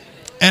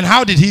 And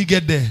how did he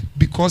get there?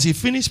 Because he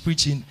finished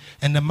preaching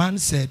and the man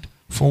said,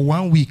 for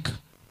 1 week,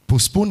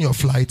 postpone your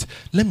flight.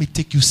 Let me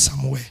take you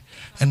somewhere.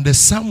 And the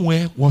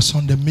somewhere was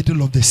on the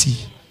middle of the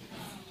sea.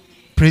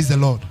 Praise the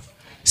Lord.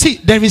 See,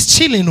 there is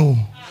chilling. Oh.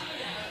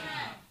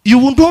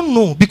 You don't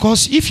know,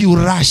 because if you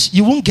rush,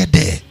 you won't get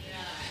there.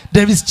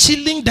 There is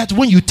chilling that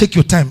when you take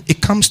your time,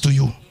 it comes to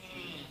you.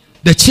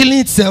 The chilling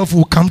itself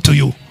will come to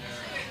you.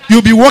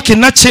 You'll be walking,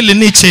 not chilling.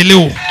 May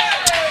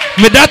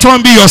that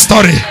one be your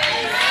story.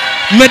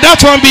 May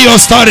that one be your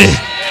story.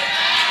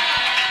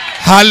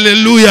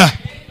 Hallelujah.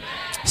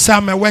 Say,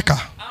 I'm a worker.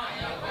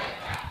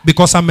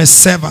 Because I'm a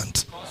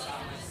servant.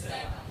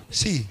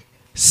 See,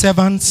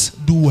 servants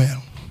do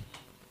well.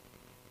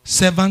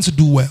 Servants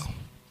do well.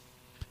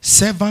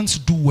 Servants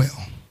do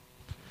well.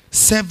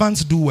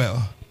 Servants do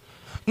well.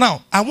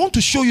 Now, I want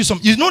to show you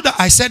something. You know that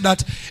I said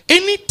that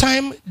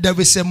anytime there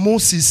is a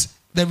Moses,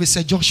 there is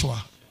a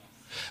Joshua.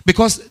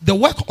 Because the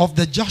work of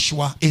the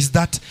Joshua is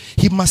that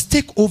he must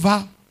take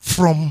over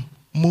from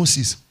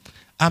Moses.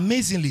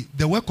 Amazingly,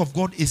 the work of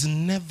God is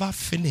never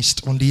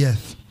finished on the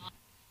earth.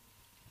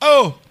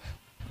 Oh.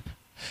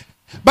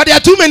 But there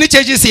are too many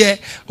churches here.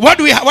 Why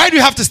do we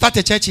have to start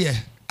a church here?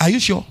 Are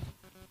you sure?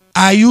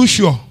 Are you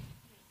sure?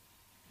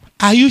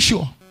 Are you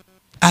sure?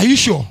 Are you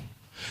sure?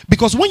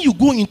 Because when you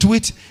go into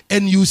it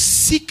and you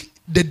seek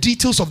the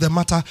details of the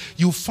matter,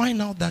 you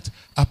find out that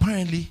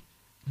apparently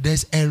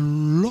there's a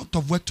lot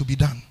of work to be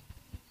done.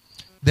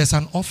 There's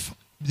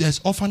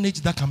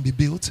orphanage that can be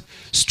built.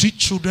 Street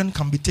children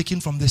can be taken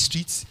from the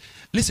streets.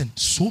 Listen,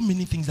 so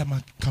many things that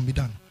can be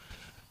done.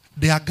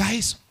 There are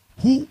guys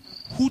who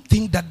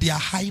think that they are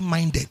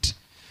high-minded.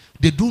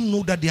 They don't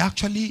know that they're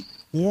actually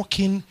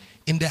walking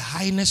in the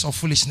highness of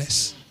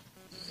foolishness.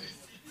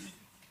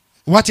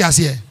 What you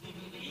here?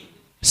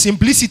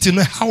 Simplicity,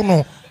 no, how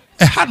no?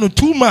 How no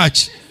too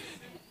much?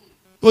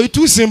 Oh, it's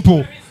too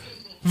simple.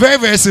 Very,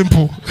 very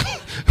simple.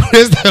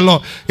 Praise the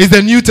Lord. It's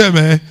the new term,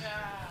 eh?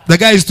 The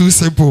guy is too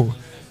simple.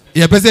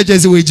 Yeah, Pastor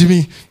Jesse way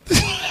Jimmy.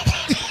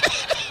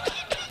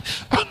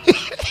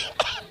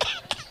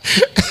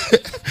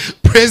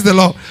 Praise the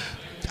Lord.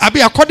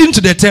 According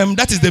to the term,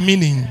 that is the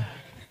meaning.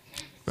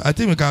 I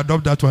think we can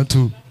adopt that one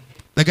too.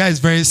 The guy is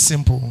very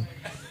simple.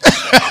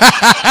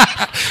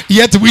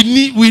 Yet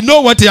we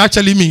know what it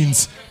actually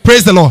means.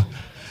 Praise the Lord.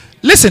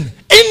 Listen,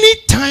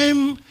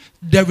 anytime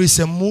there is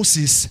a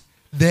Moses,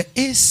 there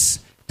is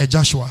a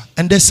Joshua.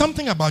 And there's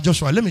something about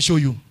Joshua. Let me show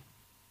you.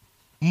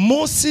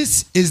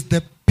 Moses is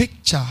the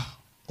picture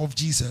of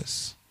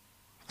Jesus.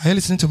 Are you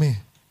listening to me?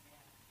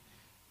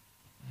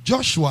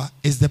 Joshua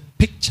is the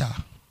picture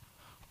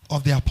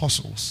of the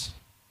apostles.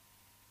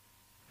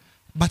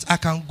 But I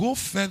can go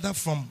further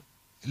from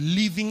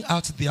leaving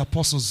out the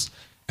apostles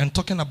and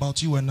talking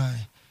about you and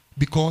I,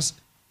 because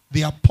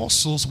the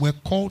apostles were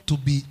called to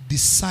be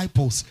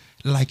disciples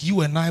like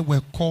you and I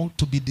were called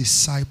to be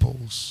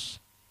disciples.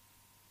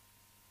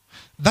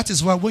 That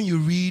is why when you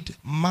read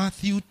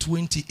Matthew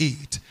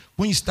 28,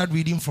 when you start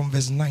reading from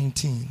verse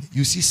 19,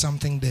 you see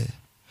something there.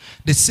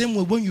 The same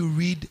way when you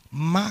read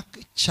Mark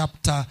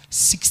chapter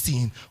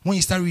 16, when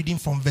you start reading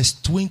from verse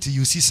 20,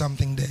 you see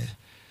something there.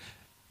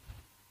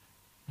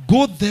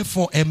 Go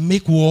therefore and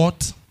make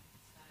what?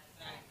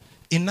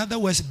 In other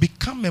words,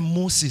 become a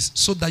Moses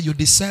so that your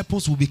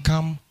disciples will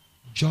become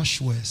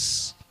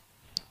Joshua's.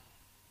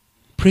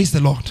 Praise the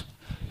Lord.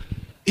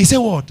 He said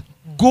what?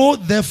 Go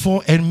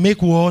therefore and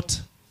make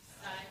what?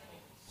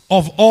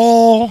 Of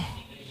all,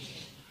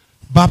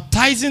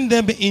 baptizing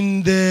them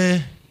in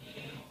the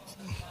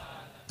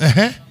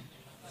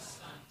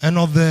and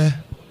of the...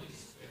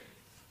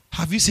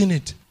 Have you seen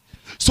it?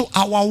 So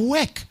our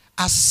work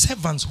as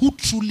servants who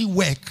truly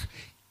work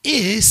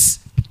is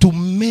to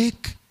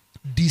make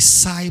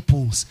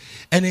disciples.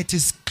 And it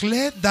is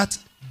clear that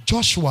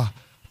Joshua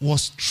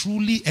was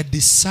truly a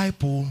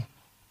disciple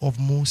of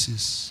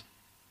Moses.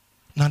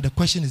 Now the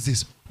question is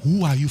this: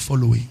 who are you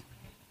following?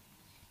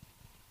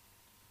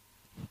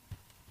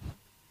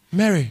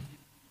 Mary,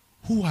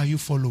 who are you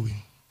following?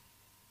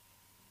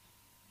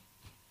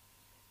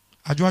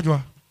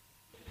 Ajwa,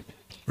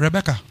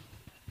 Rebecca,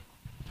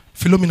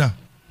 Philomena,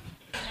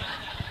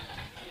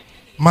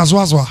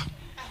 Mazwazwa.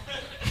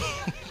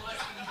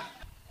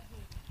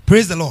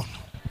 Praise the Lord.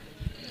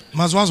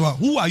 Mazwazwa,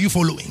 who are you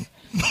following?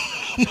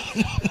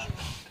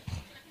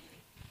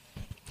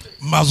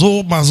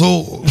 Mazo.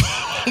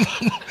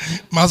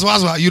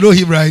 Mazwazwa, you know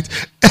him, right?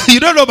 You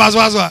don't know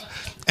Mazwazwa.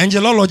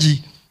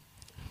 Angelology.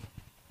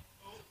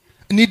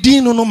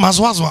 Nidino no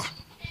Mazwazwa.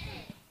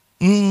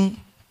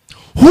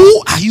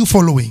 Who are you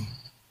following?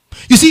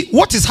 You see,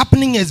 what is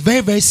happening is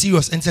very, very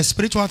serious, and it's a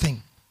spiritual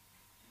thing.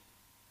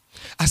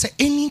 I say,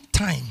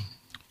 anytime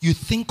you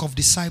think of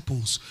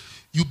disciples,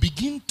 you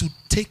begin to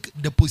take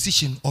the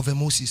position of a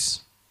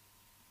Moses.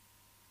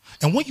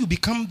 And when you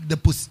become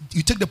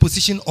you take the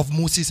position of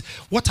Moses,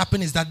 what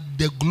happens is that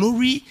the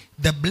glory,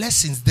 the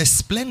blessings, the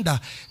splendor,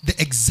 the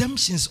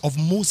exemptions of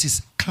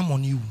Moses come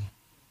on you.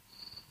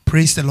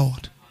 Praise the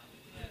Lord.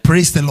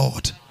 Praise the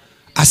Lord.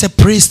 I said,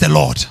 praise the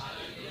Lord.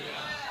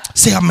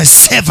 Say, I'm a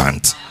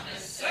servant.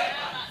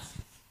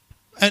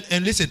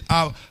 And listen,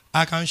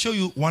 I can show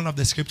you one of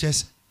the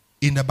scriptures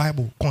in the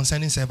Bible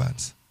concerning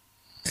servants.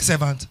 A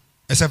servant.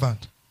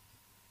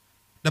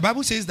 The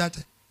Bible says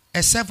that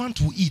a servant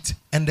will eat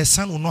and the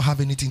son will not have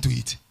anything to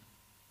eat.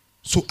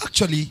 So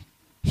actually,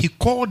 he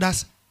called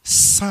us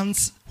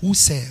sons who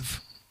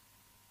serve.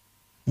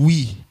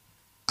 We,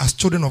 as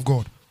children of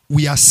God,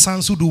 we are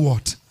sons who do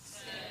what?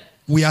 Serve.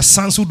 We are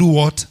sons who do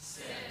what?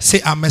 Serve.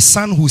 Say, I'm a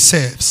son who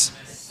serves.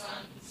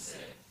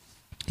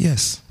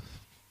 Yes.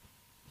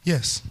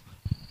 Yes.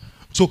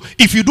 So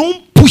if you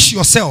don't push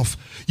yourself,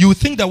 you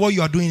think that what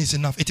you are doing is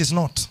enough. It is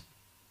not.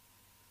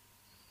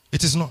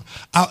 It is not.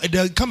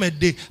 There'll come a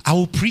day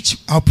I'll preach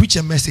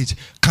a message.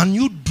 Can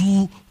you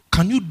do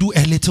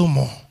a little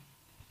more?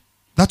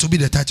 That will be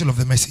the title of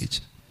the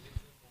message.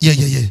 Yeah.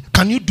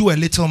 Can you do a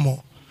little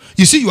more?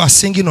 You see, you are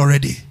singing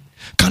already.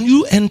 Can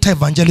you enter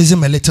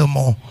evangelism a little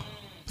more?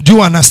 Do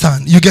you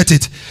understand? You get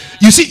it?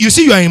 You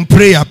see, you are in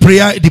prayer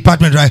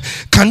department, right?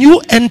 Can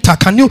you enter?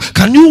 Can you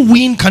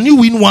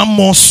win one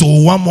more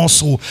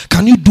soul?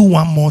 Can you do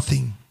one more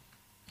thing?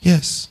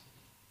 Yes.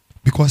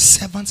 Because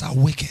servants are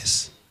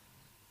workers.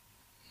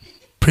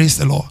 Praise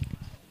the Lord.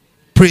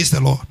 Praise the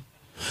Lord.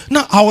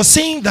 Now, I was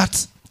saying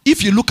that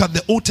if you look at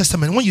the Old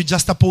Testament, when you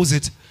just oppose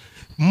it,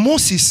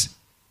 Moses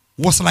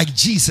was like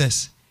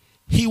Jesus.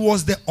 He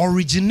was the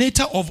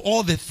originator of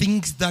all the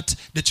things that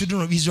the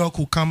children of Israel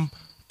could come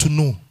to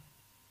know.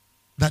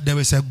 That there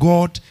is a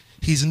God.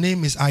 His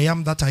name is I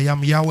am that I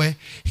am, Yahweh.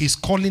 He's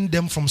calling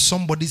them from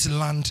somebody's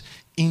land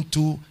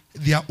into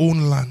their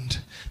own land.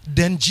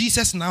 Then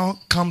Jesus now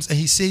comes and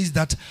he says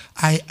that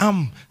I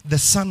am the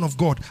Son of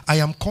God. I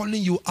am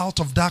calling you out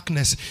of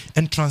darkness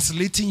and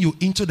translating you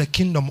into the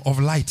kingdom of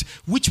light,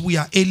 which we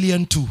are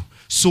alien to.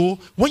 So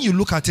when you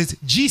look at it,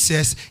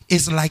 Jesus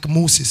is like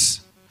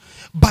Moses.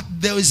 But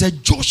there is a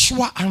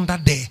Joshua under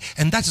there,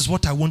 and that is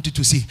what I want you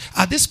to see.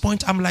 At this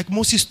point, I'm like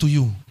Moses to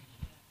you.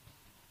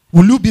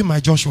 Will you be my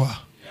Joshua?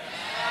 Yes.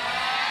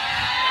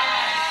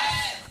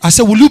 I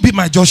said, will you be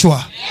my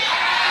Joshua? Yes.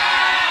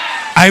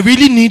 I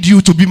really need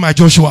you to be my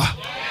Joshua.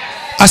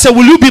 Yes. I said,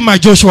 will you be my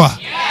Joshua?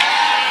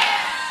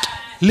 Yes.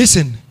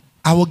 Listen,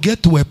 I will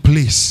get to a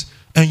place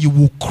and you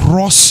will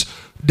cross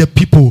the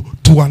people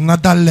to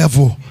another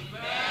level.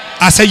 Yes.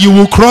 I said, you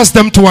will cross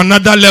them to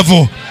another level.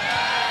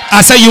 Yes.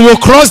 I said, you will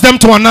cross them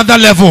to another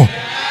level.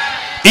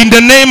 Yes. In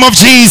the name of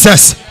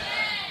Jesus. Yes.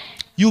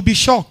 You'll be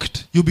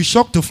shocked. You'll be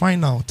shocked to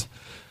find out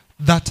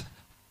that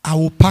I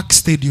will pack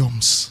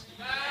stadiums.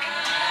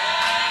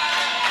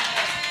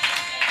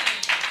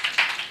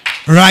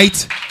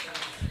 Right?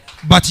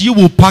 But you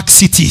will pack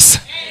cities.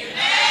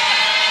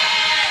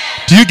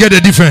 Do you get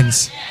the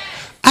difference?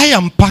 I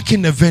am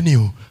packing a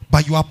venue,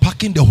 but you are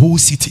packing the whole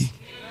city.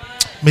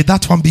 May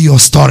that one be your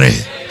story.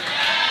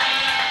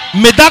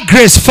 May that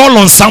grace fall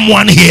on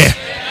someone here.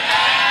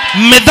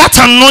 May that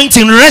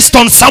anointing rest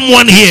on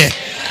someone here.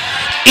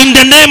 In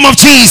the name of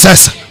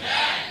Jesus.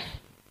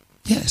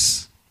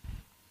 Yes.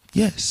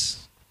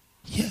 Yes.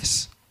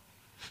 Yes.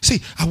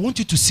 See, I want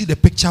you to see the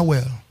picture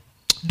well.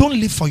 Don't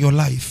live for your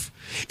life.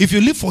 If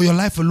you live for your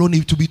life alone,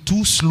 it will be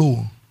too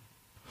slow.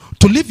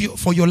 To live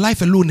for your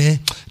life alone,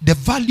 the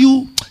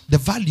value,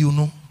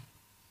 no.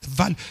 The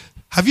value.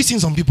 Have you seen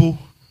some people?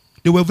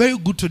 They were very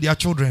good to their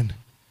children.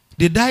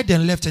 They died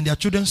and left, and their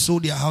children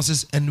sold their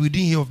houses, and we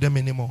didn't hear of them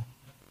anymore.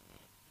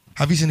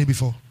 Have you seen it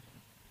before?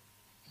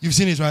 You've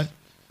seen it, right?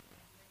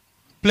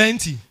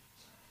 Plenty.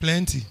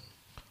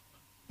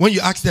 When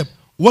you ask them,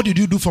 what did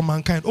you do for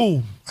mankind?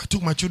 Oh, I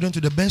took my children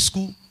to the best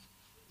school.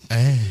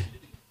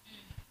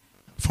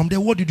 From there,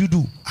 what did you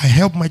do? I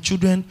helped my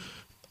children.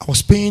 I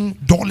was paying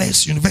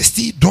dollars,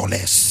 university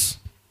dollars.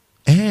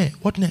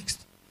 What next?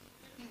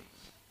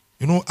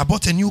 You know, I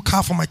bought a new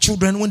car for my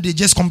children when they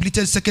just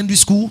completed secondary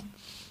school.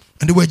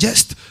 And they were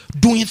just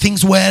doing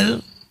things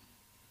well.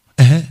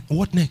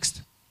 What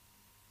next?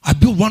 I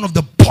built one of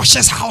the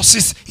poshest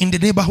houses in the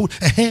neighborhood.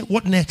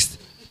 What next?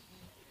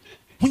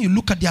 When you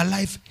look at their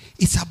life,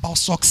 it's about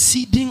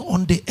succeeding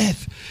on the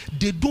earth.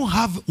 They don't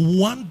have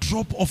one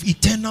drop of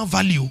eternal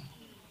value.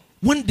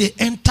 When they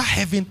enter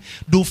heaven,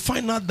 they'll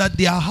find out that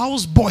their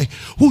houseboy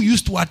who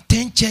used to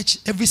attend church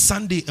every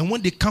Sunday, and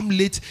when they come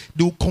late,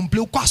 they'll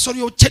complain.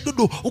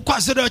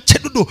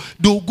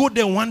 They'll go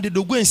there one day,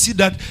 they'll go and see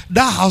that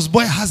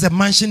houseboy has a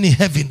mansion in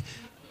heaven.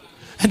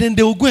 And then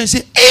they will go and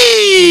say,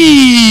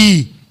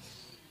 hey!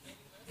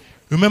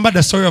 Remember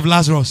the story of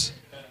Lazarus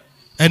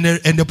and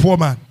the poor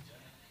man?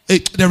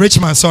 The rich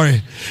man,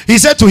 sorry. He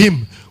said to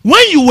him,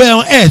 when you were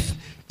on earth,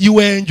 you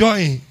were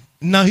enjoying.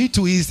 Now he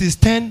too is his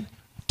turn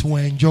to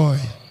enjoy.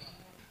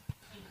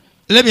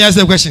 Let me ask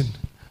you a question.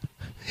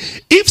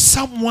 If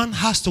someone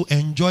has to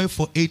enjoy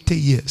for 80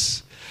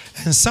 years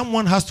and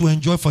someone has to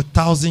enjoy for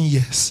 1,000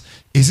 years,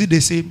 is it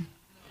the same?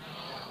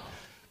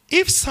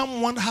 If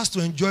someone has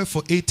to enjoy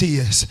for 80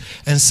 years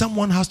and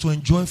someone has to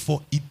enjoy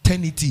for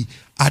eternity,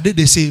 are they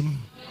the same?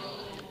 No.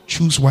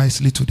 Choose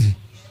wisely today.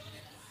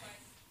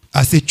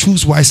 I say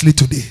choose wisely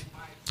today.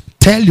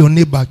 Tell your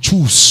neighbor,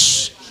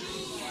 choose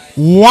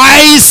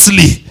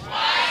wisely.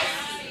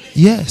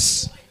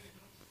 Yes.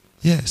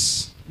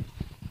 Yes.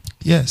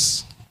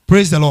 Yes.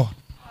 Praise the Lord.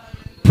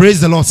 Praise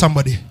the Lord,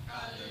 somebody.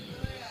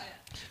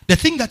 The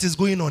thing that is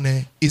going on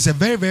here is a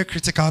very, very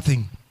critical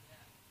thing.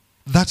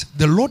 That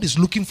the Lord is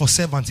looking for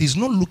servants. He's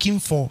not looking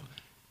for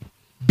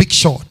big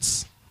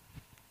shots.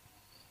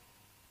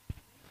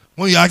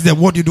 When you ask them,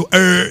 what do you do?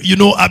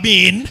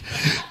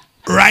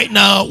 Right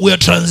now we're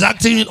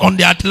transacting on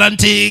the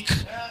Atlantic.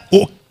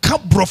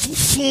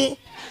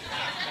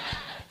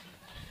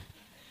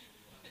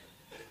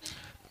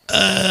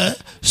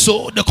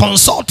 So the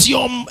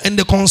consortium and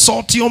the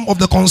consortium of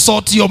the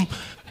consortium.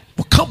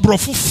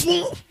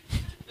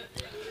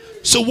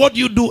 So what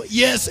you do?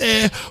 Yes,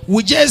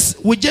 we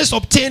just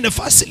obtain a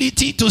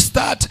facility to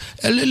start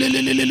a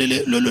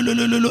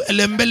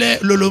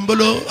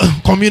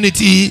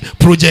community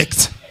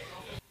project.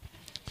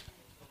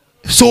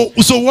 So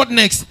what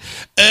next?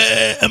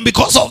 And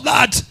because of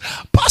that,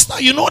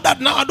 Pastor, you know that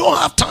now I don't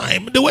have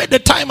time. The way the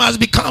time has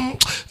become,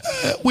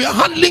 we are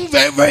handling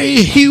very, very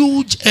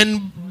huge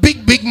and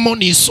big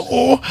money.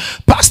 So,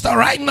 Pastor,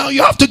 right now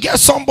you have to get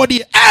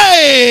somebody.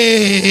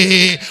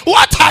 Hey,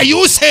 what are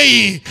you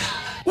saying?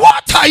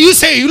 What are you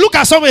saying? Look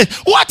at somebody.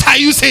 What are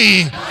you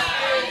saying?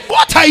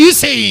 What are you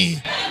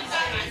saying?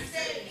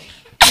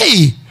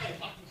 Hey,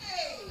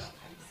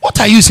 what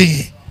are you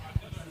saying?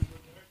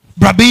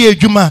 Brabe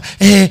Juma,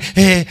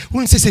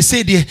 when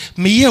say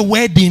me ye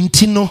wedding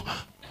tino,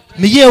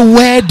 me ye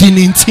wedding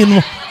in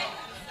tino,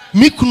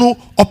 mikuno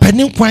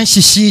opening kwan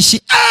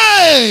shishi.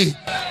 Hey,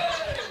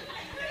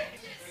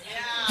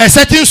 a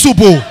certain soup,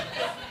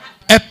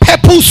 a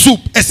purple soup,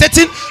 a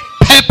certain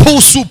purple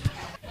soup.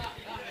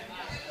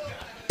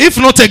 If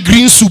not a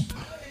green soup,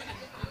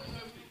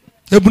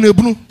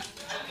 ebunu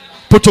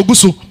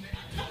potoguso.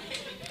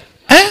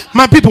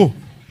 My people.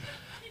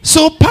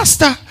 So,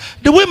 Pastor,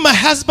 the way my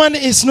husband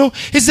is,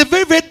 he's a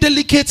very, very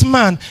delicate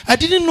man. I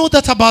didn't know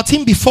that about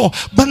him before.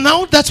 But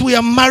now that we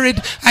are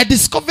married, I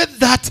discovered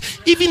that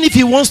even if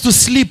he wants to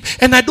sleep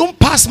and I don't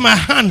pass my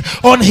hand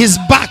on his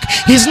back,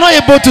 he's not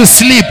able to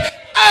sleep.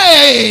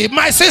 Hey,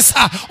 my sister,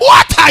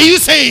 what are you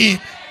saying?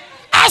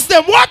 Ask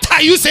them, what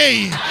are you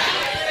saying?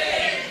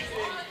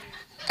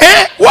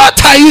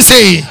 What are you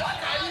saying?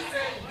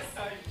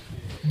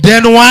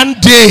 Then one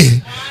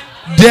day,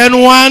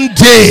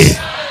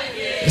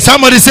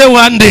 somebody say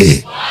one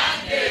day.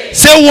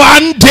 Say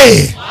one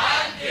day.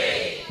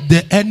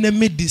 The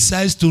enemy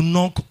decides to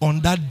knock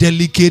on that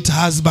delicate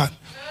husband.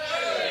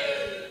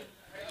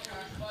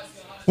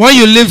 When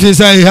you live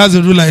inside, he has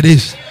to do like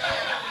this.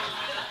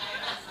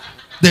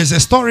 There's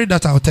a story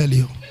that I'll tell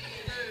you.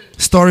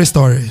 Story.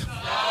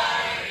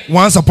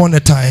 Once upon a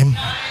time,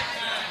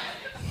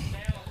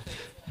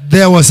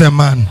 there was a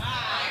man.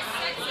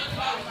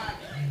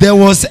 There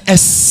was a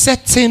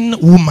certain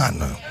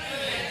woman.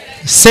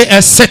 Say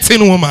a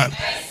certain woman.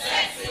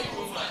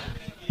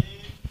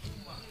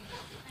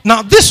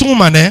 Now this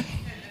woman,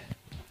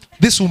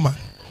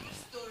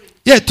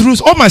 yeah, true.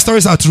 All my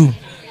stories are true.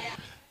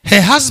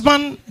 Her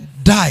husband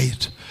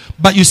died,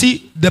 but you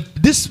see,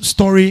 this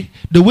story,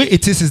 the way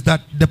it is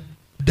that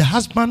the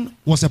husband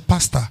was a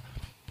pastor.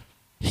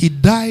 He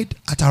died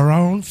at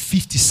around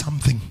 50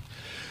 something,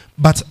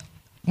 but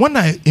when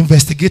I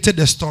investigated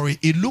the story,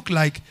 it looked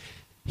like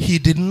he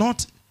did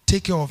not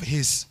take care of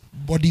his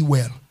body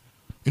well.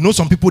 You know,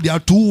 some people, they are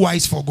too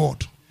wise for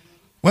God.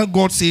 When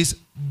God says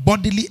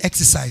bodily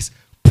exercise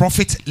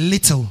profit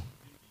little,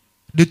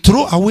 they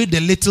throw away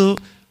the little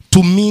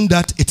to mean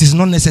that it is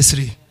not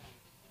necessary.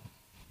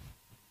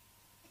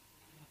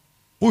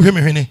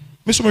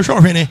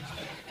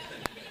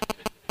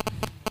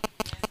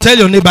 Tell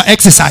your neighbor,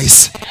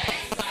 exercise.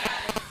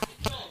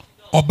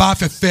 Oba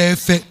fe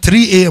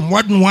 3 a.m.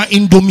 What one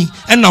indomie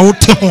and now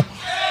ote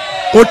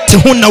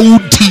na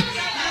udi.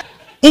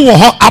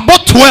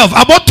 About 12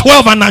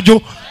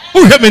 anajo.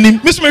 Who have many?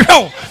 Miss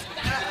Michelle.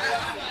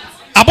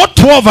 About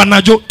 12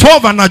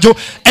 anajo,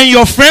 and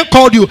your friend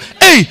called you.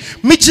 Hey,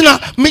 Michina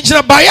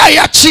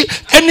bayayachi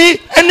any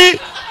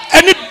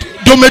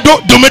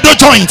domedo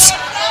joints.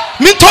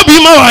 Minto bi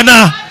ma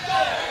wana.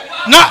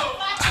 Na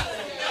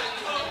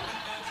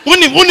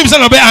Unim say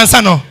no be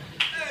answer no.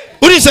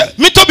 Unim say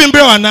minto bi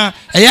mbre wana.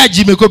 Eya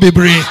jime ko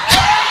bebre.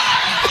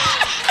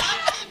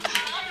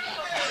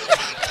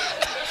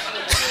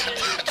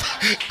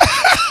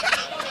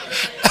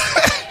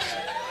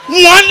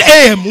 1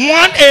 a.m.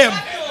 1 a.m.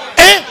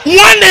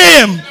 1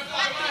 a.m.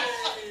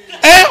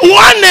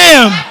 1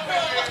 a.m.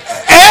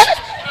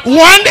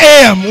 1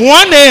 a.m.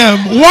 1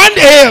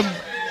 a.m.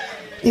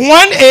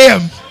 1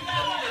 a.m.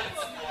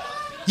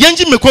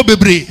 Yenji meko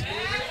bebre.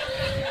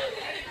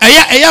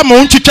 Eya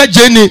mo nchicha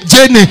Jene.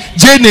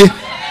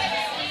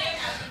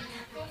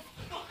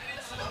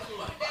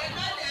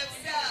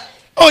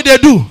 Oh, they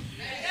do.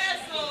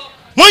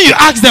 When you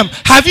ask them,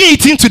 have you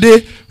eaten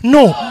today?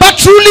 No. But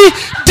truly,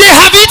 they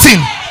have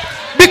eaten.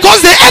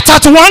 Because they ate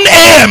at 1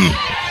 a.m.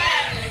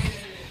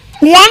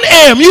 1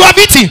 a.m. You have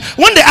eaten.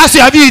 When they ask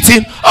you, have you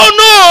eaten? Oh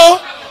no.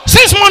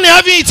 Since morning,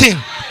 have you eaten?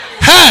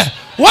 Hey,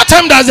 what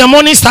time does the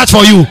morning start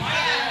for you?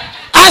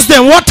 Ask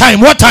them what time.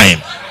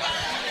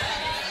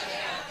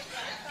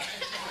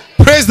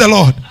 Praise the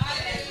Lord.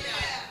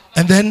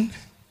 And then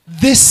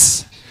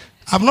this,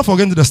 I'm not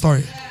forgetting the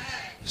story.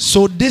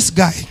 So this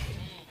guy,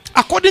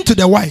 according to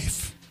the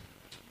wife,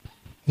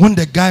 when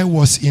the guy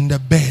was in the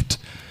bed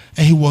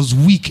and he was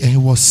weak and he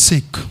was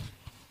sick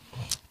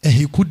and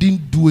he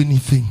couldn't do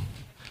anything,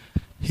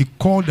 he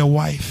called the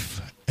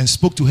wife and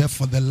spoke to her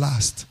for the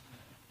last,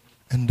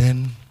 and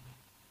then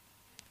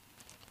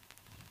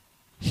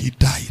he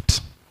died.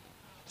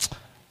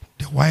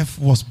 The wife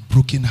was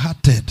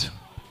brokenhearted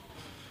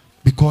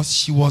because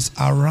she was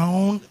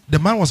around, the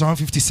man was around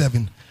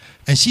 57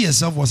 and she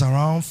herself was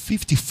around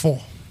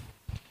 54.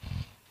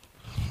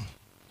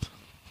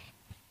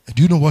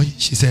 Do you know what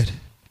she said?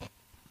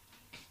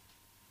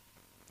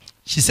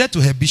 She said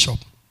to her bishop,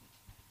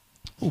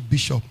 "Oh,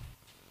 bishop,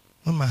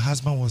 when my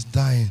husband was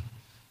dying,"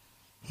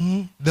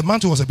 the man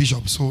too was a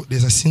bishop, so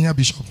there's a senior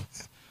bishop.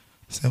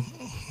 Said,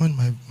 "When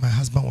my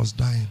husband was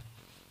dying,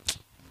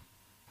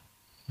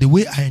 the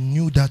way I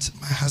knew that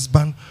my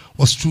husband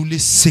was truly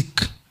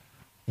sick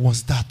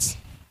was that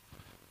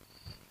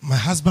my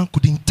husband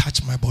couldn't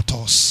touch my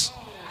buttocks."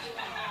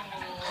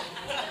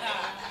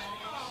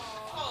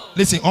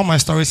 Listen, all my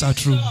stories are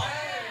true.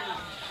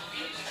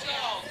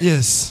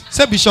 Yes.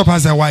 Say bishop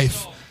has a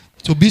wife.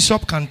 So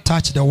bishop can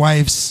touch the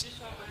wife's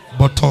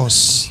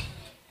buttocks.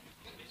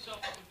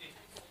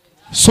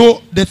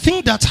 So the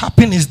thing that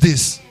happened is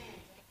this.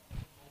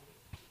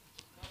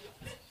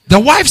 The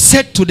wife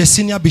said to the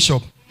senior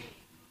bishop,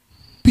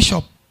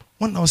 "Bishop,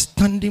 when I was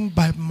standing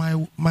by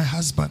my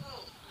husband,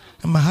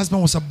 and my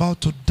husband was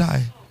about to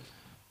die,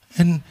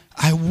 and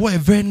I wore a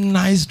very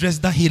nice dress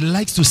that he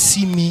likes to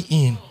see me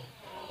in,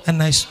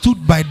 and I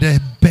stood by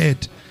the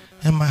bed,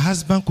 and my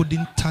husband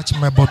couldn't touch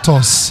my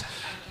buttocks.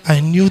 I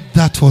knew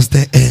that was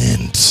the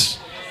end."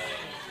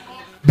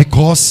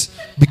 Because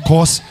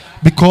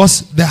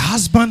the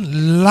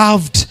husband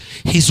loved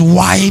his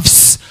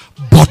wife's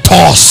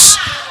buttocks.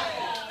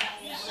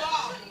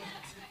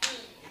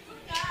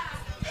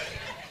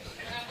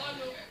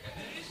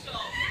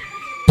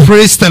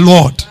 Praise the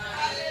Lord.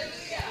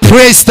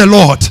 Praise the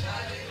Lord.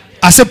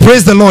 I said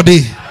praise the Lord.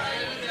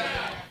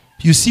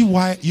 You see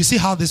why? You see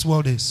how this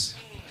world is.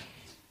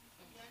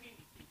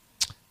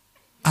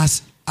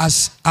 As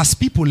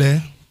people,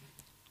 there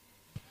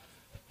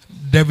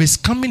is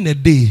coming a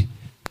day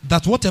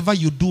that whatever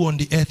you do on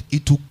the earth,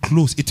 it will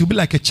close. It will be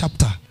like a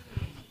chapter.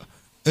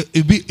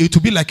 It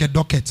will be like a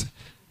docket.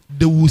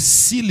 They will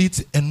seal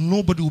it and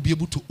nobody will be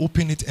able to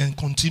open it and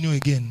continue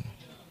again.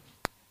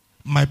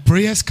 My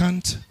prayers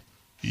can't.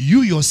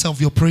 You yourself,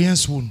 your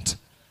prayers won't.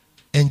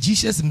 And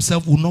Jesus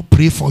himself will not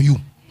pray for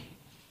you.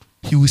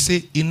 He will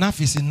say,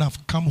 "Enough is enough.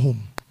 Come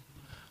home."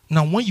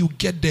 Now when you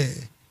get there,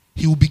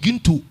 he will begin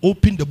to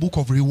open the book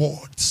of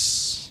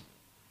rewards.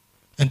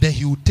 And then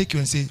he will take you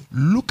and say,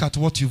 "Look at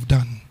what you've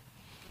done.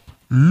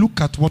 Look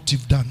at what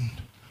you've done.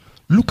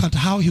 Look at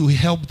how you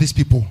helped these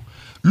people.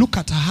 Look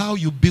at how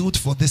you built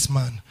for this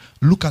man.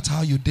 Look at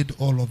how you did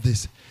all of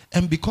this.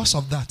 And because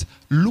of that,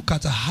 look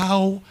at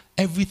how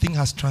everything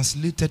has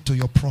translated to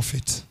your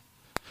profit."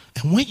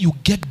 And when you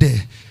get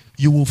there,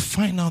 you will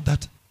find out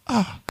that,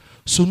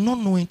 so not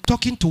knowing,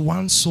 talking to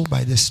one soul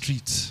by the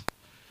street,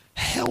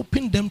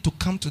 helping them to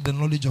come to the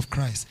knowledge of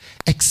Christ,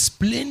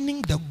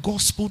 explaining the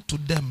gospel to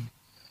them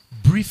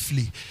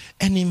briefly,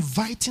 and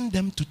inviting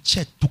them to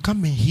church to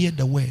come and hear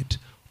the word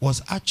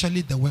was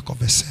actually the work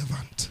of a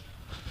servant.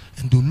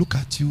 And they'll look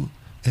at you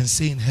and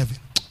say in heaven,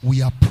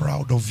 "We are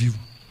proud of you.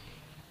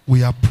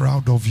 We are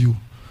proud of you."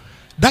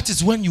 That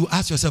is when you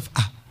ask yourself,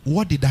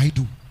 what did I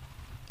do?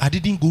 I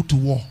didn't go to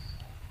war.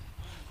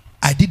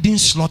 I didn't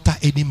slaughter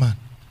any man.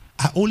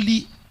 I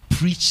only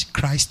preach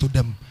Christ to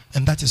them.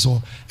 And that is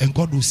all. And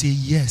God will say,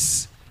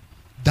 yes,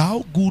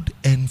 thou good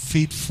and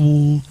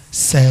faithful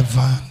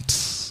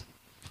servant.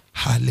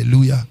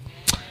 Hallelujah.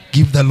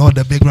 Give the Lord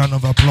a big round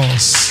of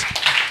applause.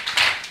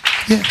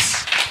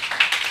 Yes.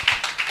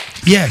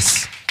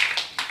 Yes.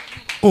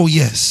 Oh,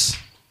 yes.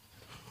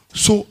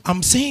 So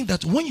I'm saying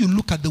that when you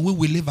look at the way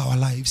we live our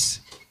lives,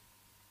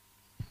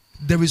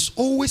 there is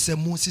always a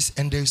Moses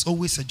and there is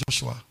always a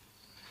Joshua.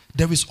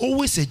 There is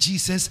always a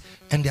Jesus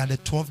and there are the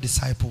 12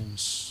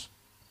 disciples.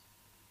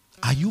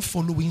 Are you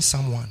following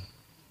someone?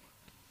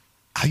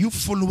 Are you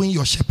following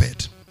your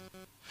shepherd?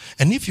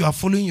 And if you are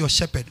following your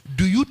shepherd,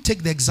 do you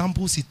take the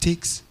examples he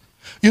takes?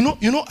 You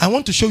know, I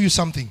want to show you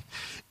something.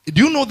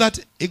 Do you know that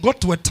it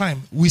got to a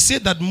time, we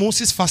said that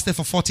Moses fasted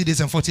for 40 days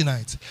and 40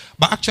 nights.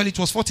 But actually it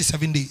was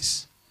 47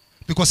 days.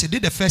 Because he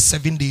did the first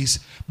 7 days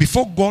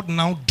before God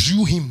now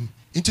drew him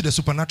into the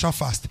supernatural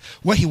fast,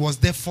 where he was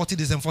there 40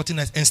 days and 40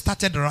 nights and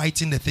started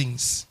writing the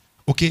things.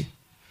 Okay?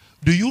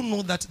 Do you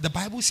know that the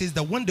Bible says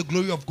that when the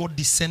glory of God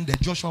descended,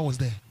 Joshua was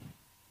there?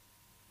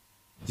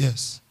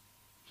 Yes.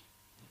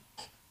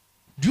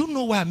 Do you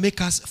know why I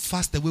make us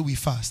fast the way we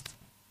fast?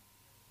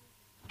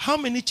 How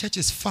many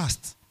churches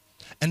fast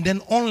and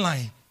then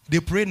online they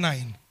pray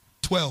 9,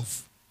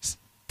 12,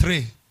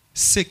 3,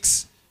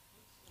 6,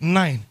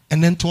 9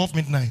 and then 12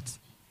 midnight?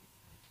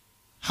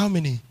 How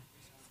many?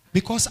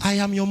 Because I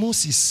am your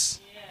Moses.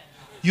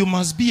 You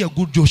must be a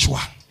good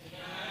Joshua.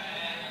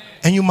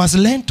 And you must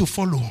learn to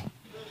follow.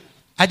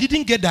 I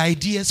didn't get the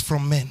ideas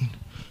from men.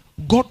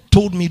 God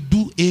told me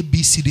do A,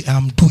 B, C, D.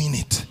 I'm doing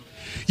it.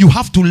 You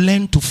have to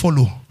learn to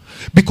follow.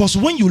 Because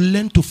when you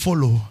learn to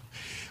follow,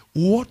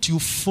 what you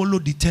follow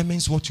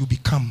determines what you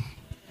become.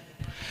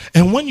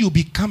 And when you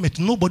become it,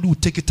 nobody will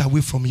take it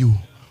away from you.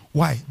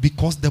 Why?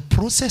 Because the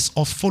process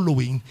of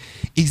following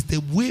is the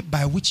way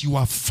by which you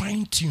are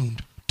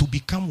fine-tuned to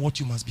become what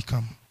you must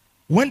become.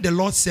 When the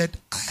Lord said,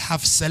 I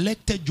have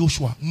selected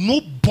Joshua,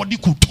 nobody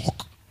could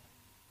talk.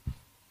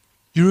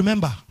 You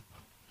remember?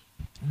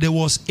 There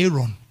was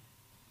Aaron.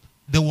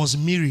 There was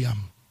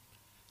Miriam.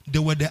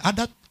 There were the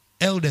other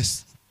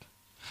elders.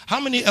 How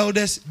many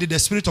elders did the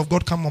Spirit of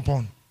God come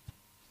upon?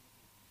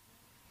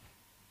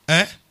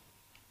 The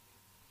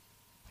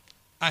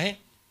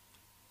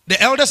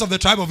elders of the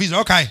tribe of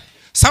Israel. Okay.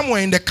 Some were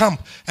in the camp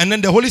and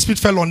then the Holy Spirit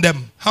fell on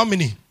them. How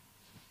many?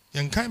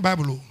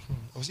 Bible.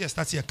 But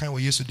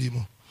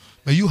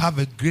you have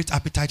a great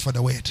appetite for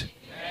the word.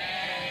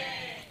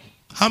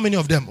 How many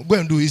of them? Go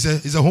and do.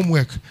 It's a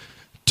homework.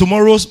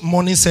 Tomorrow's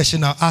morning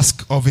session, I'll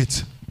ask of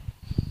it.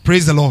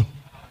 Praise the Lord.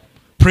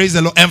 Praise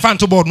the Lord. And fan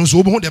to board.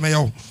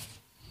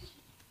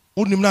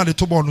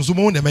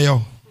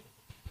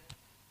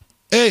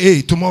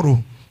 Hey,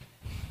 tomorrow.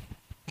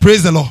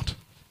 Praise the Lord.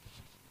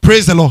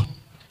 Praise the Lord.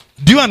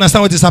 Do you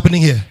understand what is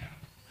happening here?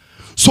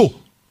 So,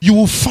 you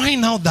will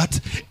find out that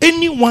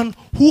anyone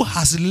who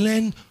has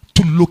learned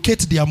to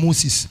locate their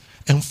Moses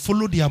and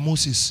follow their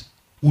Moses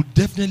will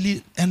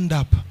definitely end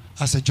up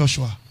as a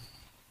Joshua.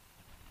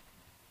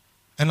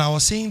 And I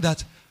was saying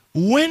that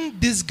when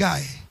this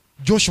guy,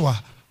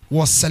 Joshua,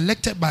 was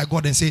selected by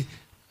God and said,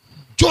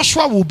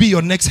 Joshua will be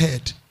your next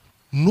head,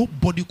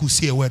 nobody could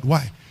say a word.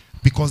 Why?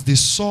 Because they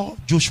saw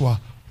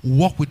Joshua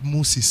walk with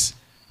Moses.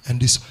 And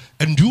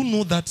do you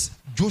know that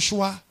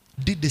Joshua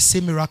did the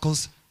same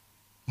miracles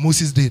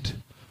Moses did?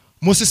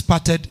 Moses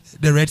parted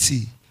the Red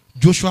Sea.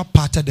 Joshua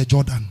parted the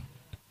Jordan.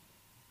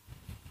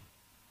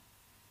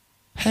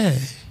 Hey.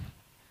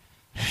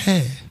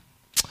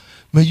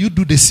 May you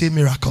do the same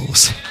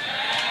miracles.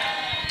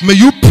 May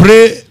you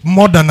pray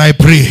more than I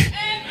pray.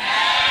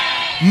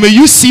 May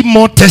you see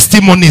more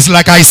testimonies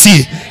like I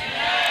see.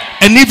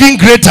 And even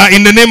greater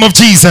in the name of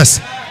Jesus.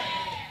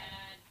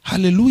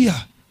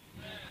 Hallelujah.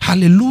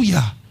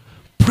 Hallelujah.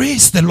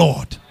 Praise the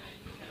Lord.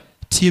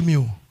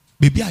 Tiemio.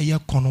 Baby aye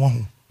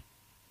konwa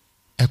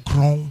a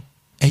crown,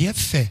 a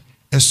fe,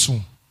 a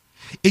soon.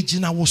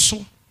 Ejina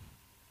woso.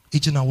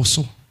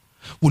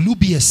 Will you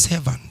be a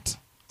servant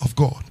of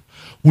God?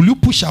 Will you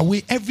push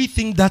away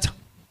everything that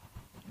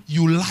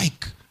you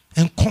like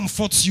and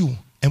comforts you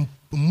and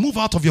move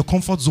out of your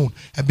comfort zone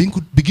and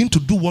begin to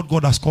do what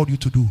God has called you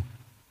to do?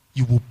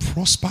 You will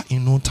prosper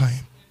in no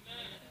time.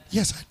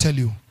 Yes, I tell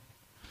you.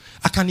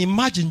 I can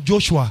imagine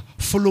Joshua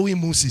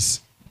following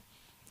Moses.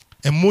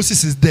 And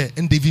Moses is there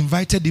and they've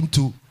invited him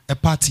to a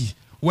party.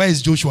 Where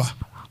is Joshua?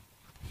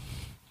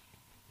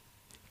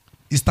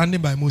 He's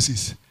standing by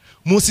Moses.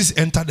 Moses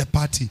entered the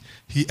party.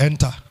 He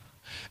entered.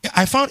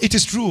 I found it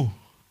is true.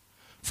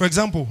 For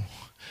example,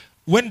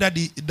 when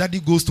daddy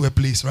goes to a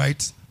place,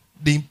 right?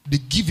 They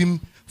give him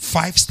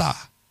 5-star.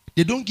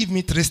 They don't give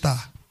me 3-star.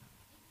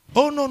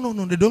 Oh,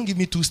 no. They don't give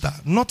me 2-star.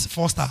 Not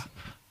 4-star.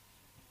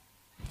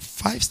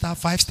 5-star,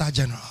 5-star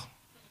general.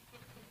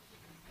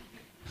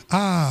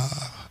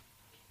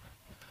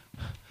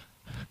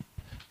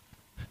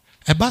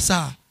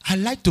 Ebasa, I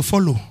like to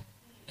follow.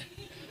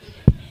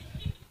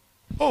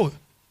 Oh,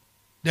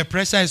 the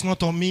pressure is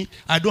not on me.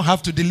 I don't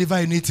have to deliver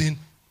anything.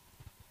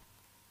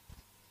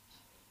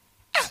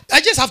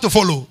 I just have to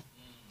follow.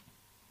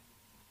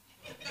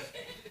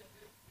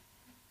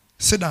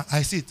 Sit down.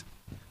 I sit.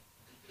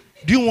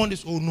 Do you want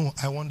this? Oh no,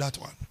 I want that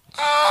one.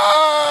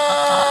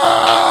 Ah!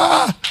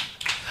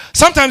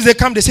 Sometimes they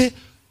come, they say,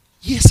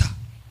 yes, sir.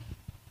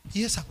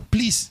 Yes, sir.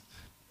 Please.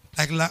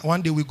 Like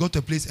one day we go to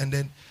a place and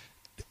then,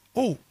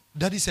 oh,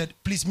 daddy said,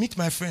 please meet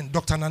my friend,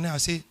 Dr. Nane. I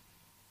say,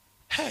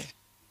 hey,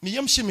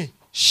 Miyam Shimi,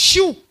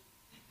 shoo.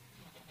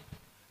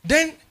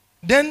 Then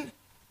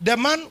the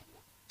man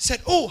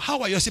said, oh, how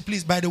are you? I said,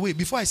 please, by the way,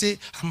 before I say,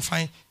 I'm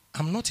fine,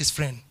 I'm not his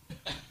friend.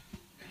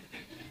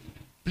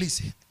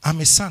 Please, I'm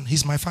his son.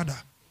 He's my father.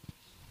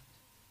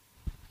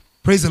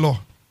 Praise the Lord.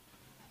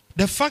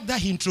 The fact that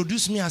he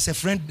introduced me as a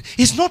friend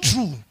is not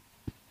true.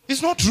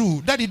 It's not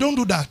true. Daddy, don't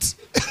do that.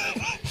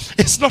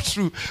 It's not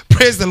true.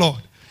 Praise the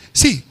Lord.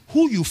 See,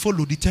 who you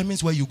follow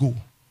determines where you go.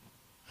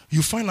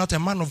 You find out a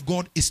man of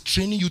God is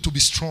training you to be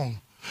strong.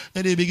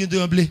 And they begin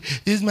to play,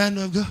 this man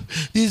of God,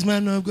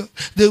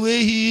 the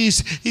way he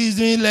is, he's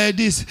doing like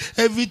this.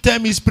 Every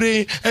time he's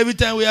praying, every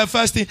time we are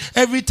fasting,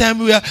 every time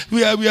we are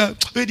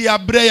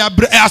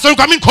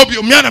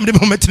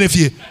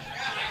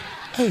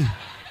hey.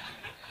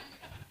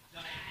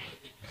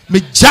 Me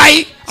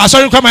jai, I saw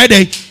you come my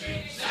day.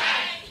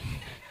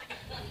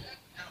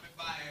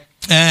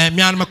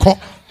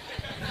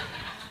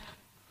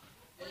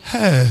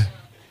 Hey,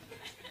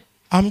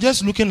 I'm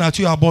just looking at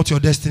you about your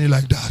destiny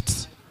like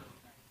that.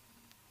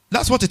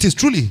 That's what it is,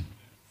 truly.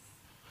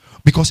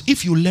 Because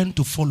if you learn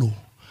to follow,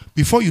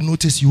 before you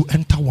notice, you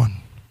enter one,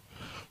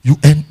 you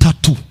enter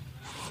two,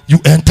 you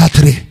enter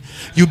three,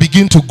 you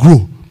begin to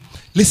grow.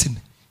 Listen,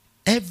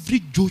 every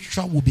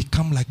Joshua will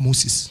become like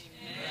Moses.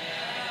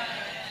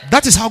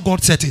 That is how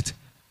God set it.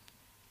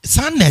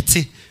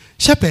 Sanete,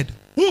 shepherd,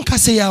 unka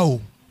say yao,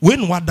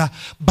 when wada,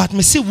 but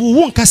me say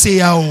unka say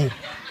yao.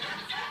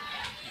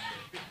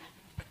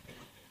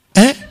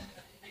 Eh?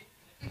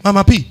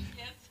 Mama P.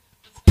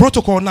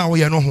 Protocol now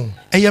we are no home.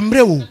 Eh?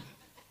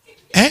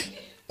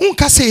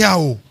 Unka say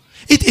yao.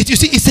 You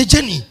see, it's a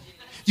journey.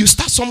 You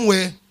start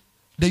somewhere,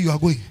 then you are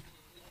going.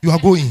 You are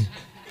going.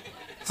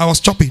 I was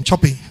chopping.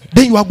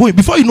 Then you are going.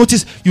 Before you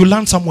notice, you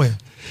land somewhere.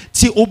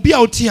 See,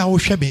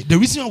 the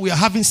reason why we are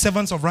having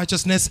servants of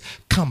righteousness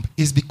camp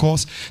is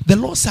because the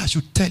Lord says I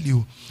should tell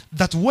you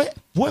that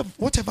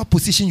whatever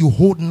position you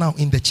hold now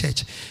in the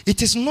church,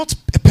 it is not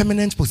a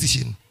permanent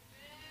position.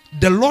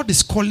 The Lord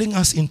is calling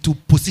us into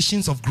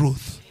positions of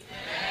growth.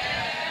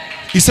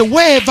 He said,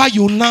 wherever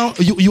you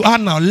are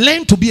now,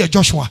 learn to be a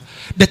Joshua.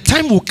 The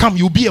time will come,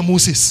 you'll be a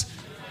Moses.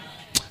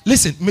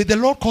 Listen, may the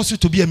Lord cause you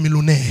to be a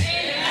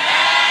millionaire.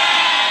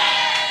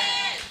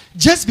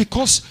 Just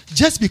because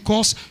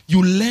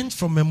you learned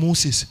from a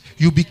Moses,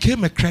 you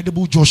became a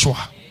credible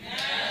Joshua. Amen.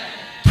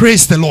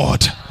 Praise the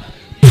Lord. Amen.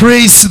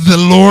 Praise the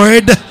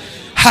Lord.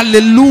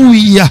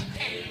 Hallelujah.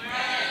 Amen.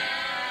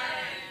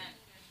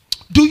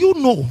 Do you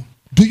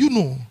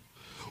know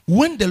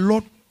when the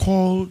Lord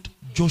called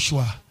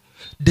Joshua,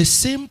 the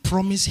same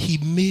promise he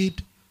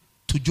made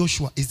to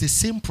Joshua is the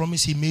same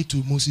promise he made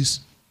to Moses?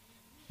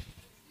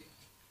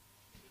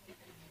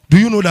 Do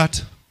you know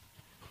that?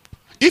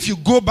 If you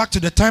go back to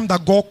the time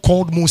that God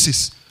called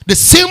Moses, the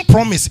same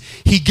promise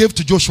he gave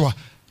to Joshua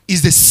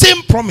is the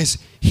same promise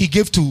he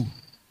gave to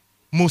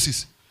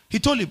Moses. He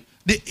told him,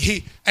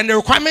 and the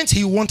requirements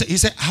he wanted, he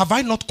said, have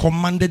I not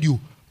commanded you?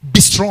 Be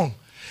strong.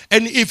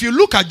 And if you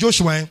look at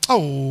Joshua,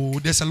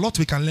 there's a lot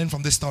we can learn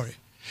from this story.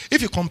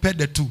 If you compare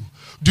the two,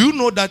 do you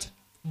know that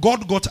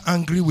God got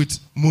angry with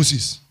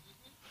Moses,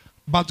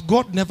 but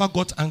God never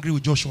got angry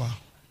with Joshua?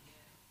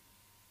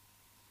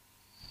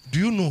 Do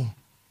you know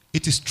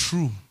it is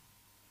true?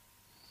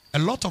 A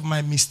lot of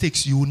my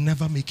mistakes, you will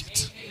never make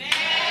it. Amen.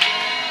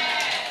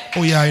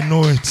 Oh yeah, I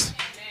know it.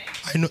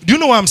 I know. Do you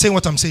know why I'm saying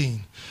what I'm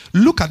saying?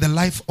 Look at the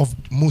life of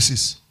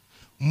Moses.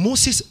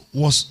 Moses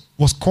was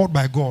called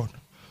by God.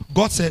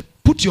 God said,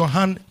 put your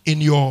hand in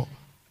your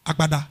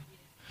agbada.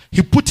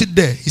 He put it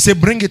there. He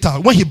said, bring it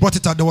out. When he brought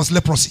it out, there was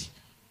leprosy.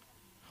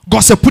 God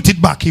said, put it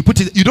back. He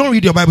put it. You don't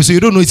read your Bible, so you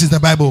don't know it is the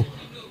Bible.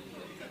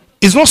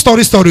 It's not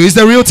story. It's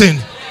the real thing.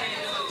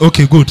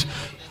 Okay, good.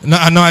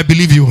 Now I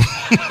believe you.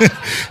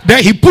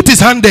 Then he put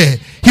his hand there.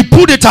 He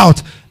pulled it out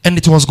and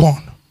it was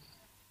gone.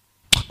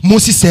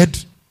 Moses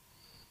said,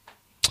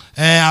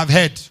 I've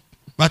heard,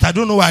 but I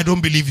don't know why I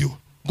don't believe you.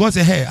 God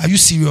said, hey, are you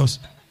serious?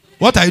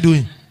 What are you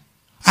doing?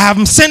 I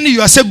am sending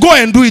you. I said, go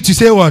and do it. You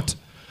say what?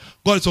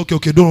 God said,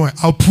 okay, don't worry.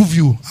 I'll prove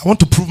you. I want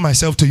to prove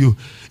myself to you.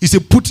 He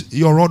said, put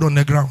your rod on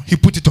the ground. He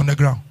put it on the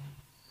ground.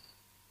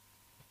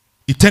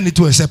 He turned it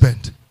to a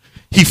serpent.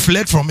 He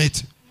fled from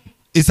it.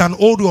 It's an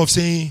old way of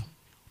saying,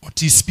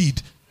 what is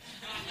speed?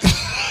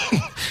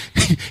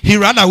 He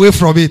ran away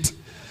from it.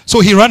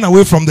 So he ran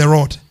away from the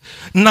rod.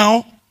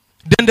 Now,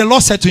 then the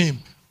Lord said to him,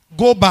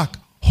 go back,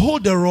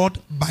 hold the rod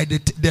by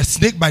the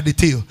snake by the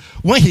tail.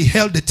 When he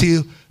held the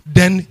tail,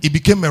 then it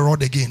became a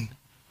rod again.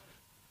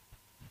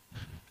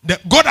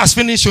 God has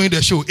finished showing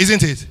the show,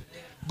 isn't it?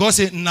 God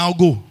said, now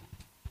go.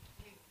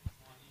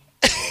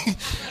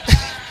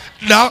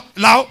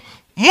 now,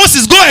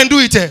 Moses, go and do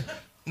it.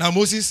 Now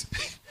Moses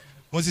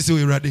said,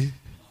 we're ready.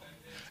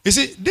 You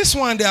see, this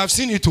one, they have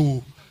seen it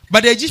all.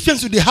 But the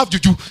Egyptians, they have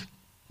juju.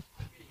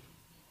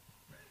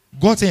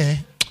 God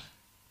said,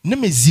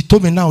 name is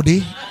Zito me now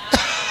day.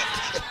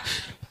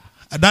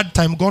 At that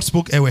time, God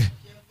spoke away.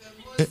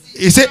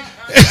 He said,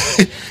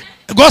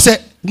 God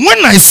said,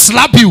 when I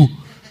slap you,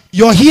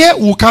 your hair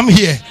will come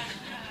here.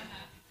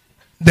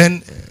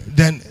 Then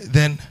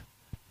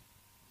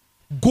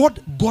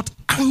God got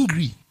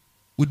angry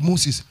with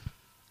Moses.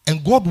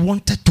 And God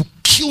wanted to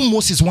kill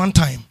Moses one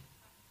time.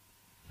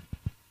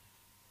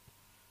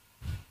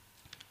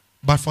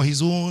 But for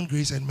his own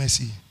grace and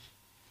mercy.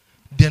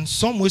 Then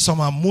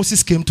somehow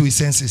Moses came to his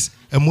senses.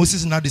 And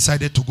Moses now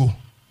decided to go.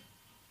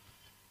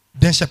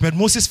 Then Shepherd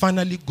Moses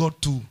finally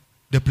got to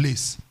the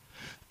place.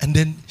 And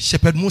then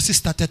Shepherd Moses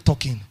started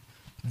talking.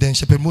 Then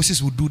Shepherd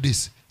Moses would do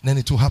this. Then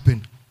it will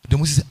happen. Then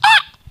Moses said,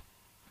 ah!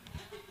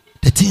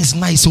 The thing is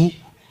nice, oh.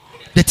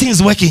 The thing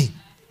is working.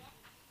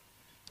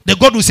 The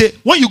God will say,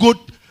 when you go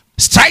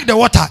strike the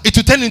water, it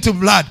will turn into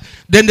blood.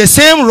 Then the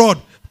same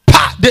rod,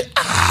 I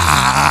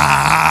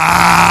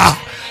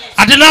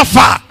did not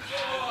far.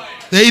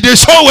 They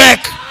show work.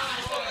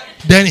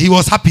 Then he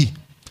was happy.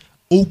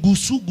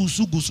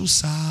 Gusu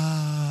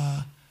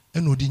sa.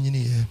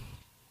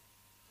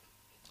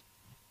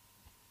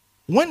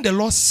 When the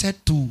Lord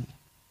said to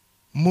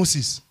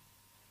Moses,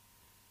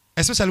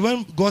 especially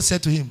when God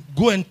said to him,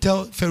 go and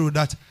tell Pharaoh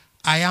that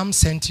I am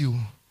sent you.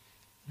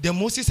 Then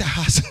Moses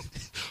asked,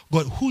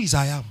 God, who is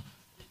I am?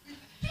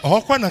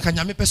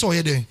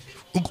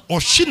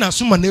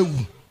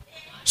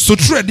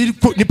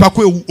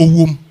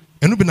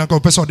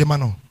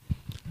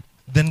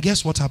 Then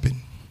guess what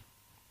happened?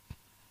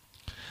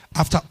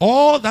 After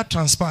all that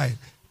transpired,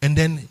 and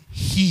then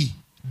he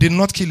did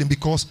not kill him,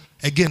 because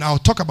again, I'll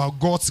talk about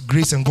God's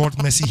grace and God's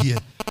mercy here.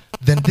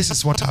 Then this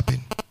is what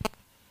happened.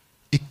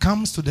 It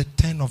comes to the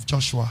turn of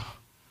Joshua.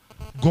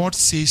 God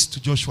says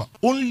to Joshua,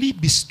 only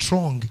be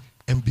strong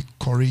and be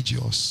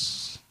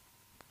courageous.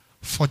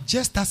 For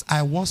just as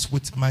I was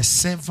with my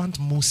servant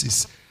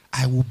Moses,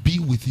 I will be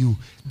with you.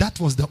 That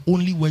was the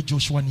only word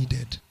Joshua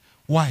needed.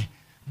 Why?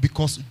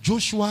 Because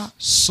Joshua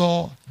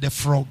saw the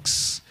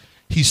frogs.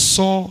 He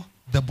saw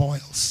the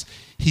boils.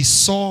 He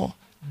saw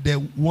the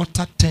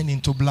water turn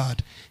into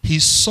blood. He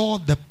saw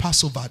the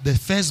Passover, the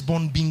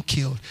firstborn being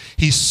killed.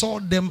 He saw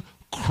them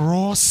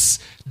cross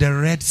the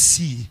Red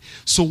Sea.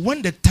 So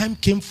when the time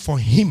came for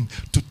him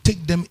to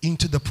take them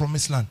into the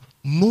promised land,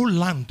 no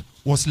land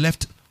was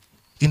left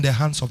in the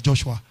hands of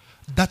Joshua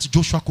that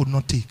Joshua could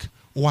not take.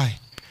 Why?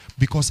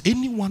 Because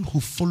anyone who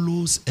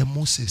follows a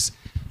Moses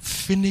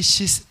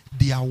finishes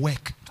their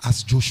work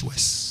as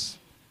Joshua's.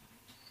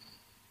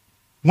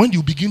 When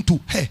you begin to,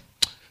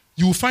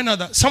 you will find out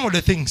that some of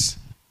the things,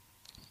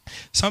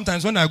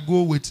 sometimes when I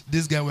go with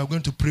this guy, we're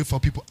going to pray for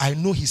people, I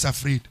know he's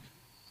afraid.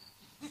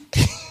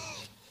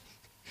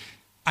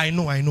 I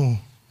know.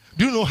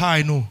 Do you know how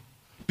I know?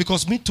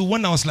 Because me too,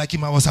 when I was like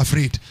him, I was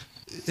afraid.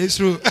 It's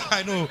true.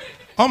 I know.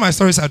 All my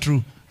stories are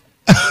true.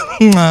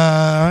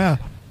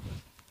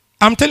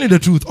 I'm telling you the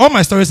truth. All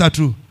my stories are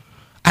true.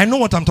 I know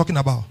what I'm talking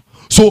about.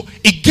 So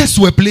it gets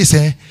to a place,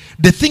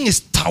 the thing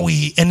is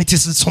tawi, and it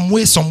is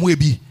some way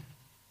be.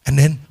 And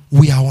then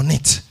we are on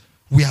it.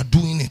 We are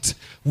doing it.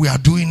 We are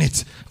doing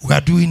it. We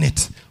are doing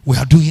it. We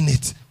are doing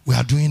it. We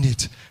are doing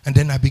it. And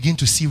then I begin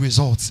to see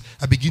results.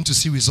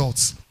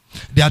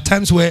 There are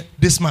times where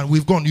this man,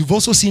 we've gone. You've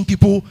also seen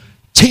people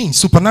change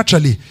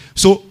supernaturally.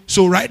 So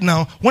right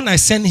now, when I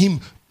send him,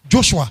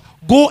 Joshua,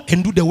 go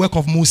and do the work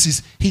of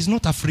Moses, he's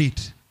not afraid.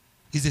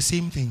 It's the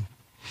same thing.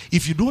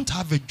 If you don't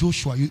have a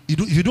Joshua,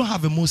 if you don't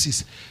have a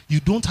Moses, you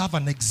don't have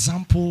an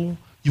example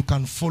you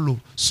can follow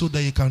so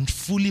that you can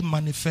fully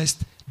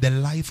manifest the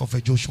life of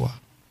a Joshua.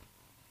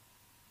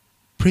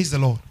 Praise the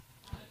Lord.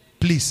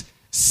 Please,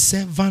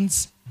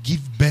 servants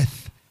give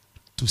birth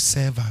to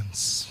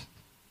servants.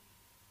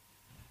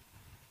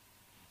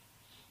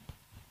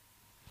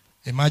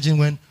 Imagine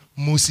when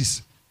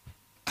Moses,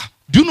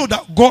 do you know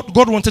that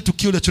God wanted to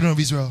kill the children of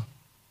Israel?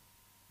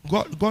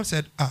 God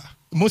said,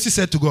 Moses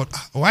said to God,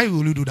 why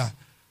will you do that?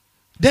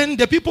 Then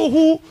the people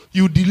who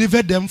you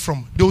delivered them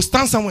from, they will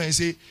stand somewhere and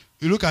say,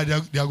 you look at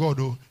their God,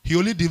 he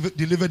only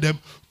delivered them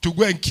to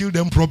go and kill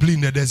them properly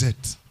in the desert.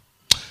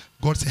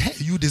 God said,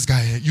 hey, you this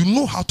guy, you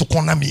know how to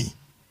corner me.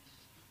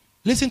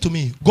 Listen to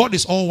me. God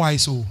is all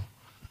wise,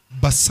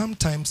 but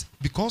sometimes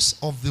because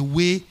of the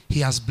way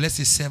he has blessed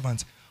his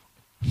servants,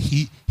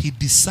 he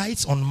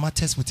decides on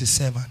matters with his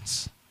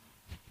servants.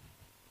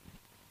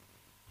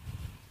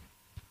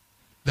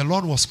 The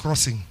Lord was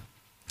crossing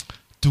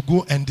to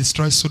go and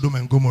destroy Sodom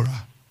and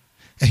Gomorrah.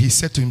 And he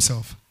said to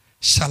himself,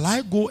 shall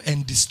I go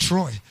and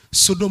destroy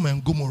Sodom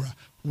and Gomorrah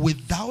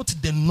without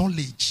the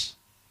knowledge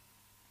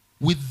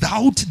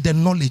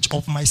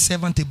of my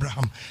servant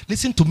Abraham?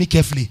 Listen to me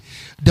carefully.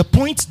 The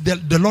point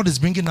that the Lord is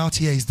bringing out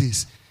here is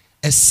this.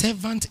 A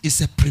servant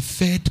is a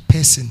preferred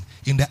person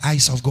in the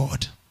eyes of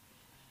God.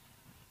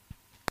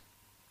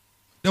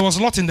 There was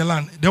Lot in the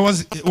land. It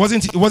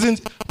wasn't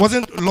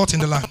Lot in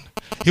the land.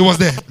 He was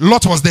there.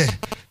 Lot was there.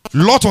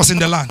 Lot was in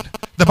the land.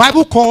 The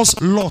Bible calls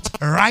Lot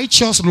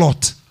righteous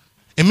Lot.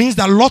 It means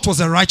that Lot was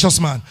a righteous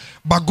man.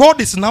 But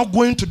God is now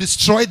going to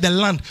destroy the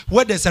land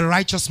where there's a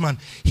righteous man.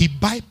 He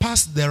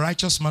bypassed the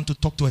righteous man to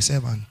talk to a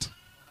servant.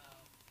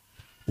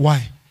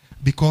 Why?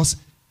 Because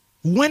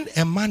when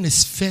a man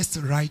is first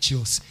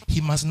righteous, he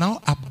must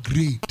now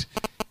upgrade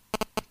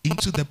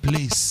into the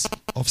place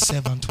of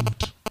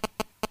servanthood.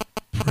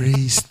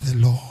 Praise the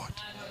Lord.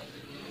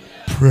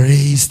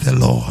 Praise the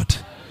Lord.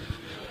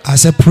 I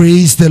said,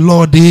 praise the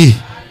Lord.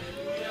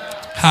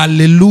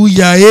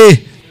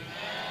 Hallelujah.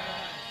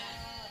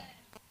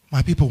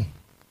 My people,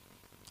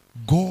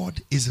 God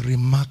is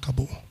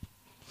remarkable.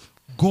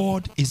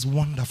 God is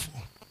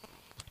wonderful.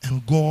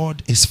 And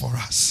God is for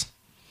us.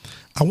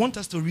 I want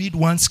us to read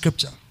one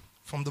scripture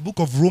from the book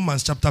of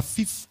Romans chapter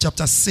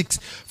 6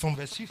 from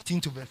verse 15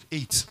 to verse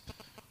 8.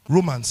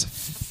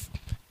 Romans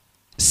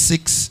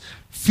 6,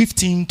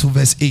 15 to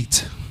verse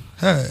 8.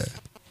 Hey.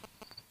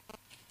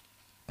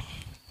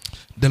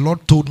 The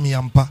Lord told me,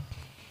 Ampa,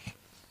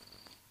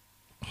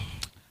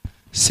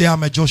 say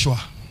I'm a Joshua.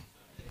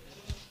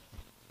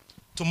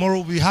 Tomorrow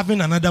we'll be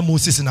having another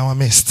Moses in our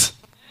midst.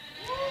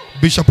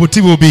 Bishop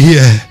Oti will be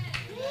here.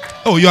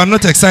 Oh, you are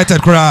not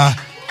excited, cry.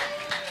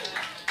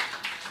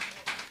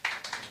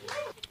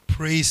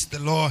 Praise the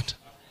Lord.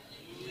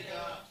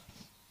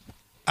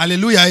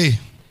 Hallelujah. Hallelujah.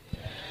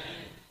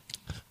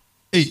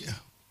 Hey,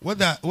 where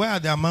are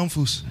the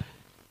Amanfus?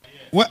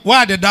 Where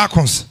are the dark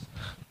ones?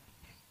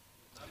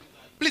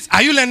 Please,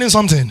 are you learning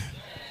something?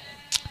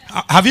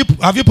 Have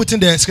you put in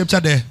the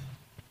scripture there?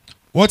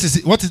 What is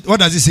it? What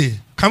does it say?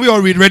 Can we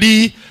all read?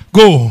 Ready?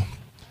 Go.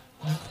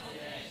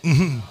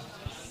 Mm-hmm.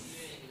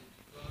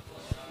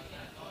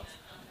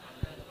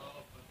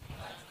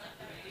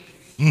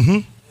 Mm-hmm.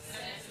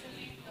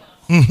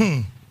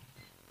 Mm-hmm.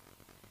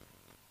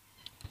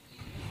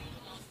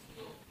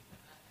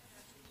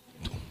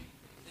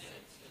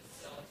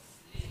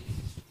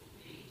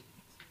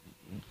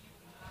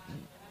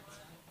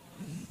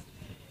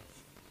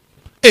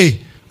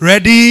 Hey,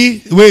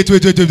 ready? Wait.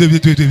 Wait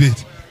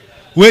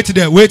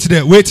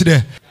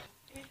there.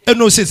 Oh,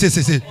 no, sit.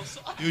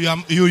 You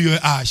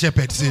are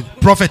shepherd. Sit.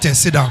 Prophetess,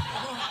 sit down.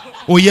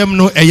 Oh,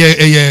 no,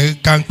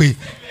 can't be.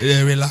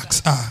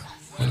 Relax.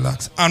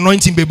 Relax.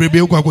 Anointing, baby.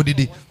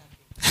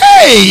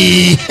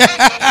 Hey!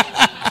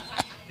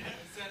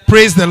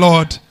 Praise the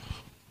Lord.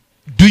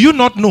 Do you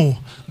not know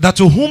that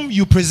to whom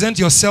you present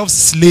yourselves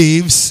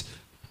slaves?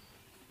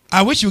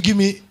 I wish you give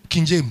me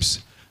King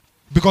James,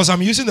 because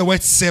I'm using the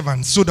word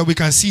servant so that we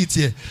can see it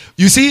here.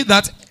 You see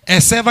that a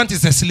servant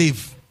is a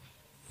slave.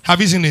 Have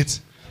you seen it?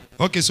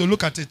 Okay, so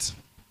look at it.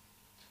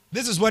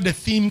 This is where the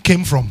theme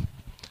came from.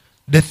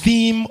 The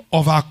theme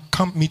of our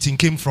camp meeting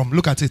came from.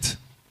 Look at it.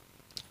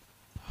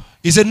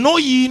 He said, know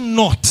ye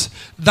not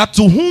that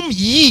to whom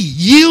ye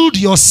yield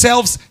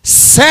yourselves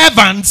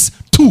servants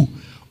to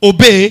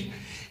obey,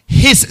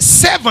 his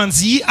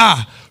servants ye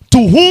are, to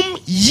whom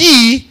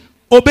ye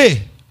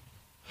obey,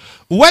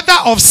 whether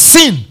of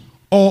sin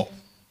or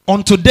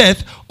unto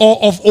death,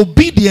 or of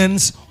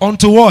obedience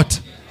unto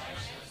what?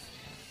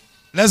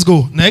 Let's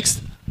go.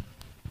 Next.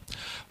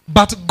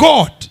 But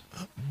God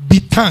be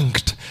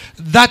thanked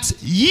that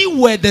ye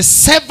were the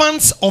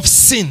servants of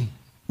sin.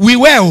 We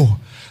were.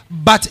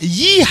 But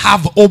ye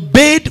have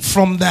obeyed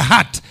from the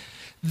heart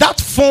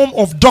that form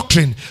of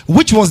doctrine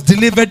which was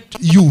delivered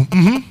you.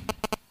 Mm-hmm.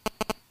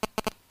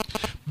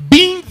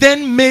 Being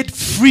then made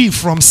free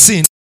from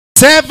sin.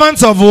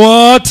 Servants of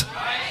what?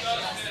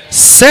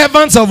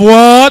 Servants of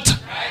what?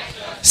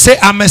 Say,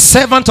 I'm a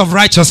servant of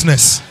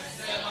righteousness.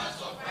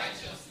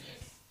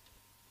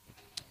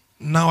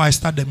 Now I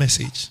start the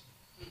message.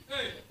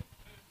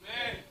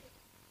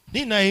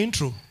 Nina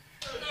intro.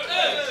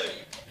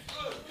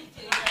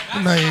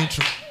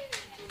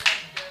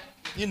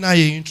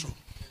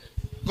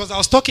 Because I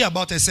was talking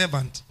about a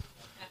servant.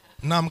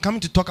 Now I'm coming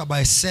to talk about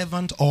a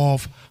servant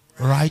of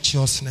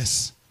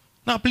righteousness.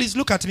 Now please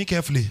look at me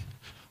carefully.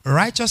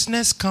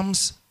 Righteousness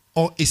comes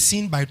or is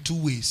seen by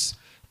two ways.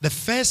 The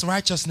first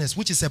righteousness,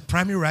 which is a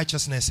primary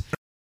righteousness,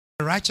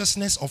 the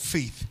righteousness of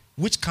faith,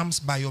 which comes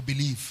by your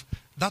belief.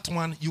 That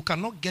one, you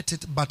cannot get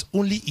it but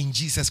only in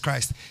Jesus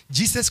Christ.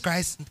 Jesus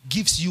Christ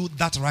gives you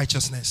that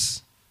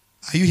righteousness.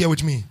 Are you here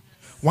with me?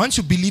 Once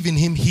you believe in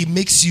him, he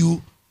makes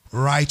you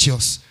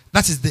righteous.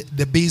 That is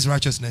the base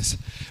righteousness.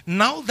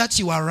 Now that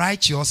you are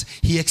righteous,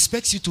 he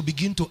expects you to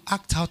begin to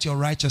act out your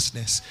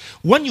righteousness.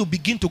 When you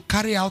begin to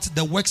carry out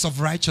the works of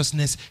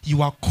righteousness,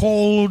 you are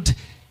called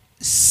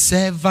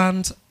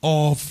servant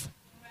of,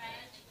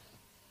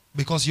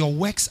 because your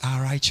works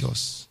are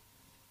righteous.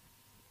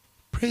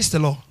 Praise the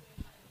Lord.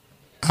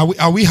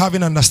 Are we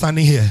having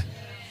understanding here?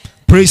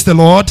 Praise the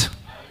Lord.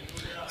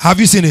 Have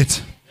you seen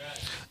it?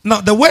 Now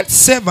the word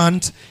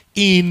servant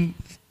in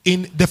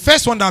the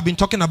first one that I've been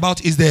talking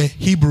about is the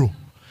Hebrew.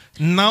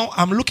 Now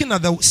I'm looking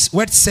at the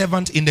word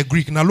servant in the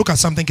Greek. Now look at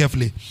something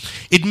carefully.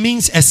 It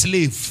means a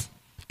slave.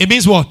 It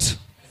means what?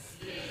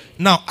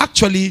 Now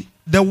actually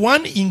the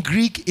one in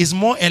Greek is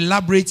more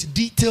elaborate,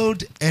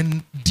 detailed,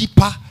 and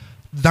deeper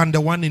than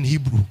the one in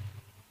Hebrew.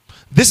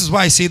 This is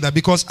why I say that,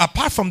 because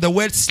apart from the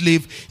word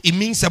slave, it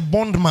means a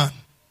bondman.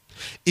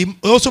 It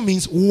also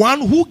means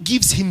one who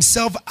gives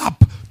himself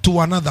up to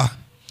another,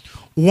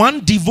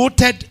 one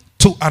devoted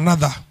to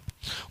another,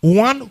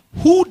 one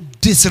who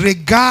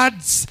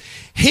disregards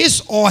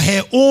his or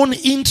her own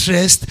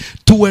interest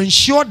to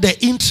ensure the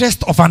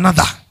interest of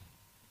another.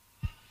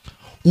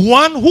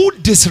 One who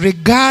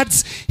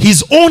disregards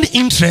his own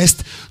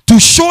interest to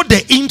show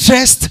the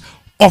interest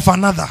of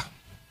another.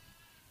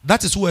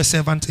 That is who a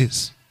servant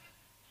is.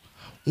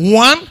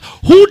 One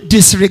who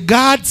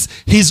disregards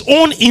his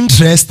own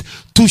interest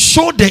to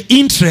show the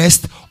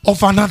interest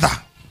of another.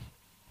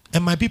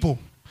 And my people,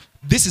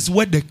 this is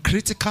where the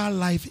critical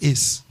life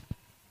is.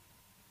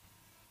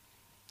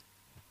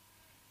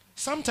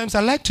 Sometimes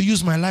I like to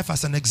use my life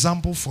as an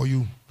example for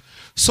you,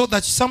 so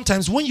that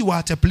sometimes when you are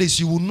at a place,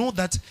 you will know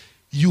that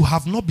you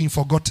have not been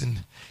forgotten.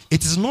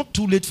 It is not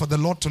too late for the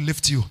Lord to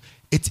lift you.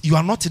 You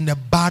are not in a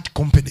bad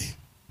company.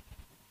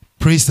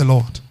 Praise the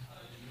Lord.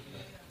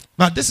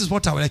 Now, this is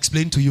what I will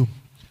explain to you.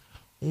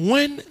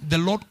 When the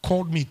Lord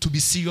called me to be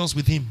serious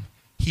with him,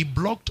 he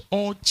blocked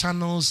all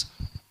channels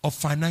of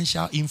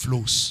financial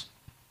inflows.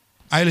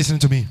 Are you listening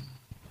to me?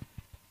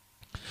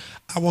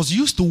 I was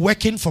used to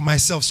working for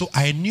myself, so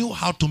I knew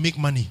how to make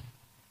money.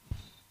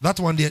 That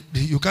one,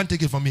 you can't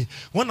take it from me.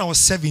 When I was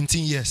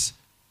 17 years,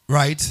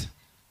 right,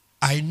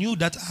 I knew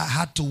that I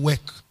had to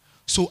work.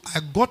 So I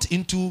got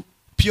into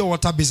pure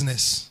water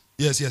business.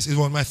 Yes, it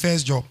was my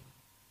first job.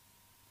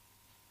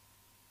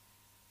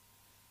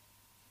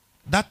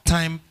 That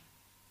time,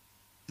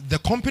 the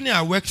company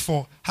I worked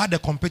for had a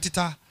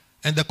competitor,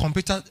 and the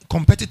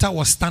competitor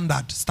was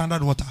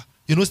Standard Water.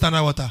 You know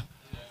Standard Water?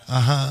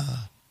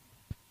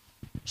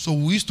 So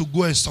we used to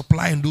go and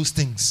supply and those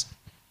things.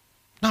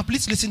 Now,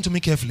 please listen to me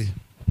carefully.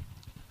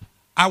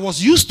 I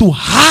was used to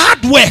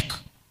hard work,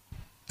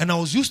 and I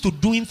was used to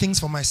doing things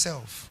for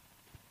myself.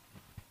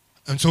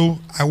 And so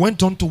I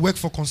went on to work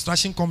for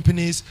construction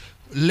companies,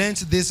 learned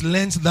this,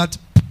 learned that,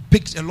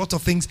 picked a lot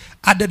of things,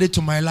 added it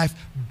to my life,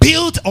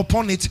 built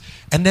upon it,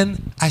 and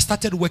then I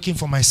started working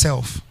for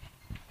myself.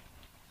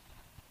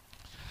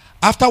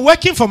 After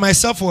working for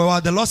myself for a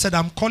while, the Lord said,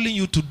 I'm calling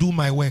you to do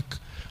my work.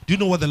 Do you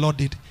know what the Lord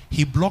did?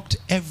 He blocked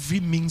every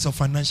means of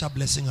financial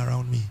blessing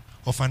around me,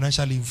 or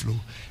financial inflow.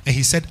 And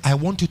he said, I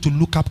want you to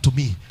look up to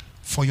me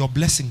for your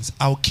blessings.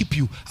 I'll keep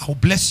you, I'll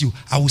bless you,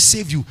 I will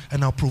save you,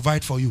 and I'll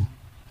provide for you.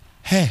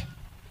 Hey,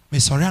 me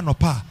sorry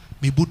anopa,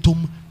 me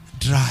butum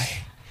dry.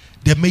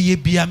 The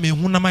meye bia me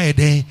hunama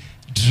ede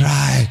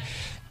dry.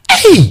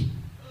 Hey!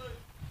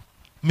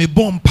 Me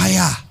bon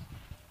paya.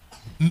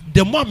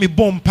 The more me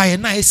bon paya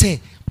na I say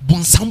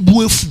bonsam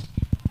Boafo.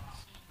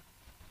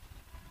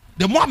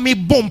 The more me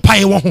bon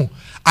paya wo.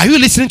 Are you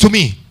listening to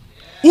me?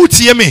 Who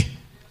tie me?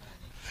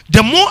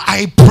 The more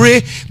I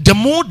pray, the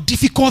more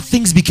difficult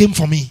things became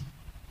for me.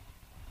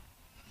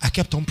 I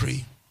kept on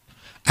praying.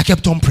 I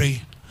kept on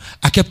praying.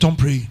 I kept on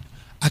praying.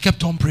 I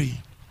kept on praying.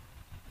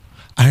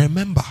 I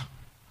remember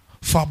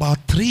for about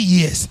 3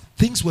 years,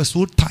 things were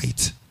so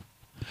tight.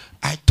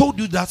 I told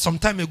you that some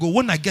time ago,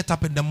 when I get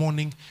up in the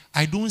morning,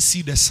 I don't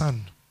see the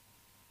sun.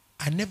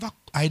 I never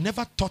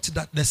thought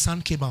that the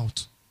sun came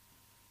out.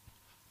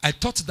 I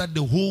thought that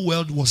the whole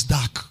world was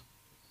dark.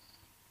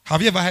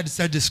 Have you ever heard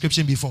that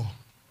description before?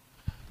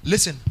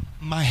 Listen,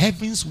 my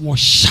heavens were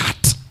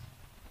shut.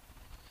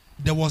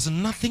 There was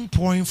nothing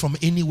pouring from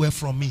anywhere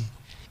from me.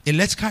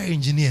 Electrical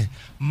engineer,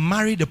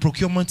 married a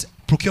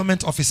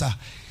procurement officer.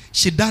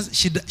 She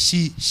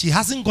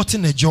hasn't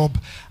gotten a job.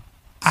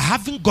 I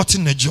haven't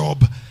gotten a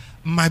job.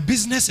 My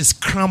business is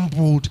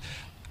crumbled.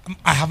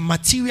 I have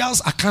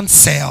materials I can't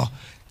sell.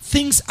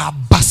 Things are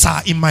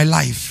basa in my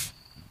life.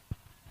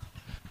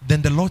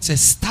 Then the Lord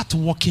says, start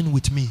working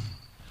with me.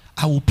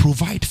 I will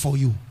provide for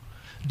you.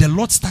 The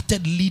Lord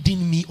started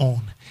leading me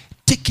on,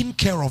 taking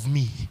care of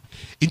me.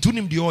 Into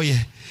him the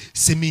oye,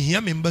 se me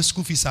here member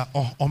school fees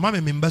or my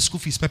member school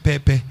fees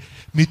pepe,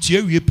 me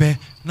tie wie pe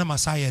na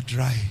masaya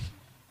dry.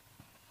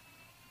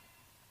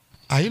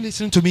 Are you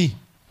listening to me?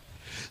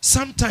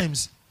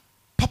 Sometimes,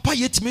 Papa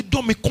yet me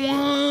do me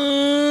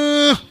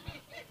kwa.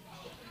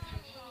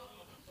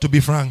 To be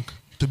frank,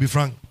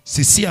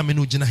 sisi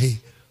amenu jina he.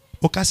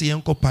 Okasi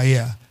yanko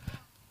paia.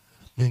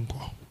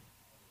 Menko.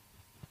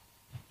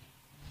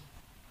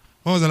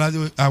 When was the last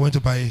day I went to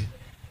Paye?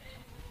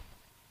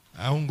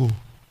 I won't go.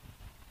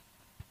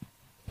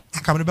 I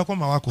can't remember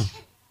my wako.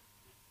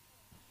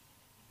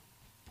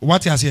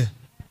 What is here?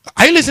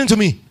 Are you listening to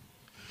me?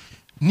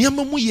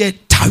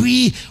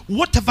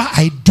 Whatever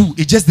I do,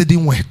 it just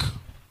didn't work.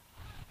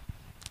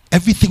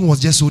 Everything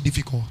was just so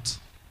difficult.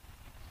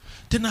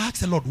 Then I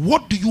asked the Lord,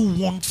 what do you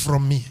want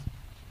from me?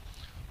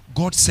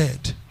 God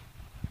said,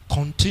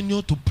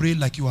 continue to pray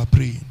like you are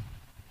praying.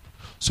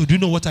 So do you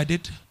know what I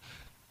did?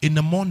 In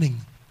the morning,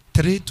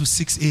 3 to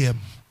 6 a.m.,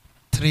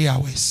 3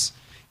 hours.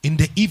 In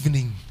the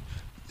evening,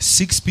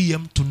 6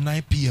 p.m. to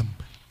 9 p.m.,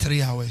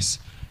 3 hours.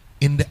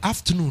 In the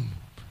afternoon,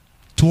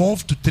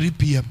 12 to 3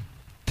 p.m.,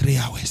 3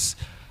 hours.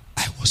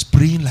 I was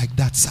praying like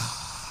that, sir.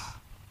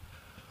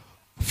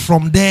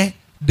 From there,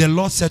 the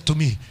Lord said to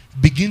me,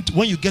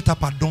 when you get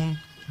up at dawn,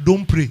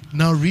 don't pray.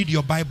 Now read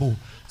your Bible.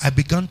 I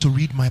began to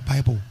read my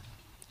Bible.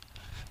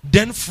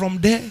 Then from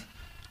there,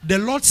 the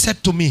Lord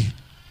said to me,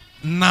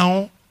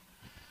 now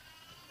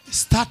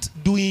start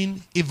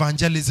doing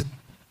evangelism.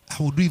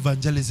 I will do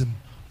evangelism.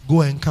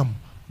 Go and come.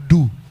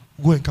 Go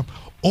and come.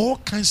 All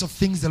kinds of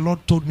things the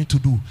Lord told me to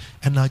do.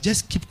 And I'll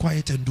just keep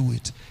quiet and do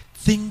it.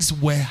 Things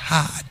were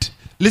hard.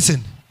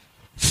 Listen,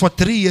 for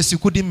 3 years you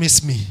couldn't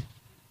miss me.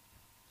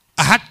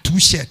 I had 2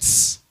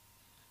 shirts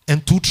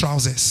and 2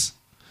 trousers.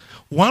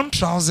 One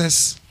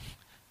trousers,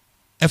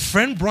 a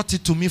friend brought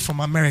it to me from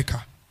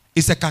America.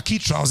 It's a khaki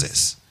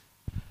trousers.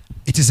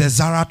 It is a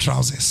Zara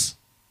trousers.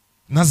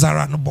 Na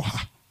Zara no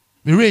boha.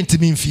 Me rent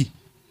me fee.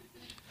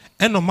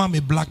 And no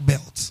mama black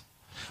belt.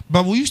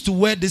 But we used to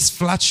wear this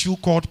flat shoe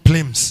called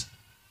Plims.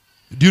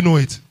 Do you know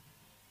it?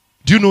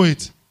 Do you know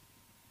it?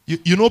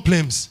 You know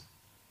Plims?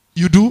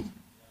 You do?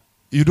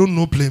 You don't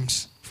know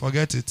Plims.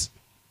 Forget it.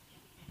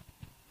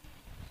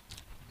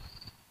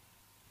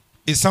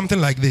 It's something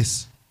like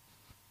this.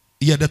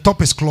 Yeah, the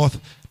top is cloth,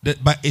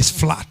 but it's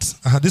flat.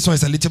 This one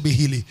is a little bit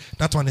hilly.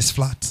 That one is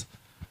flat.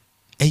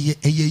 A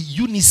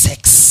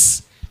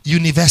unisex,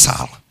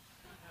 universal.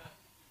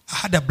 I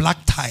had a black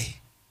tie.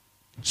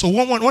 So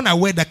when I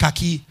wear the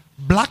khaki,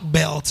 black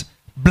belt,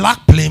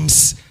 black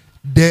Plims,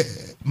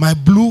 my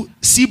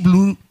sea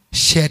blue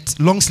shirt,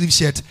 long sleeve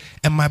shirt,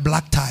 and my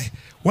black tie.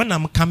 When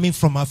I'm coming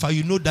from afar,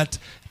 you know that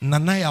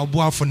Nanaya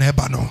Boafo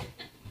Nebano.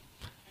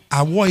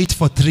 I wore it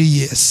for 3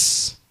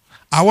 years.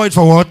 I wore it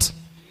for what?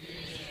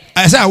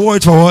 I said I wore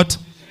it for what?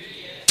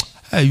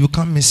 Hey, you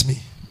can't miss me.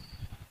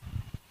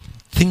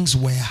 Things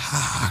were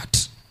hard.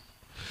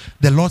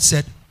 The Lord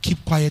said,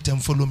 keep quiet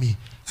and follow me.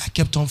 I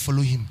kept on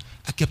following him.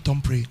 I kept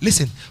on praying.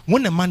 Listen,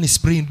 when a man is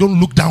praying, don't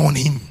look down on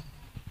him.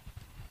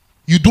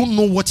 You don't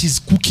know what he's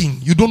cooking.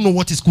 You don't know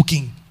what he's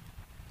cooking.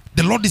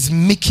 The Lord is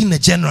making a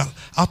general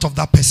out of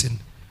that person.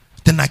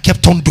 Then I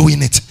kept on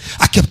doing it.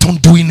 I kept on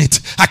doing it.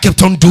 I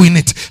kept on doing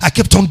it. I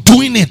kept on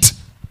doing it.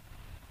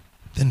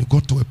 Then you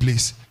got to a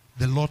place.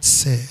 The Lord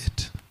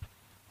said,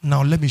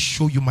 now let me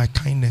show you my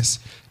kindness.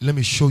 Let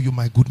me show you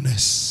my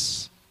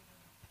goodness.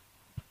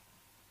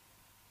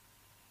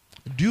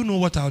 Do you know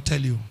what I'll tell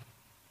you?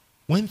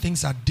 When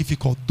things are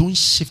difficult, don't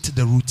shift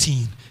the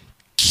routine.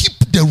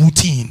 Keep the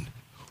routine.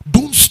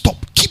 Don't stop.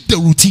 Keep the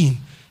routine.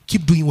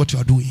 Keep doing what you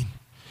are doing.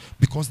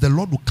 Because the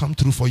Lord will come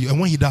through for you. And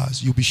when he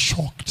does, you'll be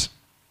shocked.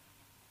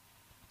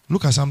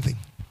 Look at something.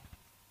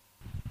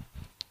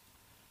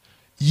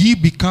 Ye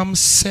become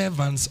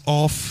servants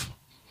of.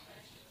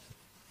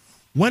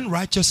 When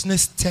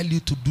righteousness tell you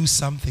to do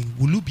something,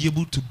 will you be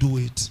able to do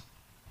it?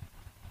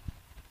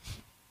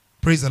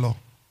 Praise the Lord.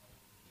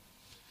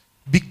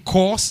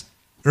 Because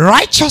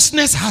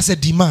righteousness has a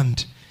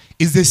demand.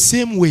 It's the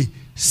same way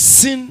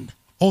sin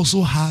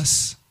also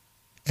has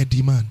a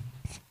demand.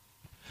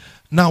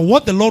 Now,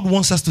 what the Lord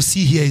wants us to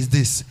see here is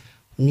this.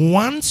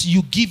 Once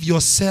you give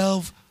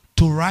yourself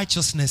to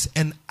righteousness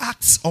and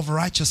acts of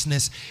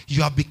righteousness,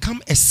 you have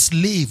become a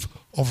slave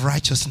of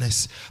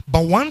righteousness.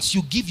 But once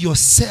you give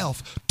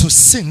yourself to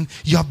sin,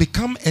 you have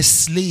become a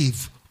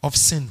slave of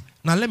sin.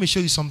 Now, let me show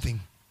you something.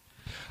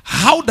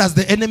 How does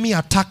the enemy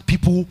attack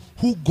people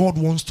who God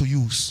wants to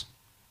use?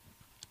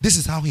 This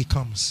is how he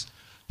comes.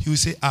 He will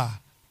say,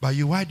 but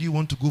why do you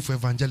want to go for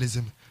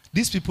evangelism?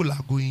 These people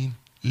are going,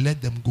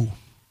 let them go.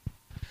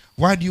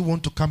 Why do you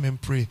want to come and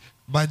pray?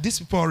 But these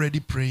people are already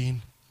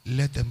praying,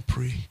 let them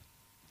pray.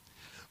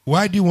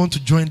 Why do you want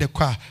to join the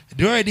choir?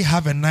 They already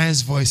have a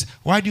nice voice.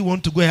 Why do you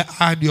want to go and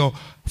add your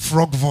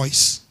frog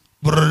voice?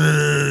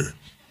 Brrr.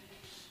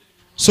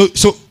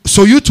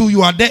 So you two,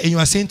 you are there and you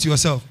are saying to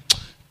yourself,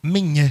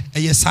 Minye,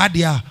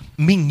 eyesadia,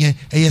 minye,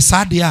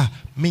 eyesadia,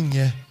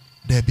 minye,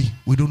 Debbie.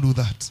 We don't do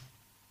that.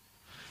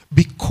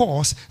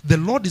 Because the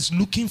Lord is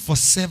looking for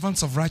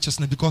servants of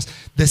righteousness, because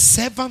the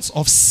servants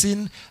of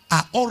sin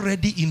are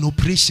already in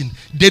operation.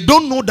 They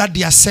don't know that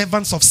they are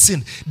servants of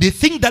sin. They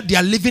think that they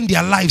are living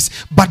their lives,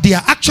 but they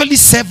are actually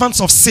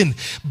servants of sin.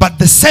 But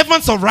the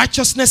servants of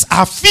righteousness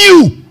are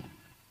few.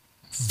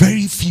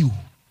 Very few.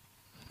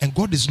 And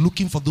God is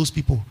looking for those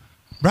people.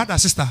 Brother,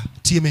 sister,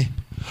 TMA,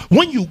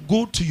 when you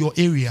go to your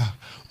area,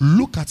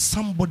 look at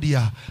somebody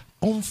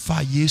on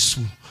fire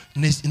Yesu.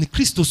 In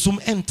Christo sum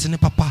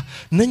entene papa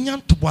na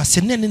nyanto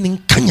boase ne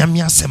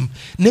nkanyamiasem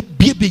ne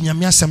biebe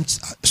nyamiasem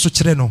so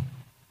kire no.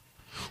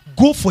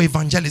 Go for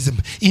evangelism.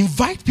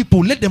 Invite people,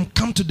 let them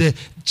come to the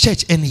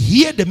church and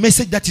hear the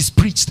message that is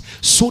preached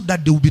so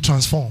that they will be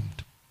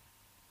transformed.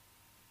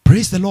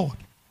 Praise the Lord.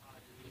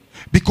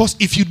 Because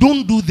if you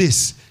don't do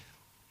this,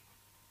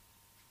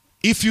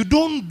 if you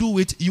don't do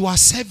it, you are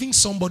serving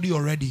somebody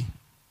already.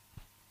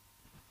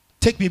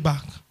 Take me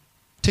back.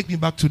 Take me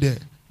back to the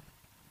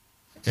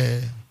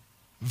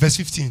verse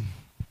 15.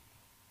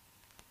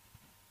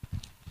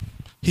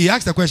 He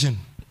asked the question,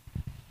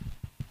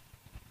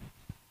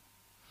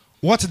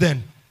 what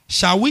then?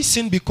 Shall we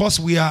sin because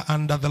we are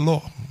under the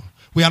law?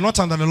 We are not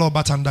under the law,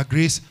 but under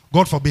grace.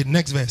 God forbid.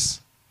 Next verse.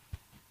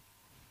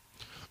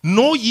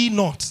 Know ye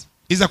not?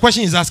 Is the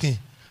question he's asking.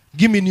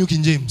 Give me New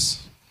King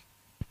James.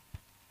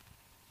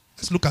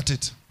 Let's look at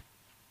it.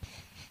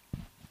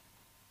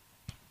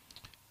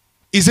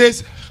 He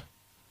says,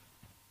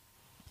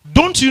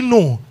 Don't you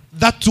know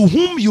that to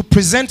whom you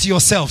present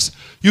yourselves,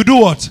 you do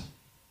what?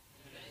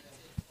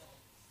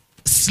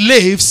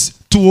 Slaves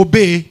to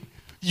obey.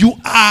 You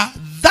are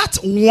that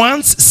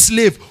one's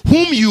slave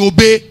whom you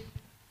obey.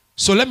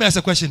 So let me ask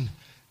a question.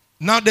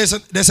 Now there's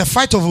a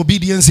fight of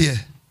obedience here.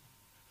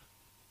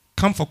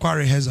 Come for choir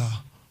rehearsal.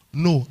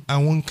 No, I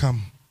won't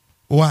come.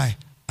 Why?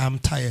 I'm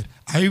tired.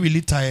 Are you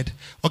really tired?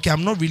 Okay,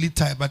 I'm not really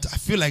tired, but I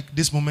feel like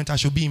this moment I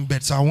should be in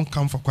bed, so I won't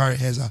come for choir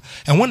rehearsal.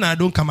 And when I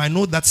don't come, I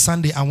know that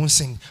Sunday I won't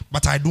sing,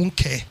 but I don't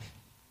care.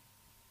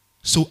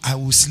 So I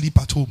will sleep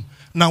at home.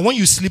 Now, when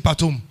you sleep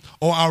at home,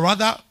 or I'd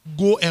rather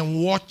go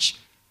and watch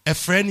a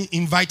friend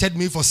invited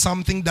me for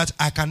something that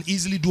I can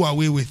easily do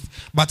away with,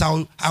 but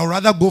I'll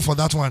rather go for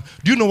that one.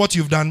 Do you know what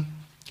you've done?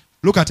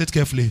 Look at it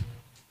carefully.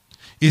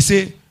 He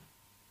say,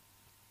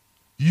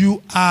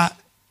 you are,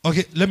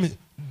 okay,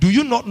 do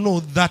you not know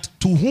that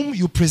to whom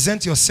you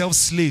present yourselves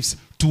slaves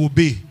to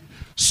obey?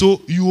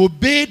 So you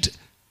obeyed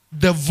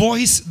the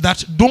voice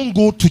that don't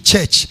go to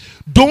church,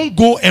 don't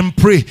go and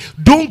pray,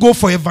 don't go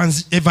for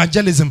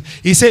evangelism.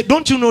 He said,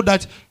 don't you know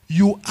that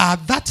you are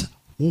that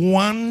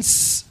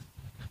one's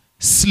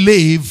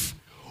slave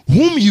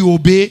whom you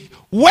obey,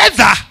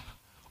 whether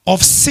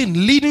of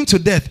sin leading to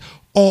death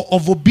or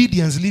of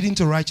obedience leading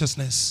to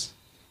righteousness?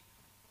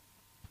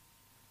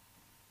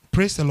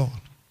 Praise the Lord.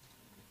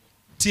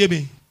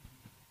 TB,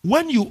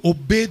 when you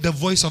obey the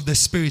voice of the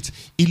Spirit,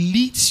 it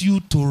leads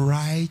you to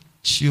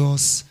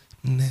righteousness.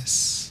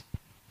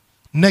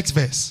 Next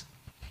verse.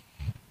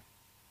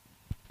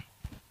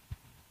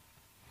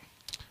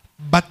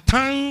 But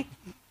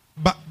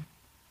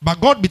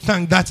God be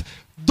thanked that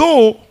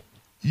though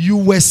you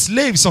were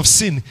slaves of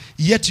sin,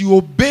 yet you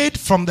obeyed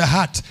from the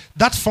heart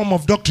that form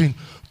of doctrine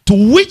to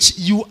which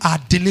you are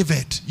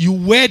delivered. You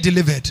were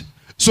delivered.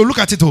 So look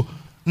at it.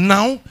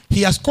 Now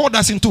he has called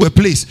us into a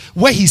place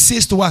where he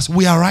says to us,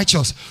 we are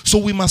righteous. So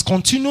we must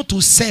continue to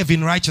serve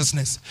in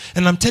righteousness.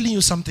 And I'm telling you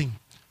something.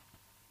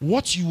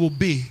 What you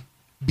obey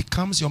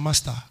becomes your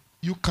master.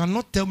 You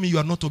cannot tell me you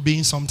are not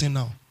obeying something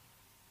now.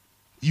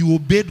 You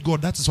obeyed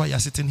God. That is why you are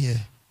sitting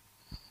here.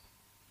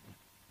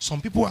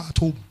 Some people are at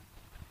home.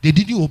 They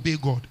didn't obey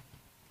God.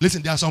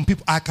 Listen, there are some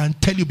people I can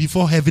tell you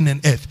before heaven and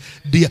earth.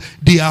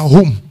 They are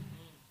home.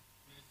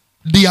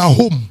 They are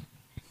home.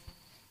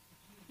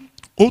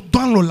 But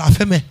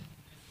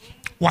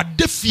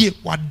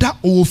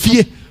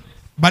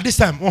this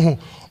time,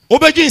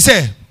 Obejin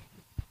say,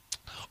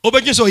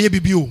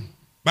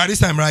 by this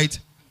time, right?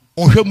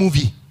 Or your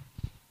movie.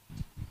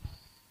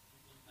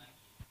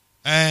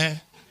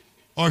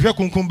 Or your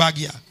kunkum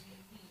bagia.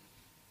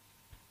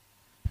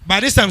 By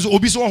this time, so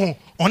Obiso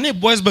on a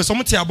boys, but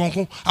some tia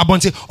bonko,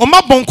 abonte,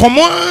 Oma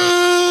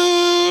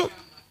bonkomo,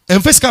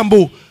 and face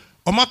cambo,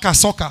 Omaka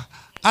soccer.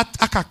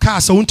 Aka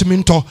car so won't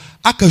minto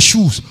aka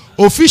shoes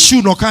office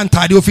shoe no can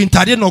tade ofin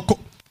tade no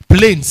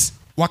planes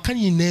wakan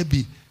yi na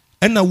bi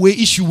na we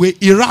issue we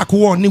Iraq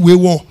war ni we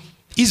war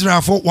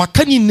Israel for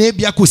wakan yi na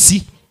bi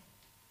akosi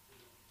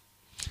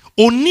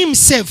on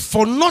himself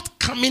for not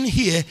coming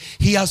here.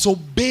 He has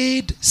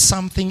obeyed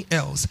something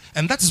else,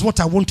 and that is what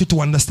I want you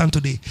to understand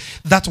today,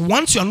 that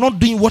once you are not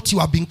doing what you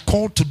are being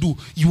called to do,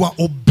 you are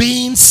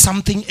obeying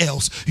something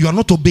else. You are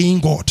not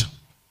obeying God.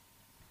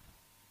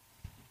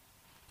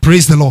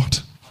 Praise the Lord.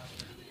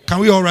 Can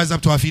we all rise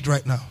up to our feet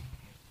right now?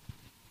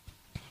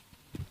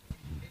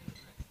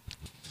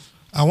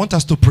 I want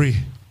us to pray.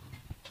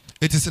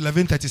 It is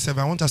 11:37.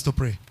 I want us to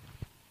pray.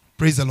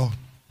 Praise the Lord.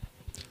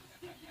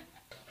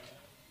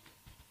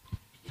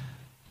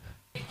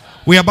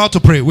 We are about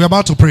to pray. We are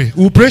about to pray.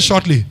 We will pray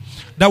shortly.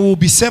 That we will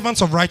be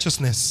servants of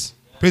righteousness.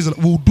 Praise the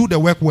Lord. We will do the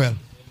work well.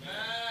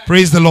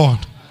 Praise the Lord.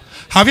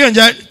 Have you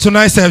enjoyed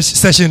tonight's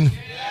session?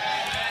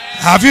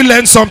 Have you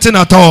learned something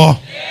at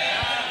all?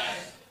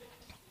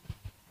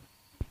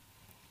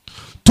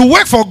 To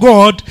work for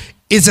God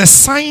is a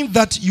sign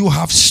that you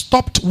have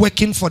stopped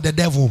working for the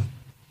devil.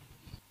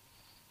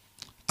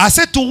 I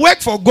said to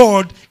work for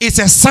God is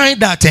a sign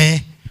that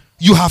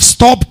you have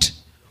stopped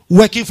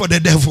working for the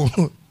devil.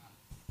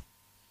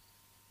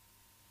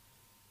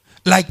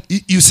 Like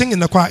you sing in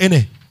the choir,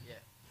 innit? Yeah.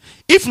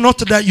 If not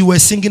that you were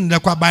singing in the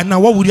choir by now,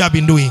 what would you have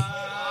been doing?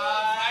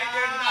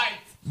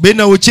 Friday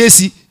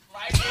night.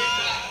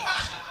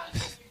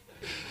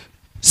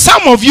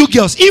 Some of you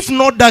girls, if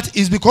not that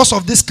is because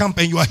of this camp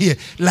and you are here,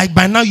 like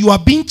by now you are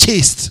being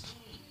chased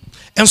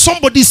and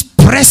somebody is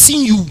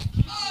pressing you.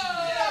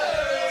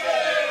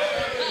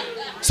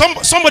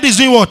 Somebody is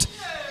doing what?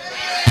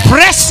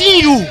 Pressing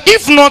you.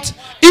 If not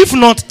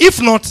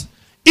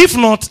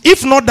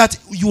that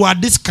you are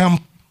this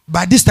camp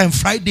by this time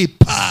Friday.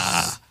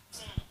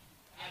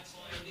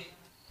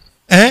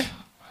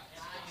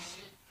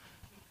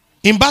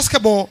 In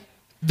basketball,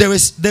 there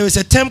is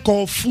a term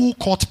called full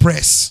court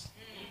press.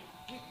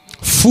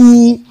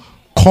 Full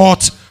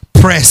court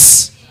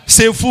press.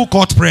 Say full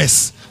court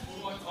press.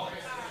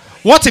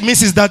 What it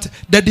means is that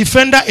the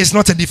defender is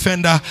not a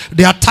defender.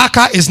 The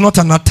attacker is not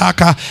an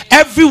attacker.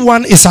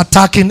 Everyone is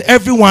attacking.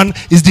 Everyone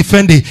is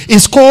defending.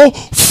 It's called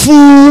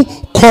full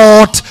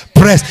court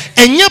press.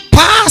 And you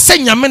pass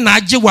and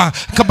you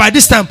by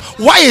this time,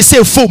 why you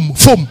say foam?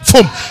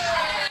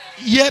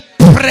 You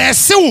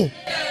press.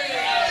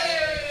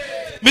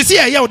 Me see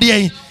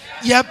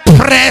you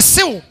press.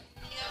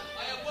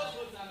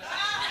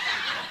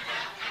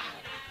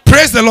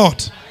 Praise the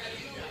Lord.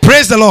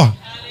 Praise the Lord.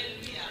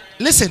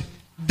 Listen,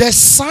 the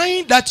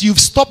sign that you've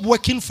stopped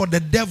working for the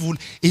devil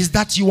is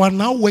that you are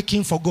now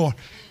working for God.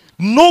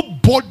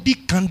 Nobody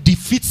can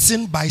defeat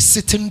sin by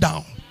sitting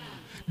down.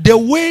 The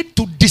way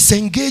to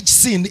disengage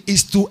sin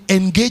is to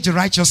engage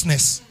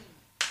righteousness.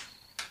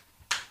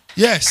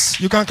 Yes,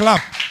 you can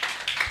clap.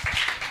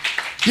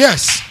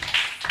 Yes.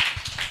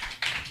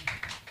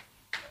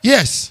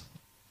 Yes.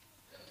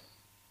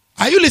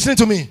 Are you listening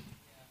to me?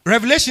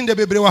 Revelation the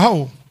baby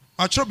wow.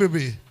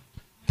 Baby.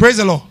 Praise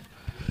the Lord.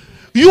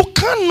 You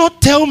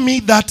cannot tell me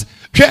that.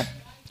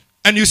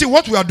 And you see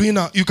what we are doing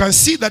now. You can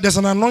see that there's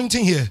an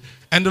anointing here.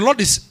 And the Lord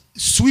is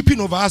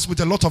sweeping over us with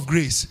a lot of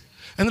grace.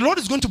 And the Lord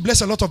is going to bless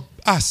a lot of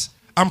us.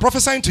 I'm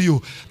prophesying to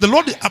you. The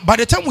Lord, by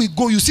the time we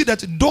go, you see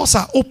that doors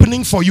are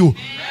opening for you.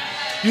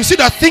 You see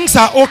that things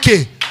are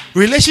okay.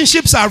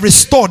 Relationships are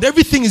restored.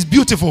 Everything is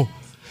beautiful.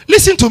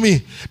 Listen to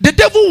me. The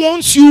devil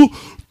wants you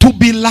to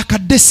be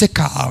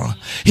lackadaisical.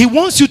 He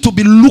wants you to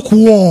be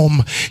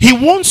lukewarm. He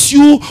wants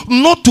you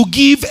not to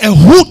give a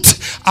hoot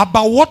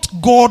about what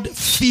God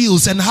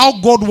feels and how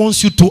God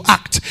wants you to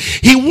act.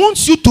 He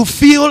wants you to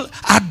feel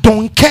I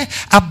don't care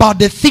about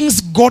the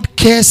things God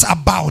cares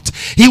about.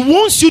 He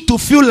wants you to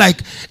feel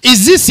like,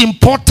 is this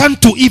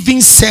important to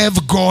even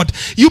serve God?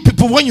 You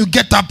people, when you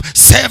get up,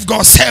 serve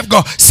God, serve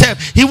God, serve.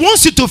 He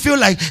wants you to feel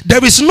like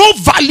there is no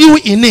value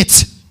in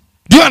it.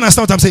 Do you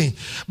understand what I'm saying?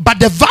 But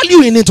the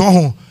value in it,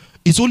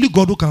 it's only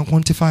God who can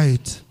quantify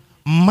it.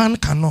 Man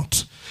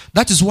cannot.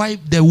 That is why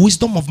the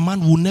wisdom of man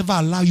will never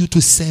allow you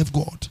to serve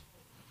God.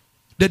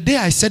 The day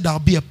I said I'll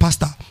be a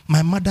pastor,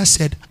 my mother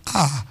said,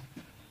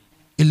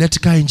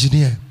 electrical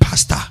engineer,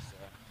 pastor.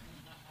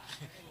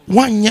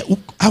 1 year,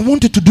 I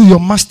wanted to do your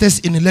master's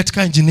in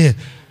electrical engineer.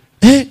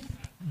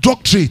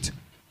 Doctorate.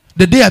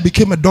 The day I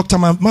became a doctor,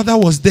 my mother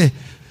was there.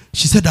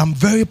 She said, I'm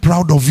very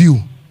proud of you.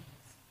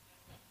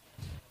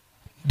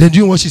 Then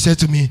you know what she said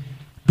to me?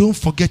 Don't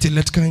forget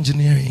electrical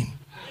engineering.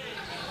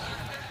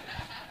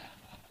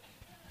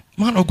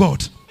 Man of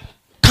God,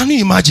 can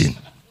you imagine?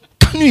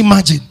 Can you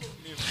imagine?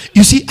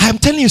 You see, I'm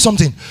telling you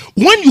something.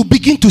 When you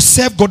begin to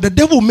serve God, the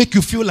devil will make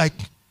you feel like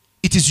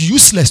it is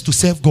useless to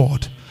serve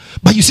God.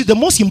 But you see, the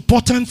most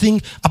important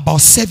thing about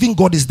serving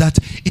God is that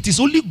it is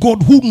only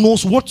God who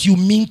knows what you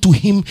mean to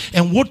him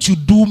and what you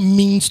do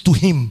means to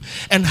him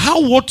and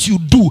how what you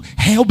do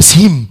helps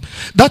him.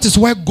 That is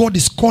why God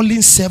is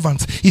calling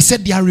servants. He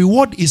said their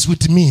reward is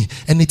with me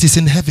and it is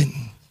in heaven.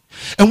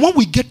 And when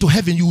we get to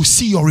heaven, you will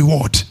see your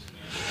reward.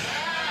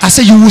 I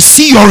say you will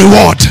see your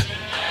reward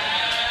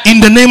in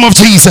the name of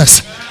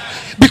Jesus.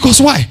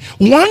 Because why?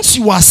 Once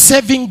you are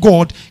serving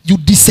God, you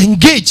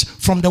disengage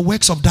from the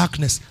works of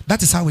darkness.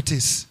 That is how it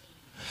is.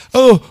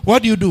 Oh,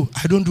 what do you do?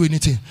 I don't do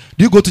anything.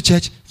 Do you go to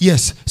church?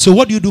 Yes. So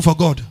what do you do for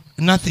God?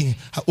 Nothing.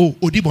 Oh,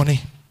 Odibone.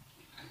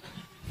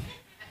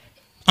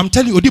 I'm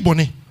telling you,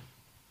 Odibone.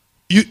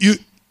 You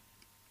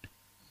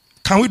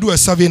can we do a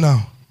survey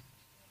now?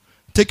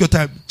 Take your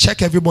time.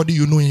 Check everybody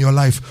you know in your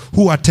life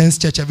who attends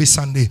church every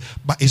Sunday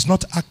but is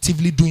not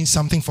actively doing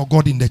something for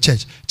God in the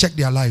church. Check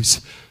their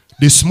lives.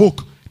 They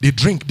smoke. They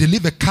drink, they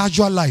live a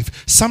casual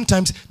life.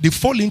 Sometimes they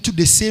fall into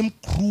the same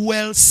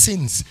cruel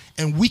sins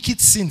and wicked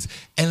sins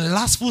and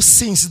lustful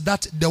sins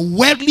that the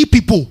worldly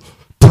people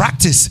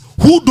practice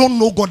who don't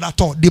know God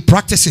at all. They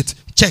practice it.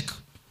 Check.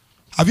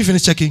 Have you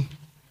finished checking?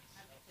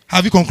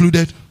 Have you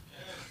concluded?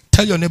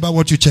 Tell your neighbor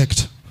what you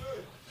checked.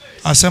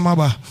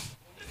 Asemaba.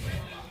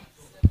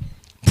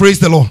 Praise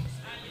the Lord.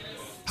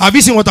 Have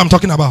you seen what I'm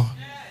talking about?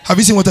 Have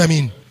you seen what I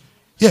mean?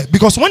 Yeah,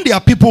 because when there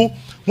are people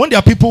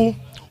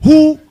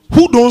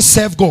who don't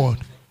serve God.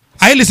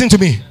 Are you listening to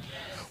me?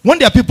 When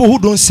there are people who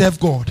don't serve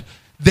God,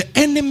 the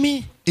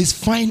enemy is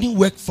finding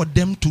work for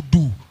them to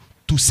do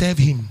to serve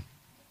him.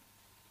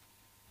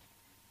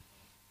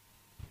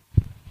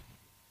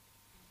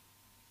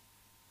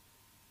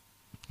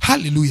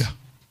 Hallelujah.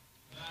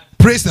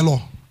 Praise the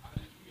Lord.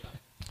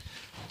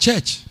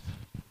 Church,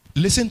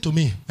 listen to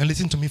me and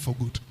listen to me for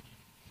good.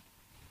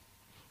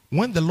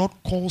 When the Lord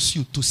calls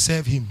you to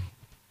serve him,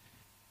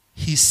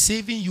 he's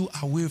saving you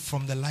away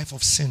from the life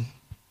of sin.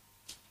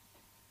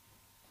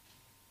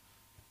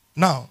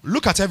 Now,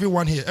 look at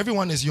everyone here.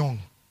 Everyone is young.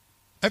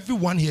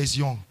 Everyone here is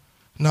young.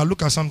 Now,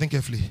 look at something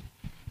carefully.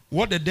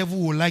 What the devil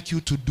would like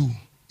you to do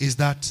is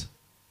that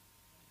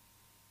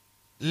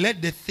let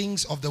the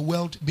things of the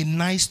world be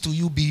nice to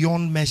you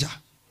beyond measure.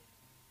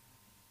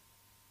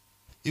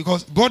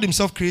 Because God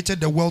himself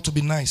created the world to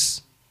be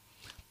nice.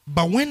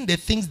 But when the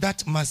things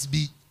that must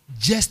be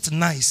just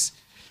nice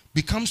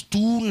becomes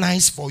too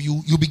nice for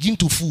you, you begin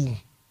to fool.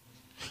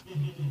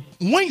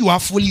 When you are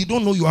fooling, you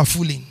don't know you are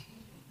fooling.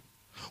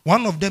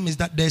 One of them is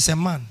that there's a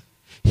man.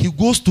 He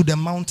goes to the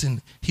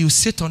mountain. He'll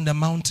sit on the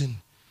mountain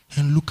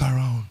and look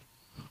around.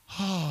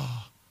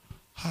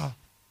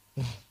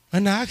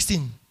 And I asked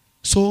him,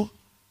 so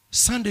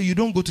Sunday, you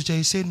don't go to church.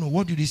 You say, no.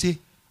 What did he say?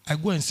 I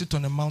go and sit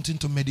on a mountain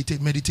to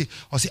meditate.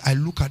 Or say, I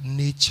look at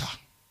nature.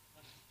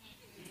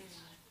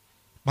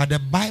 But the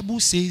Bible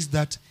says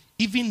that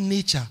even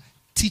nature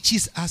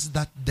teaches us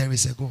that there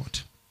is a God.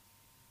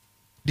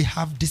 They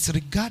have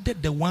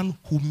disregarded the one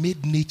who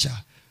made nature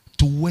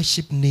to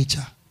worship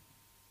nature.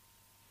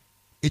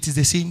 It is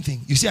the same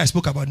thing. You see, I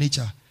spoke about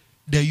nature.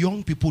 The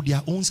young people,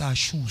 their own are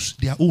shoes.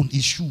 Their own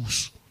is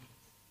shoes.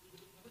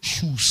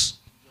 Shoes.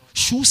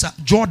 Shoes are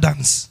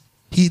Jordans.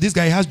 This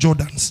guy has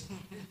Jordans.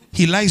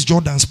 He likes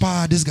Jordans.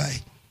 This guy.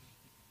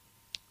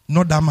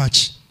 Not that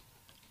much.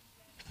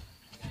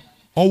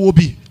 Or will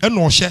be.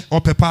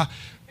 Or pepper.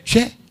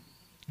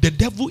 The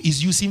devil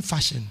is using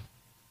fashion.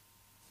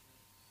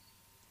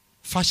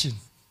 Fashion.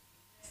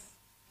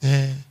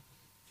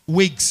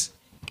 Wigs.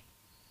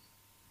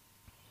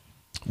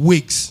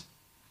 Wigs.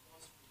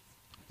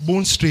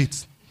 Bone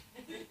straight.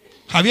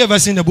 Have you ever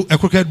seen a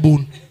crooked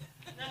bone?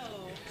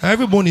 No.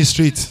 Every bone is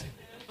straight.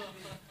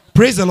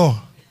 Praise the Lord.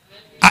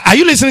 Are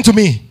you listening to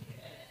me?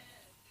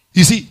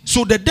 You see,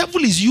 so the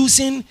devil is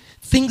using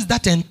things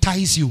that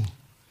entice you.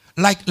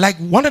 Like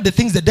one of the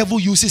things the devil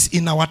uses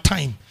in our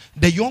time,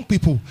 the young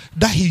people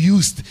that he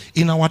used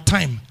in our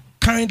time,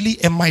 currently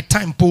in my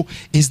time,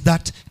 is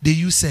that they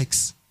use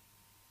sex.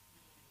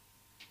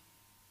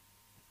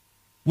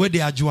 Where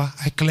they are,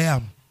 I clear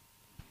them.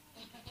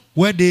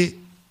 Where they,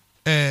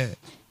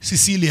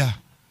 Cecilia,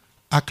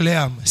 I clear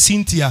them.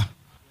 Cynthia,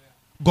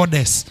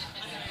 goddess.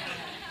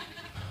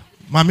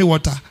 Mommy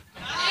water.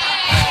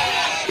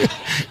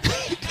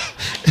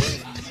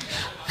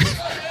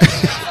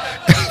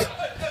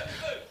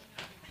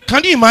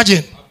 Can you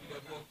imagine?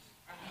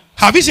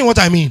 Have you seen what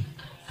I mean?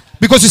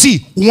 Because you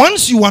see,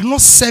 once you are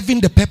not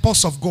serving the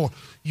purpose of God,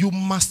 you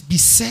must be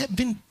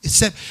serving.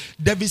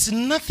 There is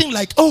nothing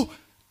like, oh,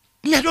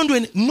 me, I don't do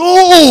anything.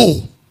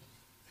 No.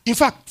 In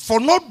fact, for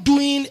not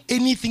doing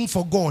anything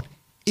for God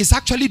is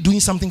actually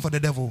doing something for the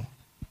devil.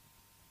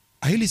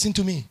 Are you listening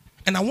to me?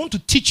 And I want to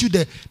teach you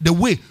the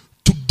way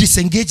to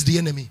disengage the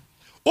enemy.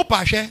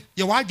 Opashe,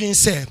 your wife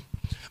say,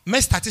 me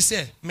start to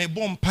say, me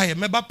bomb pie,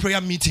 me prayer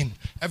meeting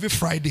every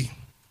Friday.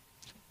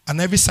 And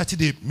every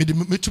Saturday, me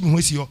to me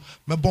who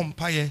me bomb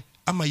pie,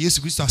 ama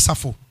Yesu Christo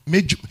asafo.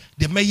 Me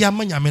the me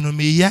yama nyameno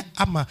me ya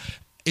ama.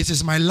 It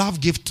is my love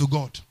gift to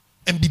God.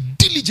 And be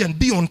diligent,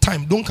 be on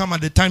time. Don't come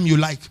at the time you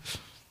like.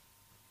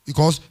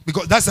 Because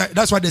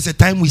that's why there's a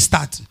time we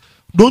start.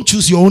 Don't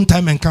choose your own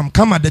time and come.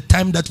 Come at the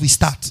time that we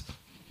start.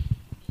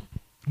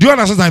 Do you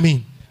understand what I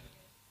mean?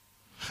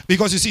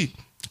 Because you see,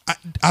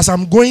 as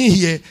I'm going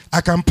here,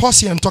 I can pause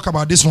here and talk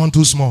about this one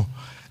too small.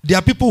 There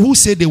are people who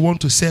say they want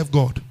to serve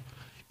God.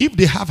 If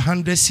they have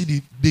 100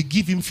 cedi, they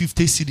give him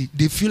 50 cedi.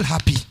 They feel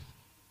happy.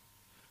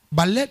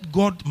 But let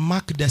God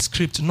mark the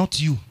script,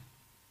 not you.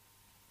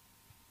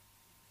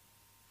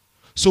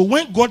 So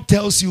when God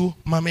tells you,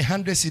 Mama,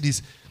 100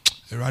 cedis,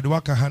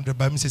 Radwaka 100,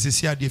 but me says,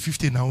 see,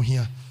 50 now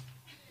here.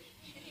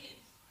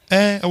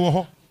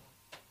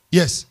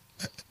 Yes.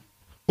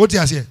 What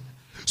is here?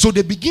 So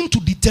they begin to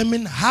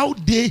determine how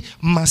they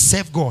must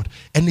serve God.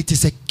 And it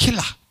is a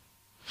killer.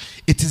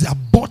 It is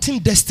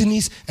aborting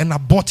destinies and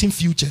aborting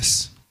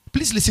futures.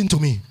 Please listen to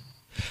me.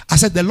 I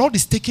said the Lord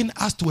is taking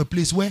us to a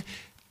place where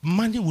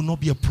money will not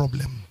be a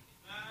problem.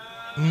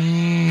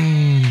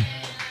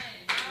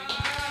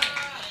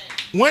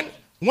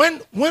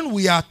 When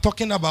we are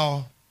talking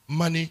about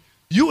money,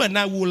 you and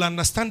I will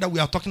understand that we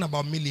are talking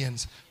about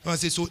millions. I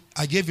say, so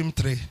I gave him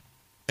 3.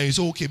 And you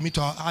say, okay, me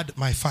too, I'll add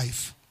my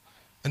 5.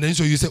 And then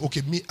so you say,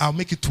 okay, me, I'll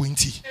make it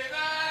 20.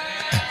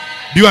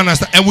 Do you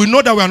understand? And we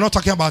know that we are not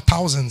talking about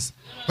thousands.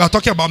 We are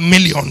talking about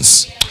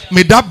millions.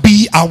 May that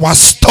be our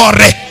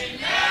story.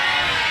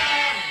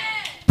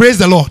 Praise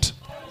the Lord.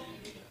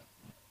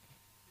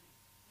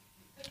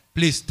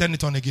 Please turn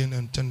it on again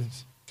and turn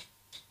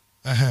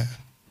it.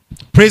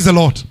 Praise the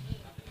Lord.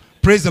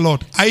 Praise the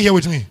Lord. Are you here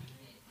with me?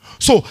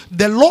 So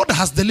the Lord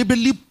has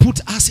deliberately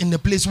put us in a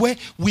place where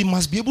we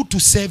must be able to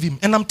serve him.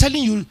 And I'm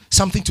telling you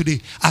something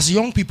today. As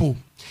young people,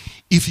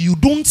 if you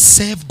don't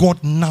serve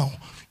God now,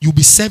 you'll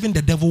be serving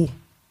the devil.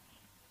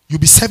 You'll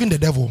be serving the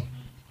devil.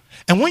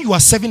 And when you are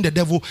serving the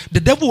devil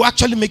will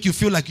actually make you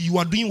feel like you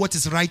are doing what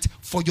is right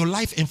for your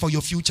life and for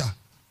your future.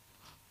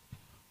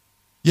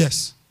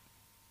 Yes.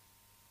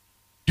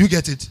 Do you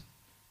get it?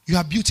 You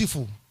are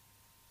beautiful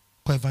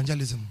for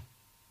evangelism.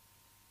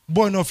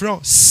 Boy, no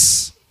friend.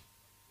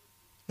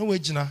 No way,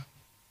 Gina.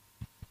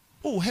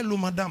 Oh, hello,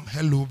 madam.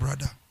 Hello,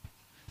 brother.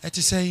 Let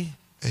you say,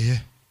 yeah.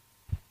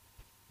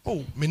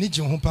 Oh, me need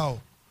you home power.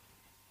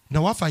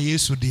 Now, what for you,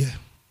 dear?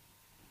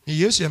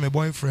 Yes, you're my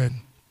boyfriend.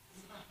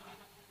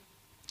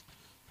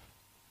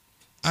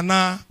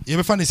 Anna, you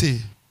ever funny say,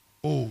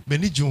 oh, me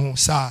need you home,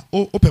 sir.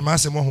 Oh, open my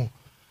home.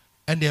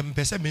 And then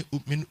person me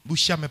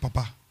busha me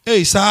papa.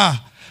 Hey, sir.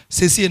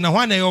 Say, now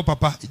one your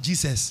papa,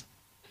 Jesus.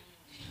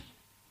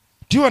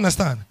 Do you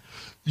understand?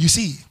 You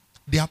see,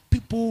 there are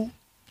people,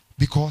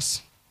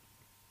 because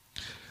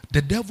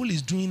the devil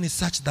is doing it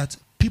such that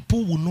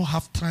people will not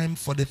have time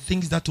for the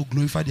things that will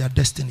glorify their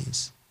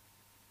destinies.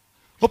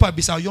 Hope I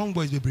be our young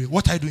boys, baby.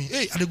 What are you doing?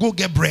 Hey, I go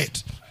get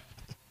bread.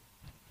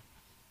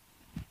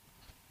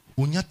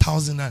 Onya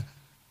 1,000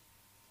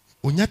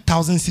 Onya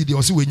 1,000 CD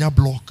or see onya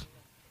block.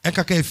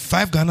 Ekaka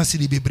 5 Ghana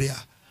CD bebrea.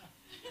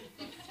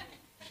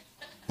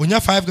 Onya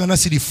 5 Ghana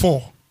CD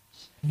 4.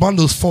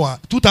 Bundles 4.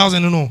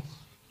 2,000 no.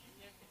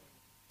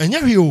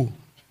 Enya rio.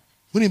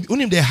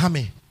 Unim de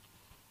hame.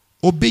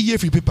 Obey ye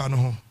free paper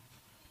no.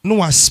 No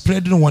one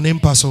spread no one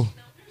impasso.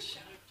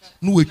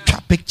 No a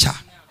picture.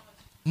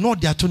 No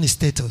their Tony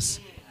status.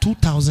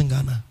 2,000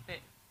 Ghana.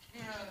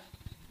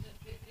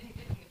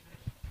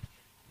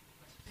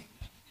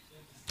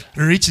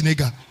 Rich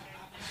nigga.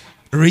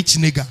 Rich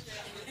nigga.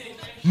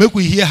 Make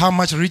we hear how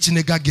much rich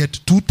nigga get.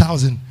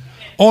 2,000.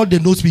 All the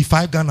notes be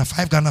 5 Ghana,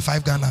 5 Ghana,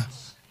 5 Ghana.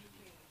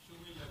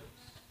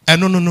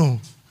 No.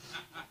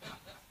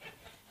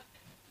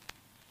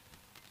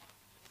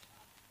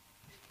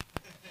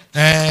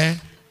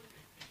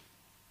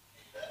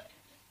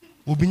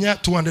 Ubinya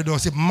 $200.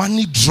 Say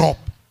money drop.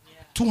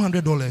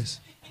 $200.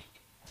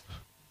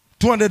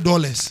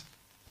 $200.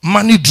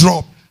 Money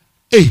drop.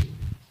 Hey.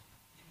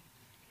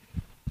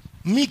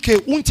 Mike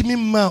untimi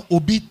ma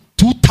obi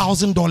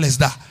 $2,000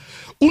 da.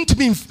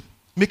 Untimi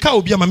meka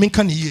obi ama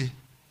menka ni ye.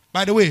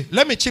 By the way,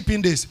 let me chip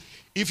in this.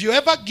 If you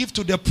ever give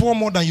to the poor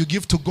more than you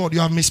give to God, you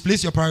have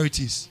misplaced your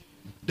priorities.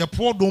 The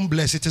poor don't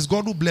bless. It is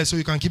God who bless, so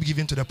you can keep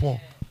giving to the poor.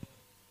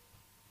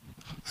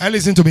 Are you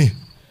listening to me?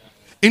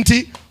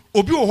 Inti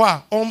obi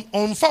owa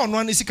on found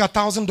one is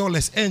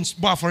 $1,000 and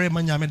Boafo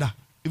manyameda.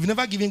 You've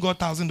never given God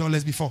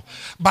 $1,000 before.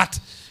 But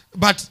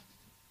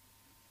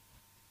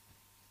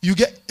you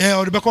get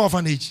Rebecca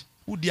orphanage.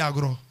 Who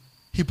diagro?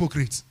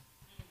 Hypocrites.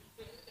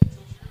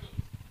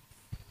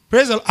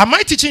 Praise the Lord. Am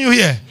I teaching you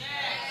here?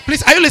 Yes.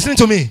 Please, are you listening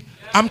to me?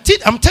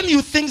 Yes. I'm telling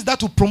you things that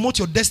will promote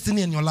your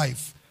destiny in your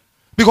life.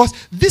 Because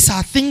these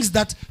are things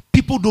that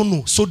people don't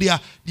know. So they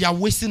are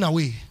wasting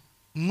away.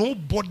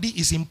 Nobody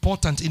is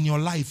important in your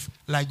life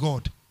like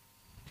God.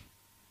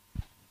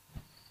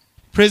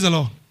 Praise the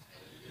Lord.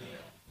 Hallelujah.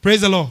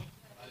 Praise the Lord.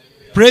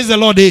 Hallelujah. Praise the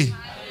Lord. Eh?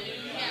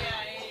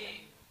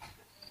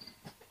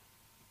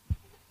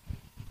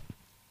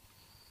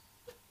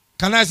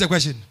 Can I ask a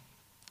question?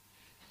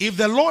 If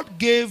the Lord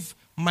gave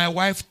my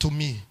wife to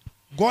me,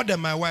 God and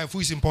my wife,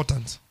 who is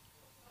important?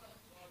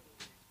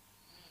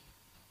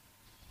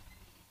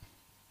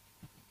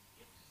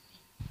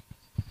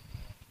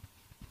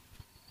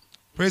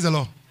 Praise the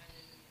Lord.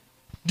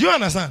 Do you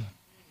understand?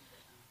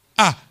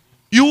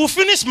 You will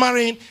finish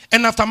marrying,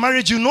 and after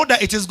marriage, you know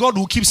that it is God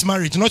who keeps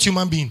marriage, not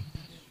human being.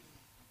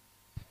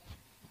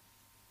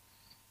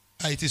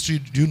 It is true.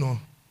 Do you know?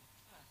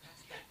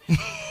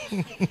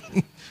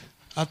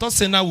 I thought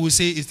Senna would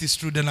say it is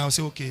true, then I'll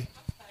say, okay.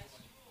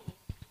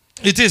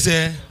 It is,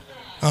 I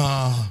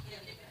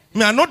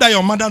know that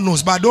your mother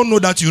knows, but I don't know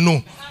that you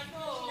know.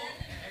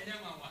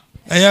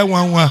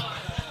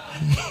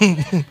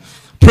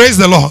 Praise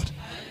the Lord.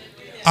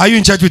 Are you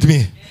in church with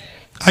me?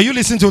 Are you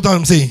listening to what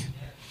I'm saying?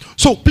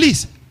 So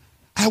please,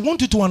 I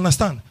want you to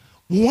understand.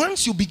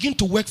 Once you begin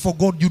to work for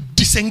God, you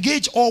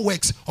disengage all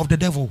works of the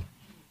devil.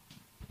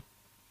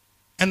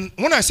 And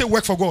when I say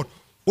work for God,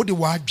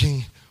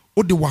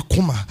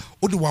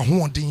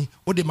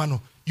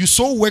 you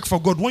so work for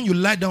God. When you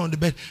lie down on the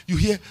bed, you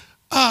hear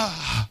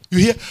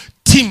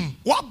Tim,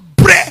 what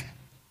bread?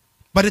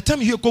 By the time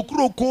you hear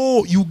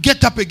kokuroko, you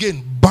get up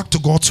again, back to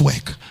God's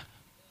work.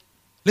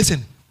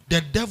 Listen,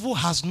 the devil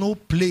has no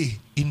play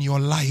in your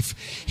life.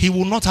 He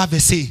will not have a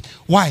say.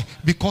 Why?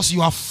 Because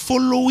you are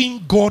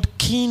following God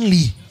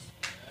keenly.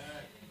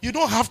 You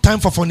don't have time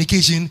for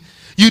fornication.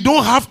 You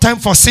don't have time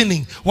for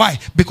sinning. Why?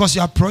 Because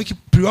you are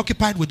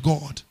preoccupied with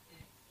God.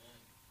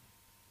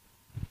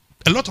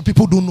 A lot of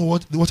people don't know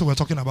what we're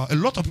talking about. A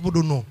lot of people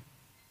don't know.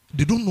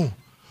 They don't know.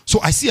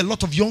 So I see a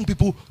lot of young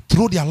people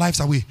throw their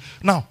lives away.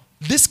 Now,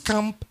 this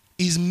camp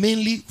is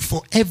mainly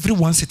for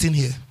everyone sitting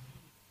here.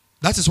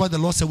 That is why the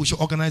Lord said we should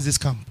organize this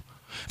camp.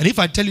 And if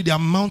I tell you the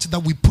amount that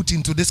we put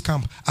into this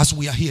camp as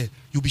we are here,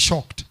 you'll be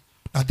shocked.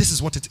 Now, this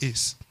is what it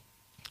is.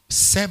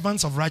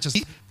 Servants of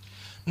righteousness.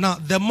 Now,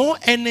 the more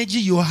energy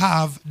you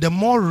have, the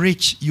more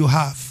rich you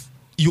are.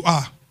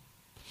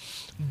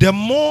 The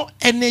more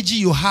energy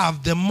you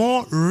have, the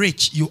more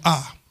rich you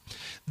are.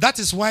 That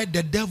is why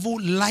the devil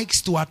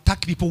likes to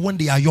attack people when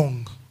they are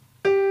young.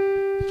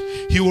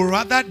 He will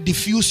rather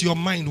diffuse your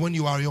mind when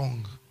you are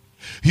young.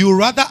 He will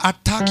rather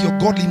attack your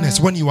godliness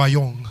when you are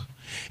young.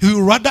 He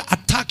will rather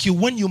attack you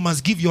when you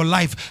must give your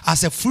life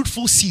as a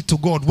fruitful seed to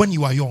God when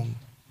you are young.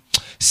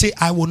 Say,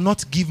 I will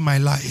not give my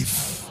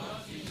life.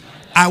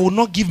 I will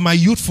not give my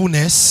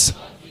youthfulness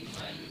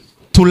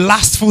to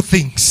lustful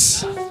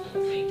things,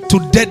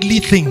 to deadly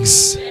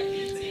things,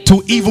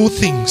 to evil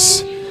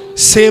things.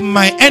 Say,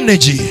 my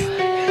energy,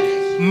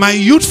 my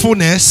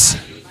youthfulness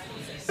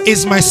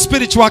is my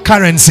spiritual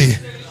currency.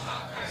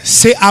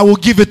 Say, I will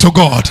give it to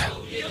God.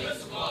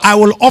 I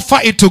will offer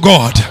it to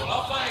God.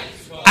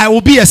 I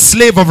will be a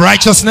slave of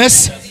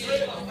righteousness,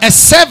 a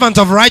servant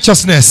of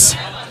righteousness.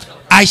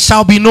 I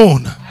shall be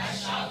known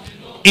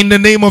in the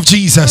name of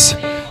Jesus.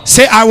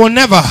 Say, I will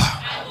never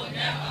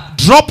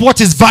drop what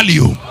is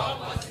value,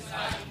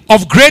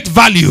 of great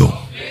value,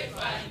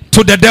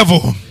 to the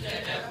devil.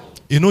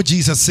 You know,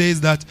 Jesus says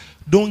that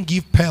don't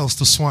give pearls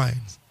to swine.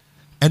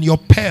 And your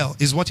pearl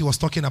is what he was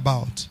talking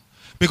about.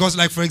 Because,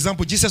 like, for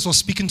example, Jesus was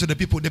speaking to the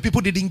people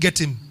didn't get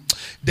him.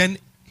 Then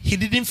he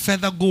didn't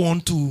further go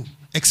on to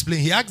explain.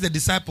 He asked the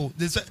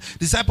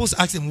disciples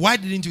asked him, why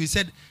didn't you? He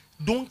said,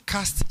 don't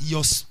cast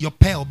your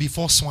pearl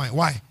before swine.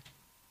 Why?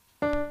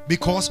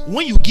 Because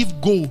when you give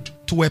gold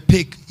to a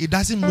pig, it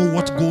doesn't know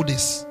what gold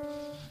is.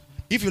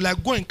 If you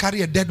like, go and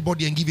carry a dead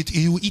body and give it,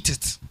 he will eat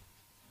it.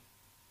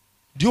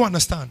 Do you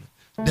understand?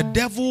 The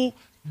devil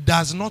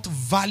does not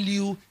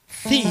value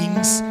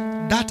things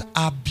that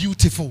are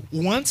beautiful.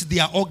 Once they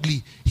are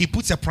ugly, he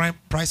puts a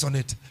price on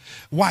it.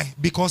 Why?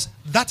 Because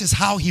that is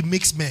how he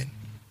makes men.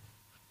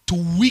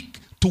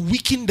 To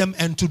weaken them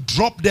and to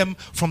drop them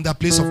from their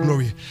place of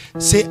glory.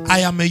 Say, I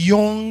am a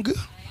young,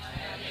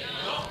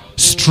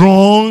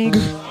 strong,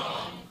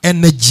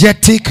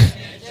 energetic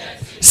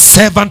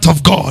servant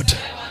of God.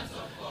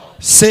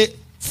 Say,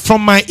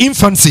 from my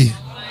infancy,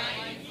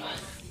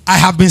 I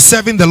have been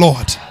serving the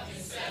Lord.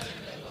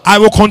 I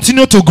will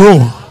continue to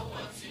grow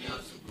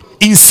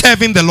in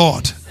serving the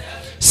Lord.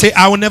 Say,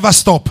 I will never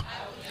stop.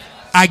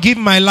 I give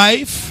my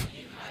life.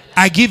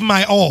 I give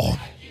my all.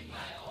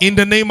 In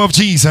the name of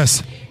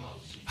Jesus.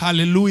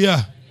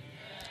 Hallelujah.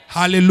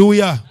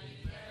 Hallelujah.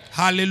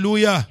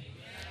 Hallelujah.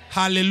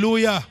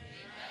 Hallelujah.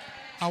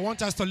 I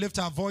want us to lift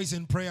our voice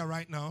in prayer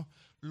right now.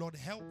 Lord,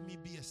 help me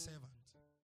be a servant.